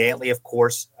 Adrian Dantley, of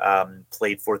course,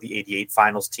 played for the 88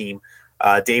 finals team.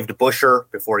 Dave DeBusschere,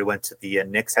 before he went to the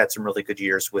Knicks, had some really good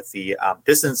years with the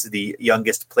Pistons, the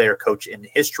youngest player coach in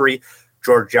history.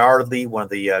 George Yardley, one of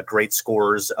the great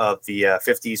scorers of the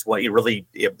 50s. He really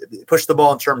pushed the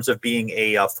ball in terms of being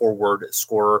a forward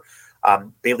scorer.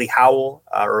 Bailey Howell,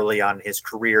 early on in his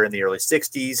career in the early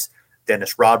 60s.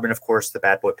 Dennis Rodman, of course, the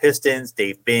Bad Boy Pistons.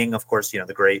 Dave Bing, of course,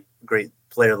 the great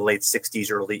player of the late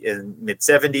 60s, early in mid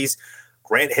 70s.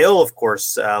 Grant Hill, of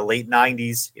course, late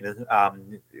 90s.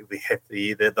 We had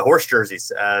the horse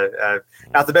jerseys.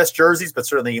 Not the best jerseys, but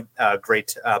certainly a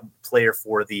great player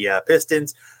for the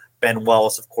Pistons. Ben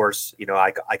Wallace, of course,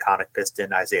 iconic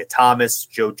Piston. Isaiah Thomas,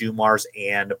 Joe Dumars,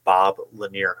 and Bob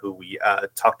Lanier, who we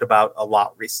talked about a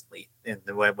lot recently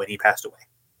when he passed away.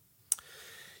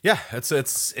 Yeah, it's an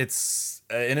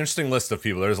interesting list of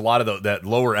people. There's a lot of that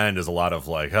lower end is a lot of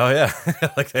like, oh yeah,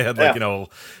 like they had like,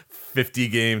 50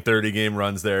 game, 30 game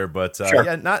runs there, but Sure.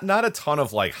 yeah, not a ton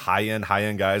of like high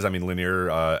end guys. I mean, Lanier,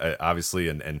 obviously,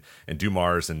 and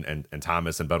Dumars and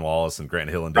Thomas and Ben Wallace and Grant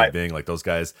Hill and Dave Bing, like those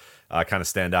guys kind of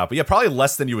stand out. But yeah, probably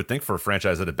less than you would think for a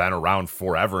franchise that had been around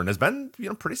forever and has been,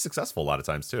 pretty successful a lot of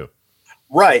times too.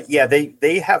 Right. Yeah.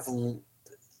 They have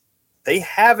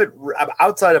it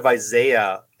outside of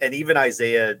Isaiah, and even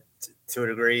Isaiah to a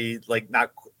degree, like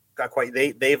not quite.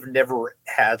 They've never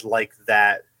had like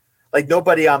that. Like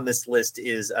nobody on this list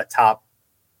is a top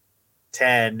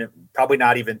 10, probably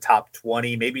not even top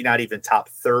 20, maybe not even top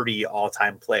 30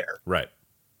 all-time player. Right.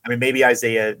 I mean, maybe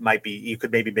Isaiah might be, you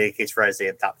could maybe make a case for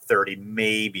Isaiah in top 30,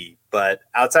 maybe. But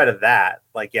outside of that,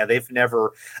 like, yeah, they've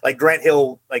never, like Grant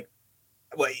Hill, at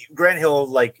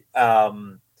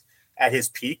his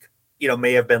peak,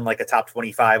 may have been like a top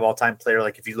 25 all-time player.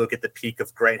 Like if you look at the peak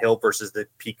of Grant Hill versus the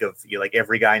peak of like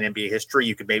every guy in NBA history,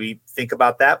 you could maybe think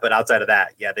about that. But outside of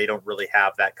that, yeah, they don't really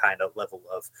have that kind of level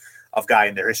of guy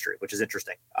in their history, which is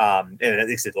interesting. And at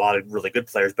least a lot of really good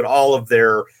players, but all of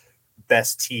their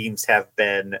best teams have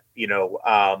been,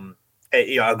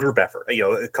 a group effort,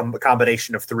 a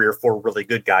combination of 3 or 4 really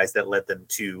good guys that led them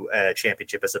to a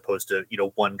championship, as opposed to,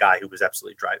 one guy who was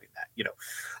absolutely driving that,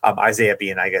 Isaiah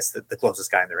being, I guess, the closest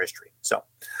guy in their history. So,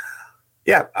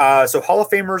 yeah. So Hall of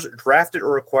Famers drafted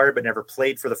or acquired, but never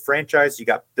played for the franchise. You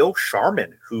got Bill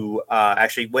Sharman, who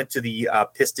actually went to the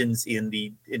Pistons in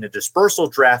a dispersal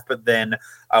draft, but then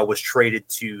was traded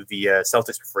to the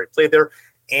Celtics before he played there.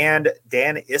 And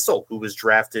Dan Issel, who was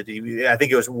drafted. I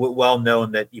think it was well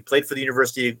known that he played for the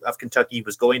University of Kentucky,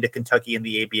 was going to Kentucky in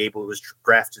the ABA, but was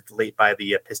drafted late by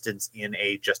the Pistons in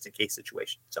a just-in-case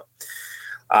situation. So,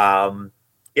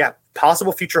 yeah,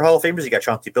 possible future Hall of Famers. You got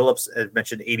Chauncey Billups, as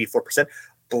mentioned, 84%.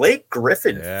 Blake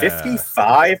Griffin,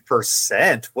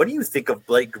 55%. What do you think of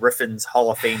Blake Griffin's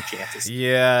Hall of Fame chances?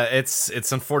 Yeah,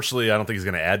 it's unfortunately, I don't think he's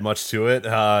going to add much to it.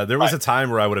 There was a time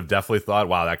where I would have definitely thought,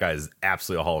 wow, that guy is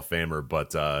absolutely a Hall of Famer.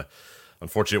 But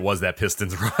unfortunately, it was that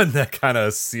Pistons run that kind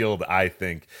of sealed, I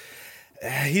think.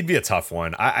 He'd be a tough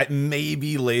one. I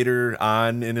maybe later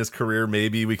on in his career,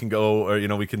 maybe we can go, or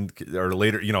or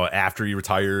later, after he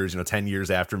retires, 10 years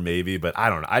after, maybe. But I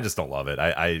don't know. I just don't love it.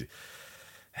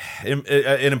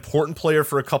 An important player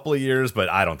for a couple of years, but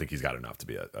I don't think he's got enough to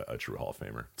be a true Hall of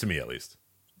Famer, to me at least.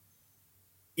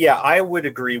 Yeah, I would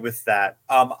agree with that.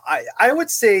 I would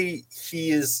say he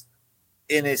is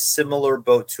in a similar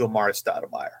boat to Amari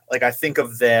Stoudemire. Like, I think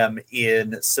of them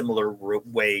in similar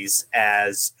ways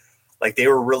as, like, they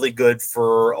were really good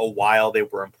for a while. They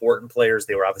were important players.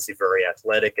 They were obviously very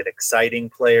athletic and exciting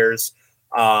players.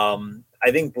 I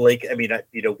think Blake,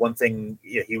 one thing,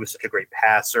 he was such a great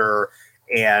passer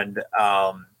and,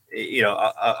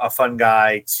 a fun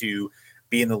guy to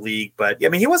be in the league. But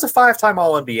he was a 5-time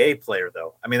All-NBA player,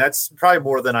 though. That's probably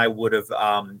more than I would have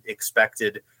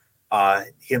expected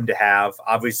him to have.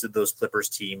 Obviously, those Clippers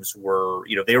teams were,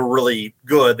 they were really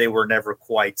good. They were never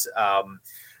quite,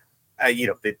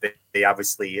 they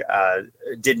obviously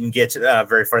didn't get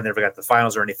very far. They never got to the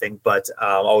finals or anything, but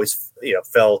always,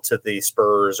 fell to the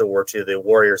Spurs or to the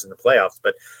Warriors in the playoffs.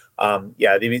 But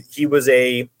he was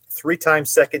a 3-time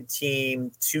second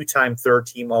team, 2-time third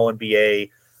team All-NBA,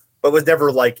 but was never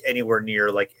like anywhere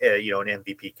near like an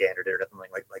MVP candidate or nothing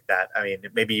like that.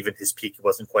 Maybe even his peak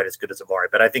wasn't quite as good as Amari,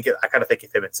 but I kind of think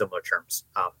of him in similar terms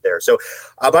there. So,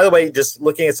 by the way, just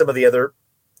looking at some of the other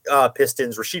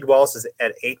Pistons, Rasheed Wallace is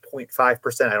at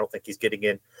 8.5%. I don't think he's getting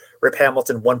in. Rip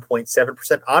Hamilton,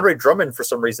 1.7%. Andre Drummond, for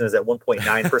some reason, is at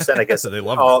 1.9%. I guess so they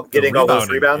love getting all those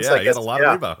rebounds. Yeah, I guess a lot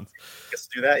of rebounds. I guess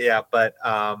do that, yeah.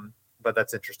 But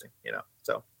that's interesting,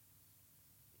 So.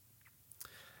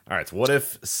 All right. So what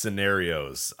if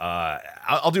scenarios?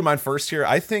 I'll do mine first here.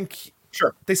 I think.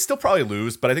 Sure. They still probably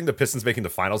lose, but I think the Pistons making the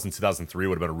finals in 2003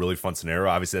 would have been a really fun scenario.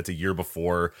 Obviously, that's a year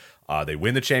before they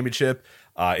win the championship.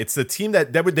 It's the team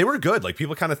that they were good. Like,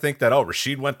 people kind of think that,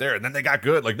 Rasheed went there and then they got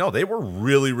good. Like, no, they were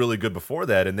really, really good before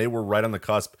that, and they were right on the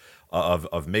cusp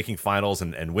of making finals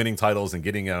and winning titles and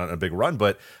getting on a big run.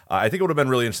 But I think it would have been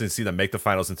really interesting to see them make the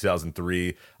finals in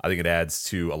 2003. I think it adds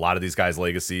to a lot of these guys'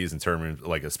 legacies in terms of,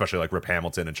 like, especially like Rip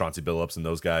Hamilton and Chauncey Billups and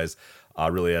those guys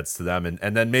really adds to them.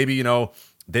 And then maybe,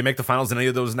 they make the finals in any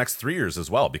of those next 3 years as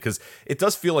well, because it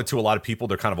does feel like to a lot of people,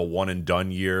 they're kind of a one and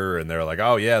done year. And they're like,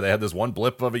 oh yeah, they had this one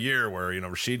blip of a year where,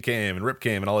 Rasheed came and Rip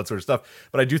came and all that sort of stuff.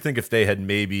 But I do think if they had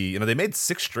maybe, they made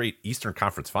 6 straight Eastern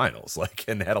Conference finals,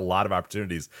 and had a lot of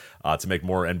opportunities to make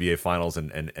more NBA finals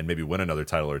and maybe win another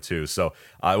title or two. So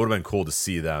it would have been cool to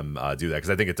see them do that, because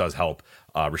I think it does help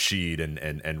Rashid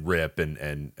and Rip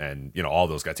and you know, all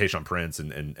those guys, Tayshaun Prince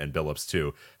and Billups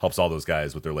too, helps all those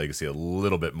guys with their legacy a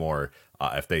little bit more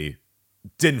if they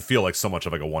didn't feel like so much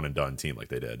of like a one and done team like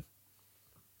they did.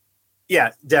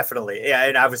 Yeah, definitely. Yeah,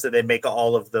 and obviously they make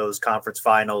all of those conference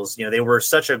finals. You know, they were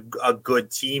such a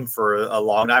good team for a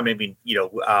long time. I mean,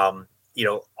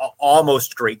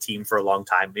 almost great team for a long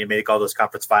time. They make all those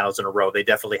conference finals in a row. They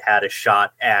definitely had a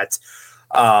shot at,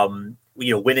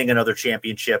 winning another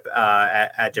championship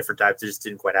at different times. It just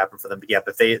didn't quite happen for them. But yeah,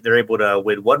 but they're able to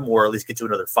win one more, at least get to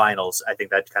another finals. I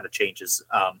think that kind of changes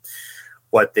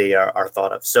what they are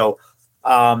thought of. So.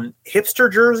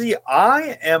 Hipster jersey,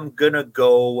 I am gonna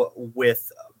go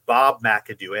with Bob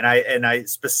McAdoo, and I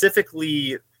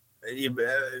specifically,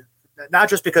 not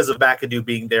just because of McAdoo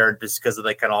being there and just because of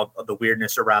like kind of all the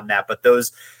weirdness around that, but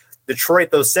those Detroit,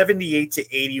 those 78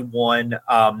 to 81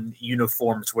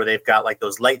 uniforms where they've got like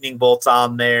those lightning bolts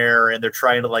on there, and they're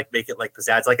trying to like make it like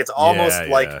pizzazz, like it's almost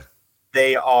like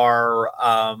they are,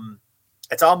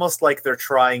 it's almost like they're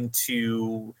trying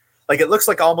to. Like it looks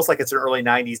like almost like it's an early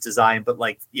 90s design, but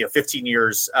like, 15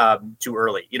 years too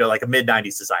early, like a mid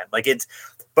 90s design. Like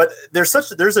but there's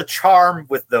a charm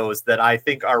with those that I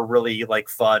think are really like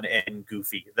fun and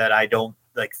goofy that I don't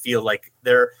like feel like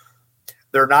they're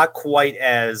not quite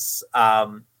as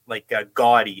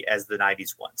gaudy as the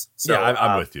 90s ones. So yeah,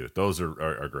 I'm with you. Those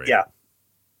are great. Yeah.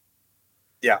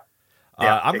 Yeah.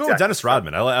 I'm going with Dennis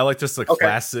Rodman. I like just the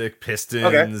classic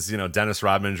Pistons, Dennis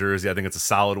Rodman jersey. I think it's a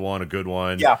solid one, a good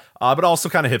one. Yeah. But also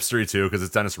kind of hipstery too, because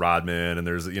it's Dennis Rodman, and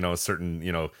there's a certain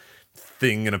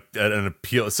thing and an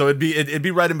appeal. So it'd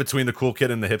be right in between the cool kid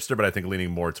and the hipster, but I think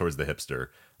leaning more towards the hipster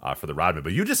for the Rodman.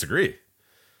 But you disagree.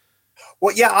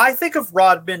 Well, yeah, I think of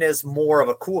Rodman as more of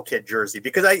a cool kid jersey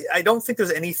because I don't think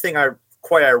there's anything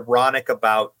quite ironic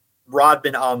about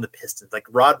Rodman on the Pistons. Like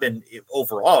Rodman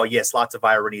overall, yes, lots of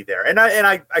irony there. And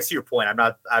I see your point. I'm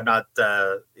not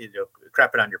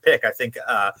crapping on your pick. I think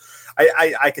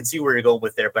I can see where you're going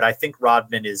with there, but I think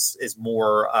Rodman is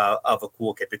more of a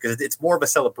cool kid because it's more of a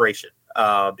celebration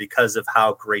because of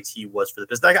how great he was for the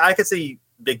Pistons. I could see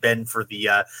Big Ben for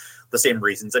the same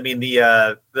reasons. I mean,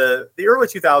 the early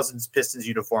 2000s Pistons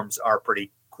uniforms are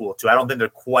pretty cool too. I don't think they're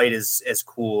quite as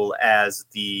cool as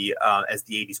the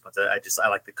 80s ones. I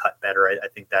like the cut better. I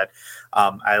think that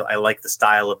I like the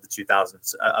style of the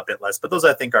 2000s a bit less, but those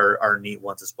I think are neat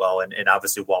ones as well. And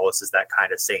obviously Wallace is that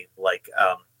kind of same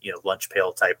lunch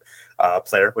pail type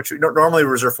player, which normally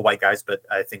reserved for white guys, but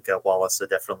I think Wallace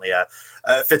definitely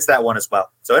fits that one as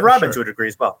well. So and Rodman to a degree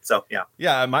as well. So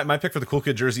yeah. My pick for the cool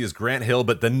kid jersey is Grant Hill,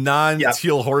 but the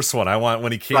non-teal horse one I want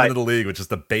when he came into the league, which is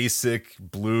the basic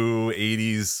blue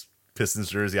 80s Pistons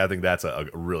jersey. I think that's a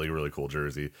really, really cool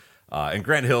jersey. And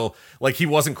Grant Hill, like he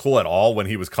wasn't cool at all when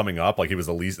he was coming up. Like he was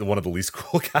one of the least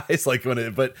cool guys.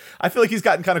 But I feel like he's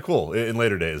gotten kind of cool in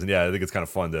later days. And yeah, I think it's kind of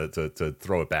fun to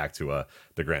throw it back to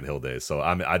the Grant Hill days. So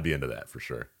I'd be into that for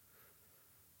sure.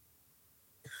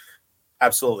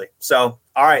 Absolutely. So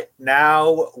all right,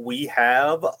 now we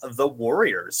have the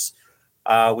Warriors.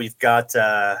 We've got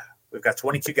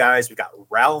 22 guys. We've got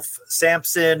Ralph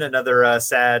Sampson, another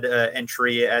sad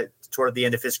entry toward the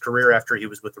end of his career after he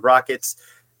was with the Rockets.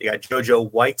 You got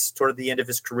JoJo White toward the end of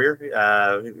his career.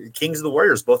 Kings of the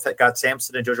Warriors both got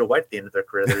Sampson and JoJo White at the end of their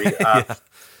career.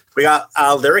 We got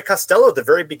Larry Costello at the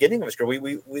very beginning of his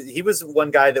career. He was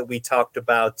one guy that we talked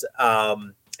about.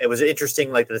 It was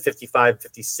interesting, like the 55,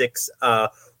 56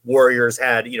 Warriors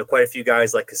had, quite a few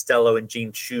guys like Costello and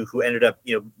Gene Chu who ended up,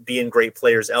 being great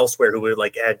players elsewhere who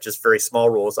would had just very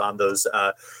small roles on those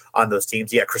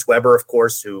teams. Yeah, Chris Webber, of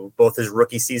course, who both his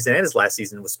rookie season and his last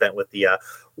season was spent with the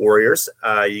Warriors.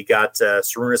 You got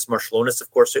Sarunas Marciulionis,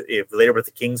 of course, later with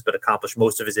the Kings, but accomplished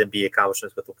most of his NBA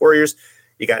accomplishments with the Warriors.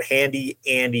 You got Handy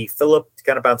Andy Phillip,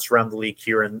 kind of bounced around the league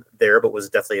here and there, but was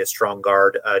definitely a strong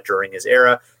guard during his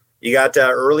era. You got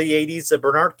early 80s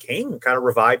Bernard King kind of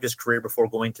revived his career before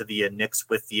going to the Knicks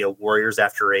with the Warriors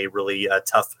after a really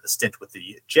tough stint with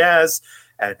the Jazz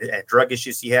and drug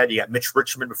issues he had. You got Mitch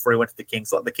Richmond before he went to the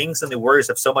Kings. The Kings and the Warriors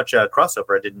have so much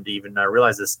crossover. I didn't even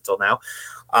realize this until now.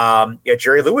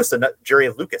 Jerry Lewis, not Jerry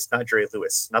Lewis,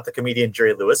 not the comedian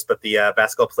Jerry Lewis, but the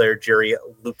basketball player Jerry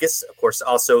Lucas, of course,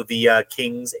 also the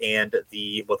Kings and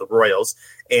the Royals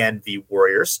and the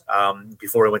Warriors.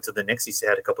 Before he went to the Knicks, he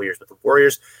had a couple years with the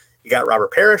Warriors. You got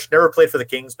Robert Parrish, never played for the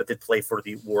Kings, but did play for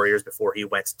the Warriors before he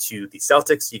went to the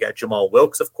Celtics. You got Jamal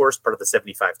Wilkes, of course, part of the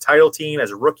 75 title team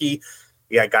as a rookie.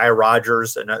 You got Guy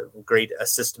Rogers, a great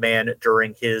assist man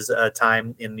during his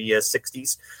time in the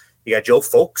 60s. You got Joe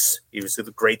Folks. He was a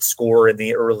great scorer in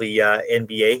the early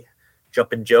NBA.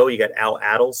 Jumpin' Joe, you got Al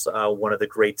Attles, one of the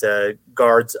great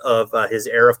guards of his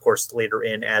era, of course, later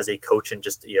in as a coach and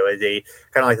just, as a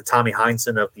kind of like the Tommy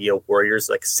Heinsohn of the Warriors,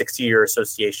 like 60-year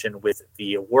association with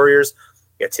the Warriors.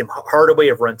 You got Tim Hardaway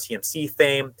of Run TMC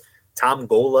fame, Tom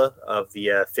Gola of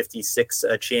the 56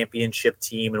 championship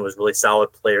team, and was a really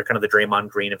solid player, kind of the Draymond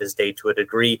Green of his day to a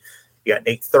degree. You got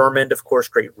Nate Thurmond, of course,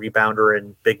 great rebounder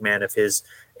and big man of his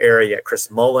era. You got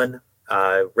Chris Mullin,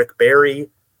 Rick Barry,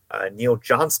 Neil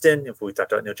Johnston. If we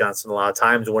talked about Neil Johnston a lot of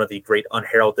times, one of the great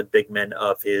unheralded big men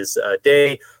of his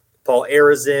day. Paul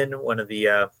Arizin, one of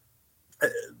the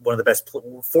best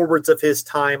forwards of his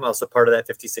time, also part of that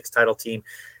 56 title team.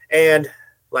 And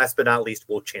last but not least,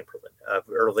 Will Chamberlain.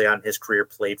 Early on in his career,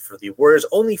 played for the Warriors,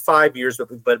 only 5 years,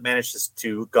 but managed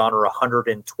to garner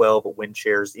 112 win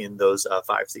shares in those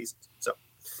 5 seasons. So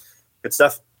good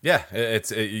stuff. Yeah,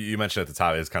 you mentioned at the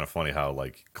top, it's kind of funny how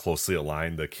like closely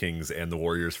aligned the Kings and the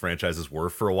Warriors franchises were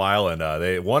for a while,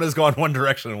 and one has gone one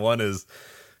direction and one is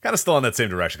kind of still in that same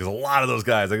direction, because a lot of those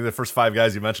guys, like the first 5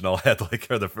 guys you mentioned all had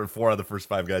or the 4 of the first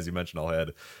 5 guys you mentioned all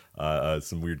had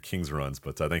some weird Kings runs,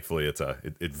 but thankfully it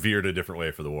veered a different way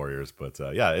for the Warriors. But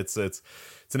yeah, it's an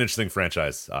interesting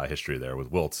franchise history there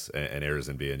with Wilt and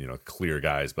Arizin being clear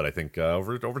guys, but I think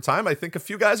over time I think a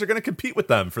few guys are going to compete with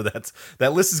them for that.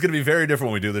 That list is going to be very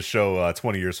different when we do this show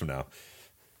 20 years from now.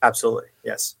 Absolutely,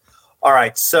 yes. All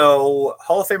right, so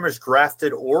Hall of Famers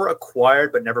drafted or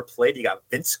acquired but never played. You got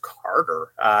Vince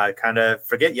Carter. Kind of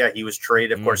forget, he was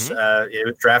traded. Of course, it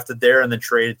was drafted there and then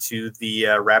traded to the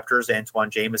Raptors. Antoine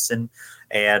Jameson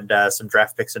and some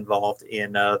draft picks involved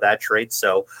in that trade.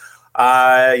 So,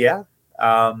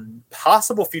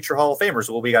 possible future Hall of Famers.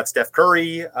 Well, we got Steph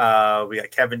Curry. We got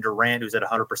Kevin Durant, who's at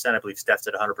 100%. I believe Steph's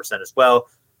at 100% as well.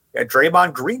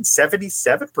 Draymond Green,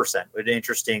 77%. An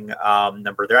interesting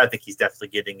number there. I think he's definitely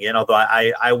getting in, although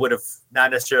I would have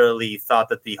not necessarily thought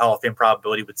that the Hall of Fame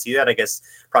probability would see that. I guess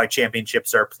probably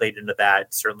championships are played into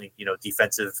that. Certainly,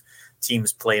 defensive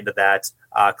teams play into that.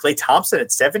 Klay Thompson at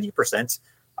 70%.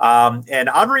 And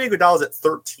Andre Iguodala is at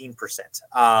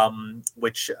 13%,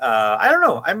 which I don't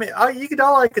know. I mean,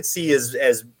 Iguodala I could see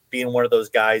as being one of those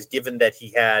guys, given that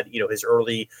he had, his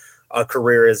early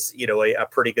career as a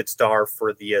pretty good star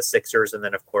for the Sixers, and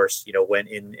then of course went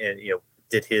in and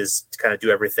did his kind of do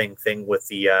everything thing with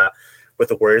the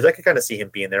Warriors. I could kind of see him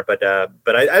being there, but I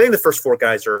think the first 4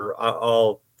 guys are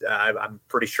all I'm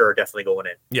pretty sure are definitely going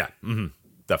in. Yeah,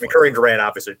 definitely. Curry and Durant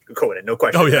obviously going in, no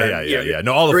question. Oh yeah.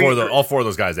 No, all 4 of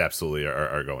those guys absolutely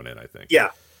are going in. I think.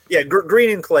 Yeah,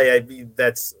 Green and Klay,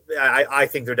 I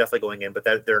think they're definitely going in, but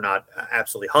they're not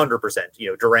absolutely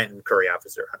 100%. Durant and Curry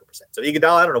obviously are 100%. So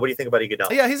Iguodala, I don't know. What do you think about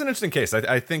Iguodala? Yeah, he's an interesting case.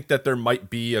 I think that there might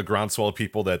be a groundswell of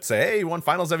people that say, hey, he won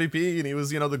Finals MVP and he was,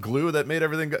 the glue that made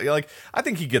everything go. Like, I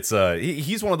think he gets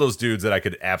he's one of those dudes that I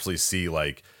could absolutely see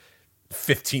like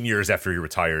 15 years after he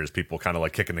retires, people kind of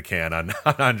like kicking the can on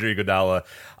Andre Iguodala.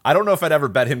 I don't know if I'd ever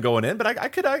bet him going in, but I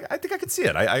think I could see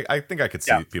it. I think I could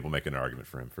see people making an argument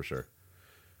for him for sure.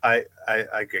 I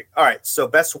agree. All right. So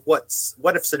best what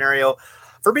if scenario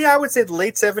for me, I would say the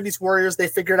late 70s Warriors, they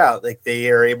figured out like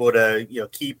they are able to,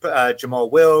 keep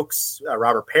Jamal Wilkes,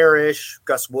 Robert Parrish,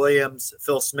 Gus Williams,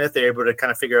 Phil Smith. They're able to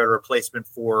kind of figure out a replacement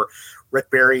for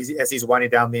Rick Barry as he's winding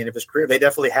down the end of his career. They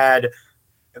definitely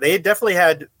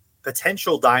had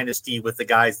potential dynasty with the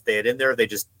guys they had in there. They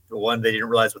just, 1, they didn't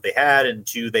realize what they had, and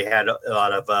 2, they had a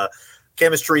lot of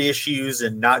chemistry issues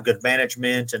and not good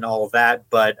management and all of that.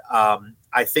 But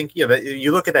I think,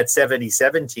 you look at that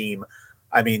 77 team,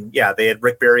 I mean, they had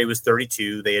Rick Barry, who was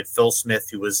 32. They had Phil Smith,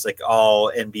 who was like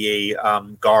all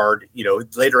NBA guard,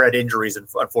 later had injuries,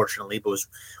 unfortunately, but was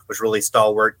really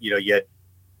stalwart. You had,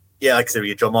 like I said, you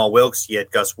had Jamal Wilkes, you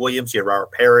had Gus Williams, you had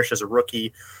Robert Parrish as a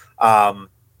rookie.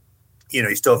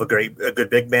 You still have a good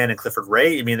big man in Clifford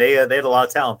Ray. I mean, they had a lot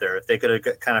of talent there. If they could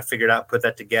have kind of figured out, put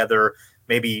that together,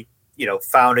 maybe,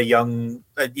 found a young,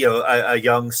 a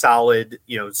young, solid,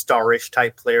 starish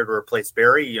type player to replace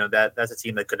Barry, that's a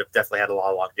team that could have definitely had a lot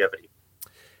of longevity.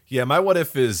 Yeah, my what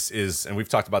if is, and we've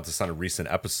talked about this on a recent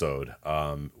episode.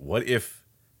 What if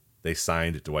they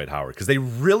signed Dwight Howard? Because they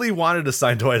really wanted to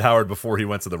sign Dwight Howard before he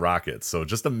went to the Rockets. So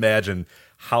just imagine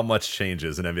how much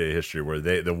changes in NBA history where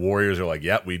the Warriors are like,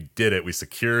 "Yep, we did it. We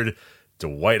secured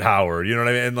Dwight Howard." You know what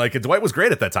I mean? And like Dwight was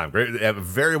great at that time. Great,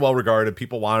 very well regarded.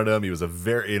 People wanted him. He was a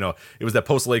very, it was that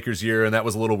post Lakers year, and that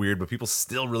was a little weird, but people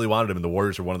still really wanted him. And the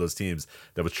Warriors were one of those teams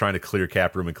that was trying to clear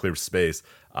cap room and clear space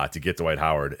to get Dwight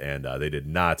Howard, and they did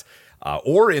not.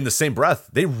 Or in the same breath,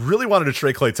 they really wanted to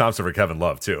trade Klay Thompson for Kevin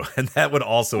Love too, and that would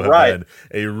also have been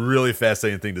a really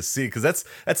fascinating thing to see, because that's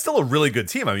still a really good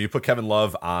team. I mean, you put Kevin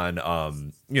Love on,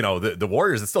 the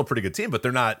Warriors, it's still a pretty good team, but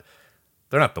they're not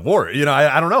they're not the Warriors. You know,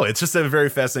 I don't know. It's just a very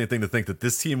fascinating thing to think that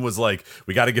this team was like,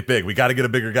 we got to get big. We got to get a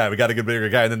bigger guy. We got to get a bigger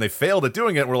guy. And then they failed at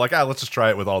doing it. We're like, let's just try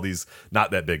it with all these not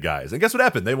that big guys. And guess what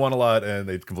happened? They won a lot, and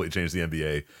they completely changed the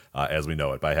NBA as we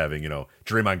know it by having,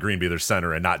 Draymond Green be their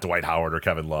center and not Dwight Howard or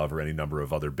Kevin Love or any number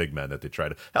of other big men that they tried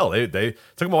to. Hell, they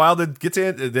took them a while to get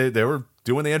to. They were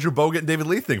doing the Andrew Bogut and David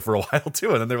Lee thing for a while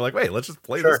too, and then they were like, "Wait, let's just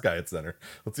play this guy at center.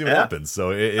 Let's see what happens."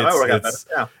 So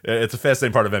it's a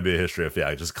fascinating part of NBA history. If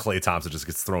just Klay Thompson just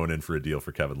gets thrown in for a deal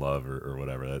for Kevin Love or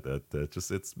whatever, that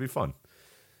just it's be fun.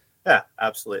 Yeah,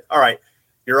 absolutely. All right,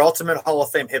 your ultimate Hall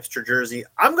of Fame hipster jersey.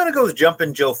 I'm gonna go with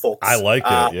Jumpin' Joe Fultz. I like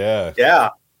it.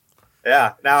 Yeah.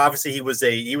 Now, obviously, he was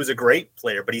a great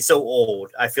player, but he's so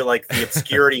old. I feel like the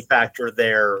obscurity factor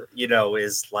there,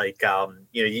 is like,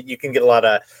 you can get a lot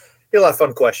of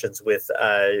fun questions with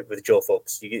Joe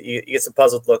Fultz. You get some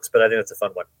puzzled looks, but I think it's a fun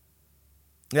one.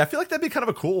 Yeah, I feel like that'd be kind of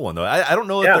a cool one, though. I don't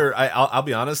know if they're. I'll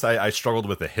be honest. I struggled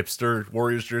with the hipster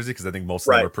Warriors jersey because I think most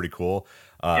of them are pretty cool.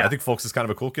 I think Fultz is kind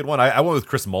of a cool kid one. I went with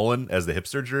Chris Mullin as the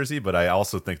hipster jersey, but I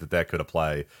also think that could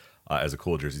apply as a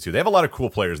cool jersey too. They have a lot of cool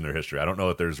players in their history. I don't know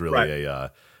if there's really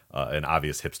an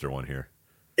obvious hipster one here.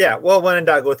 Yeah, well, when in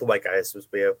doubt, go with the white guys.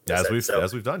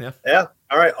 As we've done, yeah. Yeah.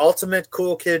 All right, ultimate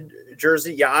cool kid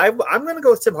jersey. Yeah, I'm going to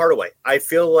go with Tim Hardaway. I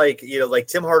feel like like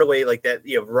Tim Hardaway, like that.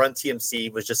 Run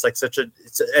TMC was just like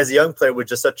as a young player, was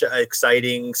just such an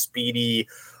exciting, speedy,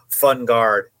 fun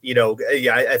guard.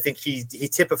 I think he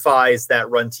typifies that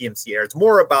Run TMC era. It's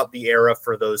more about the era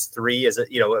for those three.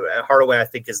 Hardaway, I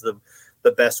think, is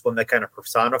the best one that kind of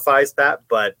personifies that.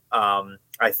 But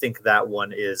I think that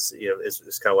one is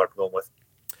kind of what I'm going with.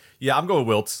 Yeah, I'm going with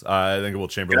Wilt. I think a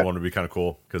Wilt Chamberlain one would be kind of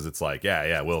cool because it's like,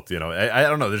 Wilt. I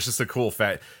don't know. There's just a cool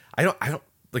fact. I don't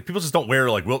like people just don't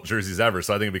wear like Wilt jerseys ever,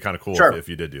 so I think it'd be kind of cool if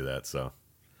you did do that. So.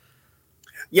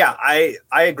 Yeah, I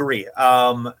agree.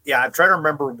 I'm trying to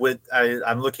remember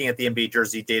I'm looking at the NBA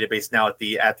jersey database now at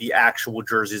the actual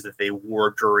jerseys that they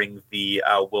wore during the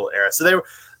Wilt era. So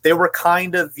they were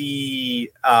kind of they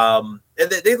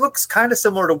look kind of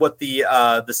similar to what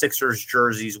the Sixers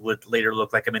jerseys would later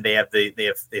look like. I mean, they have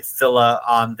Fila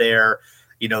on there.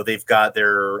 They've got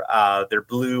their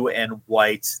blue and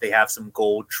white. They have some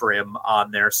gold trim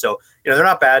on there. So, they're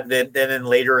not bad. Then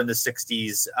later in the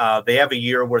 60s, they have a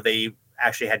year where they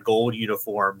actually had gold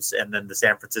uniforms, and then the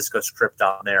San Francisco script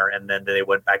on there, and then they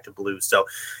went back to blue. So,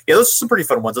 those are some pretty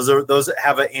fun ones. Those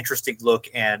have an interesting look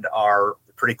and are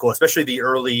pretty cool, especially the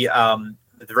early, at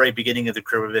the very beginning of the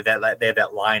career. They have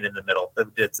that line in the middle.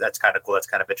 That's kind of cool. That's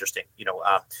kind of interesting.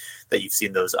 That you've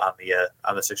seen those on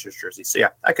the Sixers jersey. So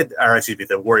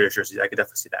the Warriors jerseys. I could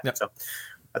definitely see that. Yep. So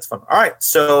that's fun. All right,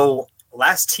 so.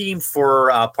 Last team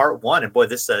for part one, and boy,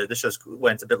 this show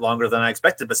went a bit longer than I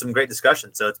expected, but some great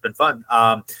discussion, so it's been fun.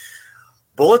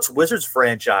 Bullets Wizards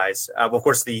franchise. Of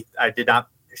course,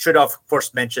 should of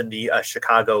course mention the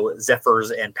Chicago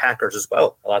Zephyrs and Packers as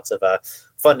well. Lots of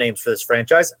fun names for this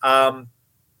franchise.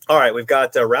 All right, we've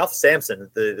got Ralph Sampson,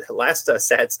 the last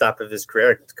sad stop of his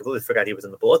career. I completely forgot he was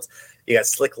in the Bullets. You got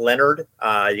Slick Leonard.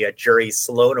 You got Jerry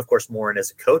Sloan, of course, more in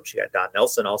as a coach. You got Don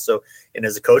Nelson also in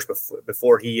as a coach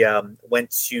before he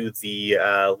went to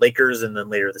the Lakers and then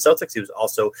later the Celtics. He was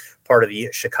also part of the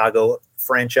Chicago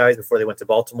franchise before they went to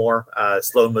Baltimore.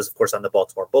 Sloan was, of course, on the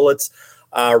Baltimore Bullets.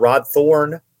 Rod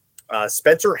Thorne.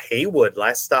 Spencer Haywood,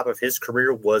 last stop of his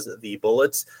career was the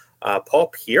Bullets. Paul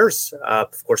Pierce,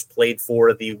 of course, played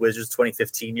for the Wizards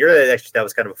 2015 year. Actually, that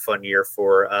was kind of a fun year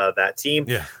for that team.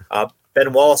 Yeah.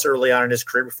 Ben Wallace early on in his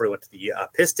career before he went to the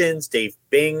Pistons. Dave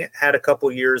Bing had a couple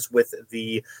years with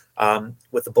the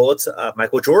Bullets.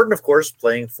 Michael Jordan, of course,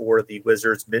 playing for the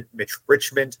Wizards. Mitch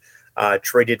Richmond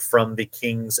traded from the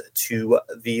Kings to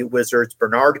the Wizards.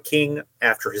 Bernard King,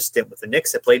 after his stint with the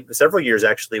Knicks, had played several years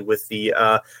actually with the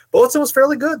Bullets and was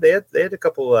fairly good. They had a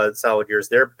couple solid years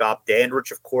there. Bob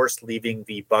Dandridge, of course, leaving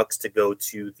the Bucks to go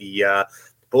to the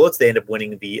Bullets. They ended up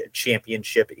winning the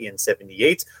championship in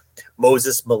 '78.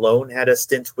 Moses Malone had a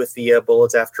stint with the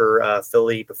Bullets after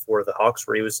Philly before the Hawks,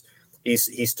 where he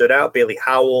stood out. Bailey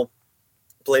Howell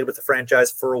played with the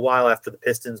franchise for a while after the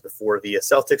Pistons before the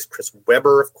Celtics. Chris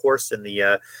Webber, of course, in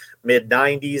the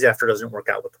mid-'90s after it doesn't work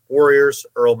out with the Warriors.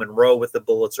 Earl Monroe with the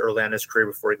Bullets early on in his career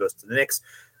before he goes to the Knicks.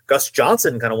 Gus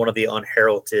Johnson, kind of one of the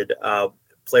unheralded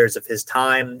players of his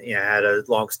time, had a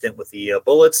long stint with the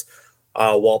Bullets.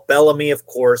 Walt Bellamy, of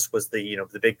course, was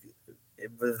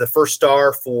the first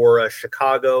star for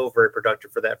Chicago, very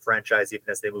productive for that franchise, even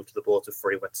as they moved to the Bullets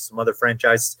before he went to some other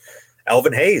franchises.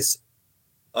 Elvin Hayes,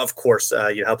 of course,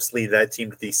 helps lead that team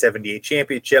to the '78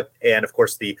 championship. And, of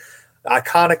course, the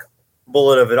iconic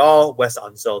bullet of it all, Wes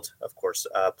Unseld, of course,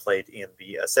 played in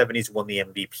the '70s, won the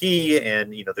MVP,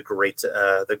 and, the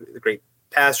great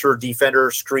passer, defender,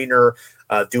 screener,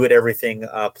 do it everything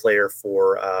player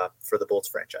for the Bullets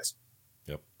franchise.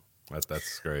 Yep,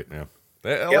 that's great. Yeah,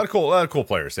 a lot of cool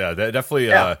players. Yeah, they definitely.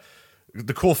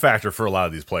 The cool factor for a lot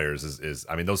of these players is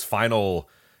I mean, those final.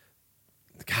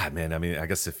 God, man, I mean, I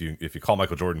guess if you call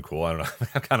Michael Jordan cool, I don't know.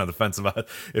 I'm kind of the fence about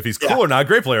if he's cool or not.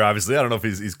 Great player, obviously. I don't know if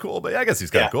he's cool, but I guess he's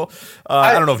kind of cool.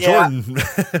 I don't know if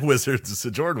Jordan Wizards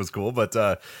Jordan was cool, but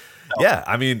yeah,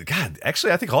 I mean, God,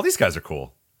 actually, I think all these guys are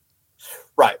cool.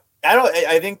 Right.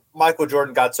 I think Michael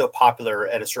Jordan got so popular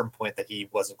at a certain point that he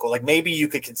wasn't cool. Like maybe you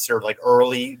could consider like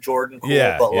early Jordan cool,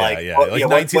 but like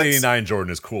 1989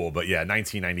 Jordan is cool, but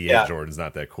 1998 Jordan's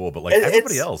not that cool. But like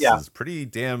everybody else is pretty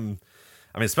damn.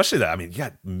 I mean, especially that. I mean, you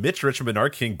got Mitch Richmond,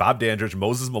 Bernard King, Bob Dandridge,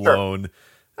 Moses Malone,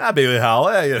 Bailey Howell,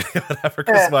 whatever,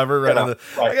 Chris Webber,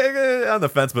 on the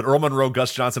fence. But Earl Monroe,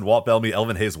 Gus Johnson, Walt Bellamy,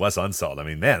 Elvin Hayes, Wes Unseld. I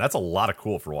mean, man, that's a lot of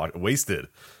cool for wasted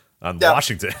on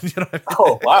Washington. You know what I mean?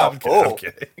 Oh wow!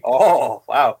 Oh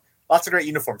wow! Lots of great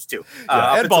uniforms too.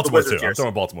 And Baltimore too. I'm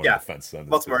throwing Baltimore on the fence.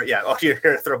 Baltimore, Oh, you're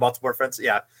going to throw Baltimore fence?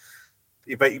 Yeah.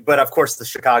 But of course the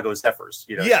Chicago Zephyrs.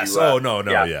 You know. Yes.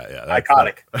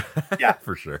 Iconic. Yeah,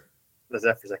 for sure. The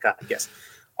Zephyrs iconic. Yes.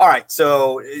 All right.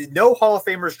 So no Hall of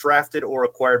Famers drafted or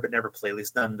acquired but never played. At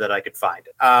least none that I could find.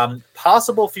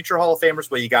 Possible future Hall of Famers.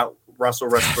 Well, you got Russell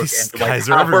Westbrook and Dwight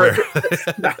Howard.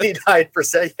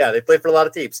 99%. Yeah, they played for a lot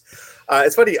of teams.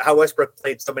 It's funny how Westbrook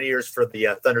played so many years for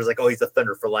the Thunder. Like, oh, he's a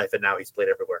Thunder for life, and now he's played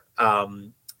everywhere.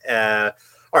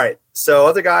 All right. So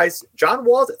other guys, John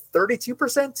Wall's at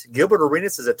 32%. Gilbert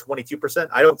Arenas is at 22%.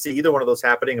 I don't see either one of those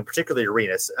happening, and particularly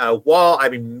Arenas. Wall, I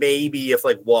mean, maybe if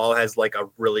like Wall has like a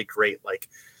really great like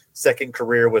second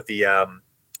career with the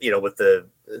with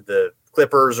the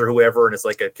Clippers or whoever, and it's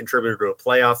like a contributor to a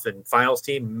playoff and finals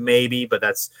team, maybe, but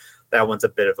that one's a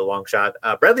bit of a long shot.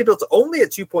 Bradley Beal's only at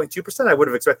 2.2%. I would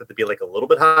have expected to be like a little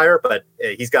bit higher, but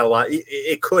he's got a lot.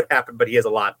 It could happen, but he has a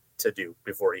lot to do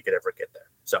before he could ever get there.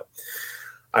 So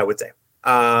I would say.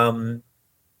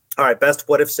 All right, best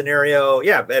what if scenario.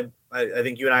 Yeah, I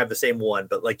think you and I have the same one,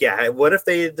 but like, what if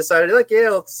they decided like,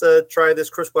 let's try this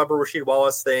Chris Webber, Rasheed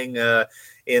Wallace thing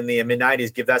in the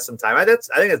mid-90s, give that some time. I think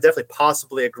that's definitely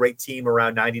possibly a great team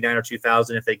around 99 or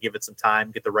 2000 if they give it some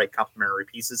time, get the right complementary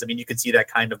pieces. I mean, you could see that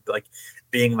kind of like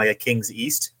being like a Kings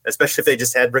East, especially if they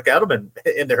just had Rick Adelman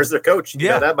in there as their coach. You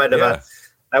know, that might have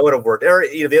that would have worked. Or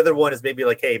the other one is maybe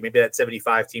like, hey, maybe that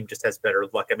 75 team just has better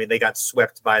luck. I mean, they got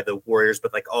swept by the Warriors,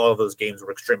 but like all of those games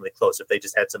were extremely close. If they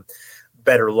just had some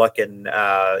better luck and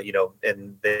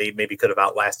and they maybe could have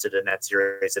outlasted in that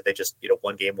series if they just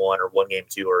won game one or won game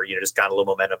two or just got a little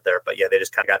momentum there. But they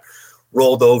just kind of got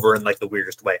rolled over in like the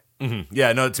weirdest way. Mm-hmm.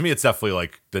 Yeah, no, to me it's definitely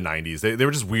like the 90s. They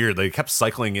were just weird. They kept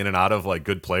cycling in and out of like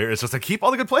good players. It's just like, keep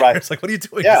all the good players. Right. Like, what are you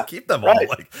doing? Just keep them all.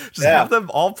 Like, just have them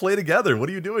all play together. What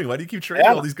are you doing? Why do you keep trading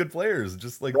all these good players?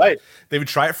 Just like they would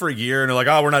try it for a year and they're like,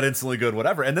 oh, we're not instantly good,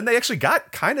 whatever. And then they actually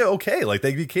got kind of okay. Like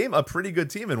they became a pretty good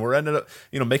team and we're ended up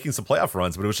making some playoff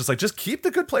runs. But it was just like, just keep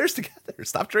the good players together.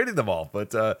 Stop trading them all.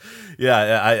 But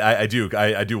I do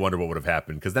wonder what would have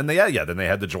happened because then they had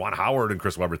the Juwan Howard and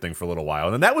Chris Webber thing for a little while,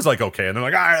 and then that was like okay, and they're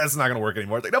like, that's not going to work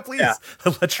anymore. It's like, no, please,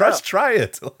 let's try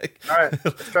it. Like, all right,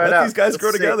 let's try let these guys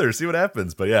grow together, see what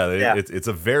happens. But it's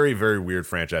a very, very weird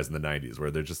franchise in the 90s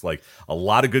where they're just like a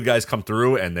lot of good guys come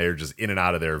through and they're just in and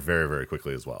out of there very, very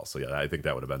quickly as well. So I think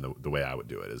that would have been the way I would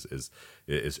do it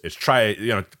is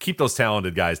try keep those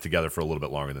talented guys together for a little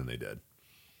bit longer than they did.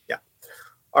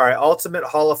 All right, Ultimate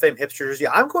Hall of Fame hipsters. Yeah,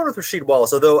 I'm going with Rasheed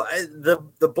Wallace. Although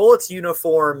the Bullets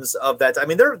uniforms of that, I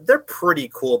mean, they're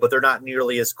pretty cool, but they're not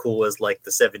nearly as cool as like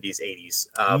the 70s, 80s.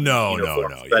 No,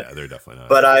 they're definitely not.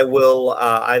 But I will.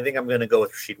 I think I'm going to go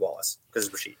with Rasheed Wallace because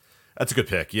it's Rasheed. That's a good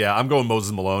pick. Yeah, I'm going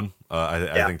Moses Malone.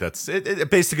 I think that's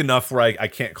basic enough where I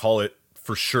can't call it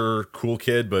for sure cool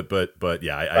kid, but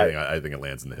I think it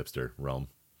lands in the hipster realm.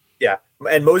 Yeah,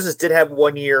 and Moses did have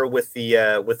 1 year with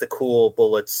the cool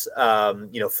Bullets,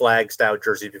 flag style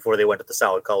jerseys before they went to the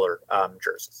solid color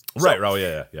jerseys. So, right. Oh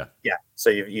yeah.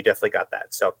 So you definitely got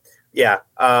that. So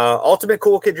ultimate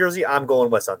cool kid jersey. I'm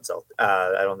going Wes Unseld.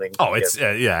 I don't think. Oh, it's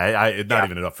not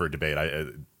even up for a debate.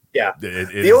 It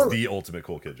is the ultimate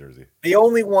cool kid jersey. The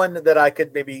only one that I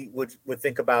could maybe would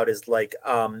think about is like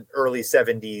early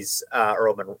 70s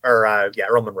Earl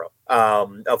Monroe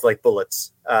of like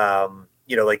Bullets.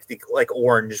 Like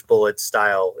orange bullet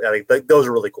style. Like those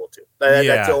are really cool too.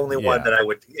 That's the only one that I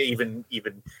would even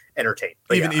entertain.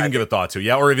 But even give a thought to.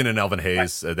 Yeah, or even in Elvin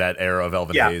Hayes, that era of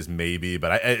Elvin Hayes, maybe.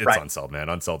 But it's Unseld, man.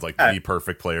 Unseld's like the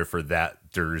perfect player for that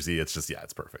jersey. It's just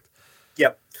it's perfect.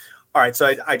 Yep. All right,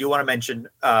 so I do want to mention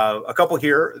a couple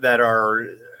here that are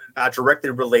not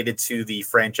directly related to the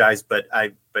franchise, but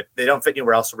they don't fit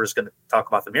anywhere else. So we're just going to talk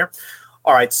about them here.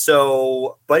 All right,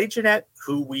 so Buddy Jeanette,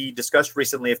 who we discussed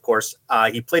recently, of course,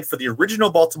 he played for the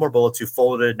original Baltimore Bullets, who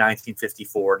folded in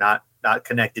 1954, not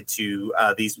connected to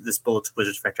this Bullets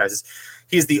Wizards franchises.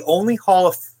 He is the only Hall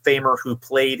of Famer who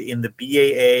played in the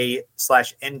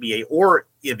BAA/NBA, or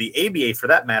in the ABA for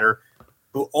that matter,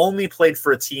 who only played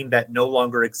for a team that no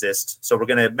longer exists. So we're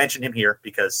going to mention him here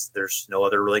because there's no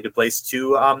other really good place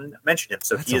to mention him.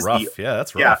 So that's he is rough.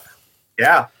 That's rough.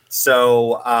 Yeah.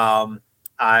 So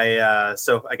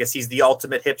I guess he's the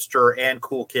ultimate hipster and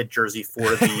cool kid jersey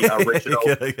for the original.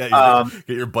 Get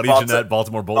your Buddy Jeanette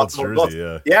Baltimore Bullets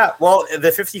jersey. Yeah. Well,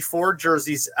 the 54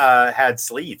 jerseys had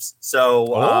sleeves,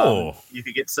 so you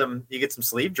could get some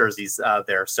sleeve jerseys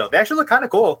there. So they actually look kind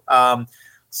of cool.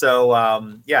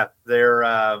 They're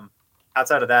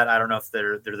outside of that, I don't know if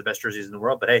they're the best jerseys in the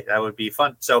world, but hey, that would be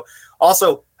fun. So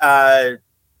also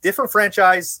different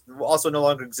franchise also no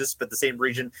longer exists, but the same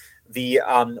region. The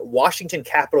Washington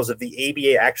Capitals of the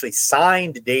ABA actually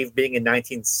signed Dave Bing in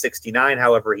 1969.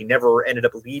 However, he never ended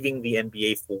up leaving the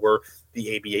NBA for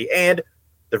the ABA. And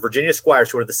the Virginia Squires,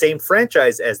 who are the same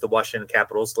franchise as the Washington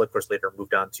Capitals, of course, later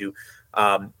moved on to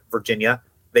Virginia.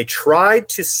 They tried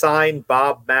to sign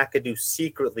Bob McAdoo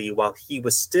secretly while he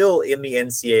was still in the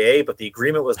NCAA, but the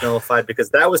agreement was nullified because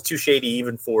that was too shady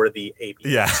even for the ABA.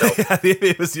 Yeah, so,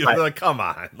 it was like, come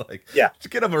on, just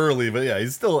get him early. But yeah,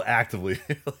 he's still actively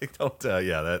don't.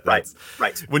 That's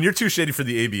right. When you're too shady for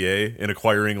the ABA in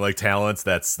acquiring talents,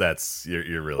 that's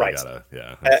you're really right. gotta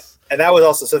And that was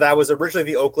also that was originally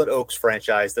the Oakland Oaks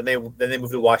franchise. Then they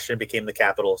moved to Washington, became the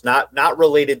Capitals. Not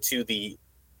related to the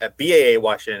BAA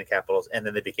Washington Capitals, and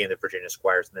then they became the Virginia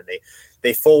Squires, and then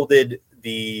they folded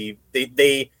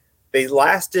they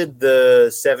lasted the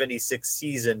 76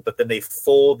 season, but then they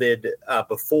folded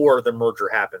before the merger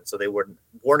happened, so they weren't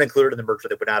included in the merger.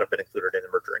 They would not have been included in the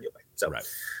merger anyway. So, right.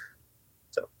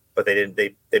 But they didn't.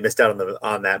 They missed out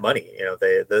on that money.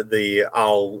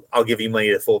 I'll give you money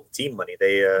to fold the team money.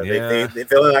 They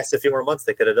only lasted a few more months.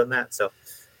 They could have done that. So,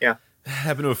 yeah.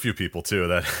 Happened to a few people too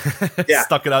that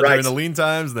stuck it out during the lean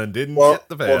times, then didn't get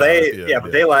the payout.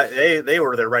 But they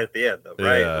were there right at the end, though,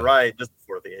 right just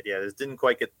before the end. Yeah, this didn't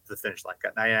quite get to the finish line.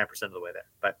 Got 99% of the way there,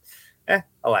 but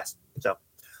alas. So,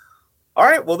 all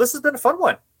right. Well, this has been a fun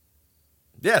one.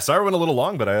 Yeah, sorry we went a little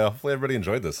long, but hopefully everybody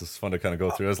enjoyed this. It's fun to kind of go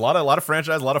through. There's a lot of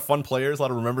franchise, a lot of fun players, a lot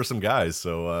of remember some guys.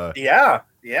 So yeah.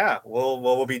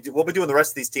 We'll be doing the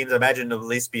rest of these teams. I imagine it'll at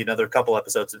least be another couple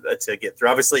episodes to get through.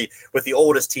 Obviously, with the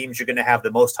oldest teams, you're going to have the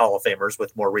most Hall of Famers.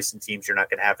 With more recent teams, you're not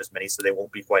going to have as many, so they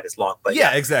won't be quite as long. But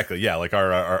yeah, exactly. Yeah, like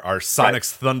our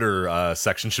Sonics Thunder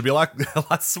section should be a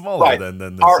lot smaller than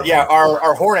this.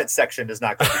 Our Hornets section is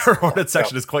not going to be our Hornets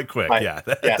section is quite quick. Right.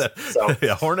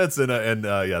 Yeah, Hornets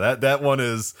that one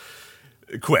is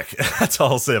quick. That's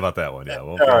all I'll say about that one. Yeah,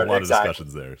 we'll a lot of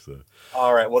discussions there. So.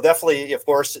 All right. Well, definitely, of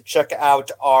course, check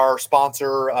out our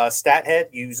sponsor,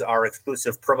 StatHead. Use our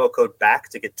exclusive promo code BACK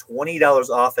to get $20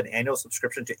 off an annual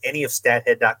subscription to any of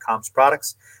StatHead.com's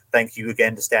products. Thank you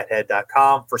again to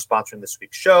StatHead.com for sponsoring this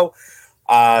week's show.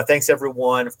 Thanks,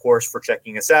 everyone, of course, for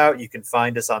checking us out. You can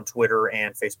find us on Twitter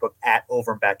and Facebook at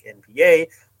Over and Back NBA.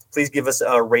 Please give us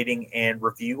a rating and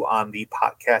review on the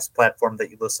podcast platform that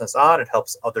you listen to us on. It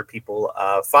helps other people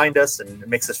find us, and it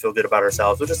makes us feel good about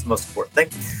ourselves, which is the most important thing.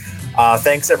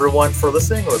 Thanks, everyone, for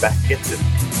listening. We're back again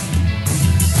soon.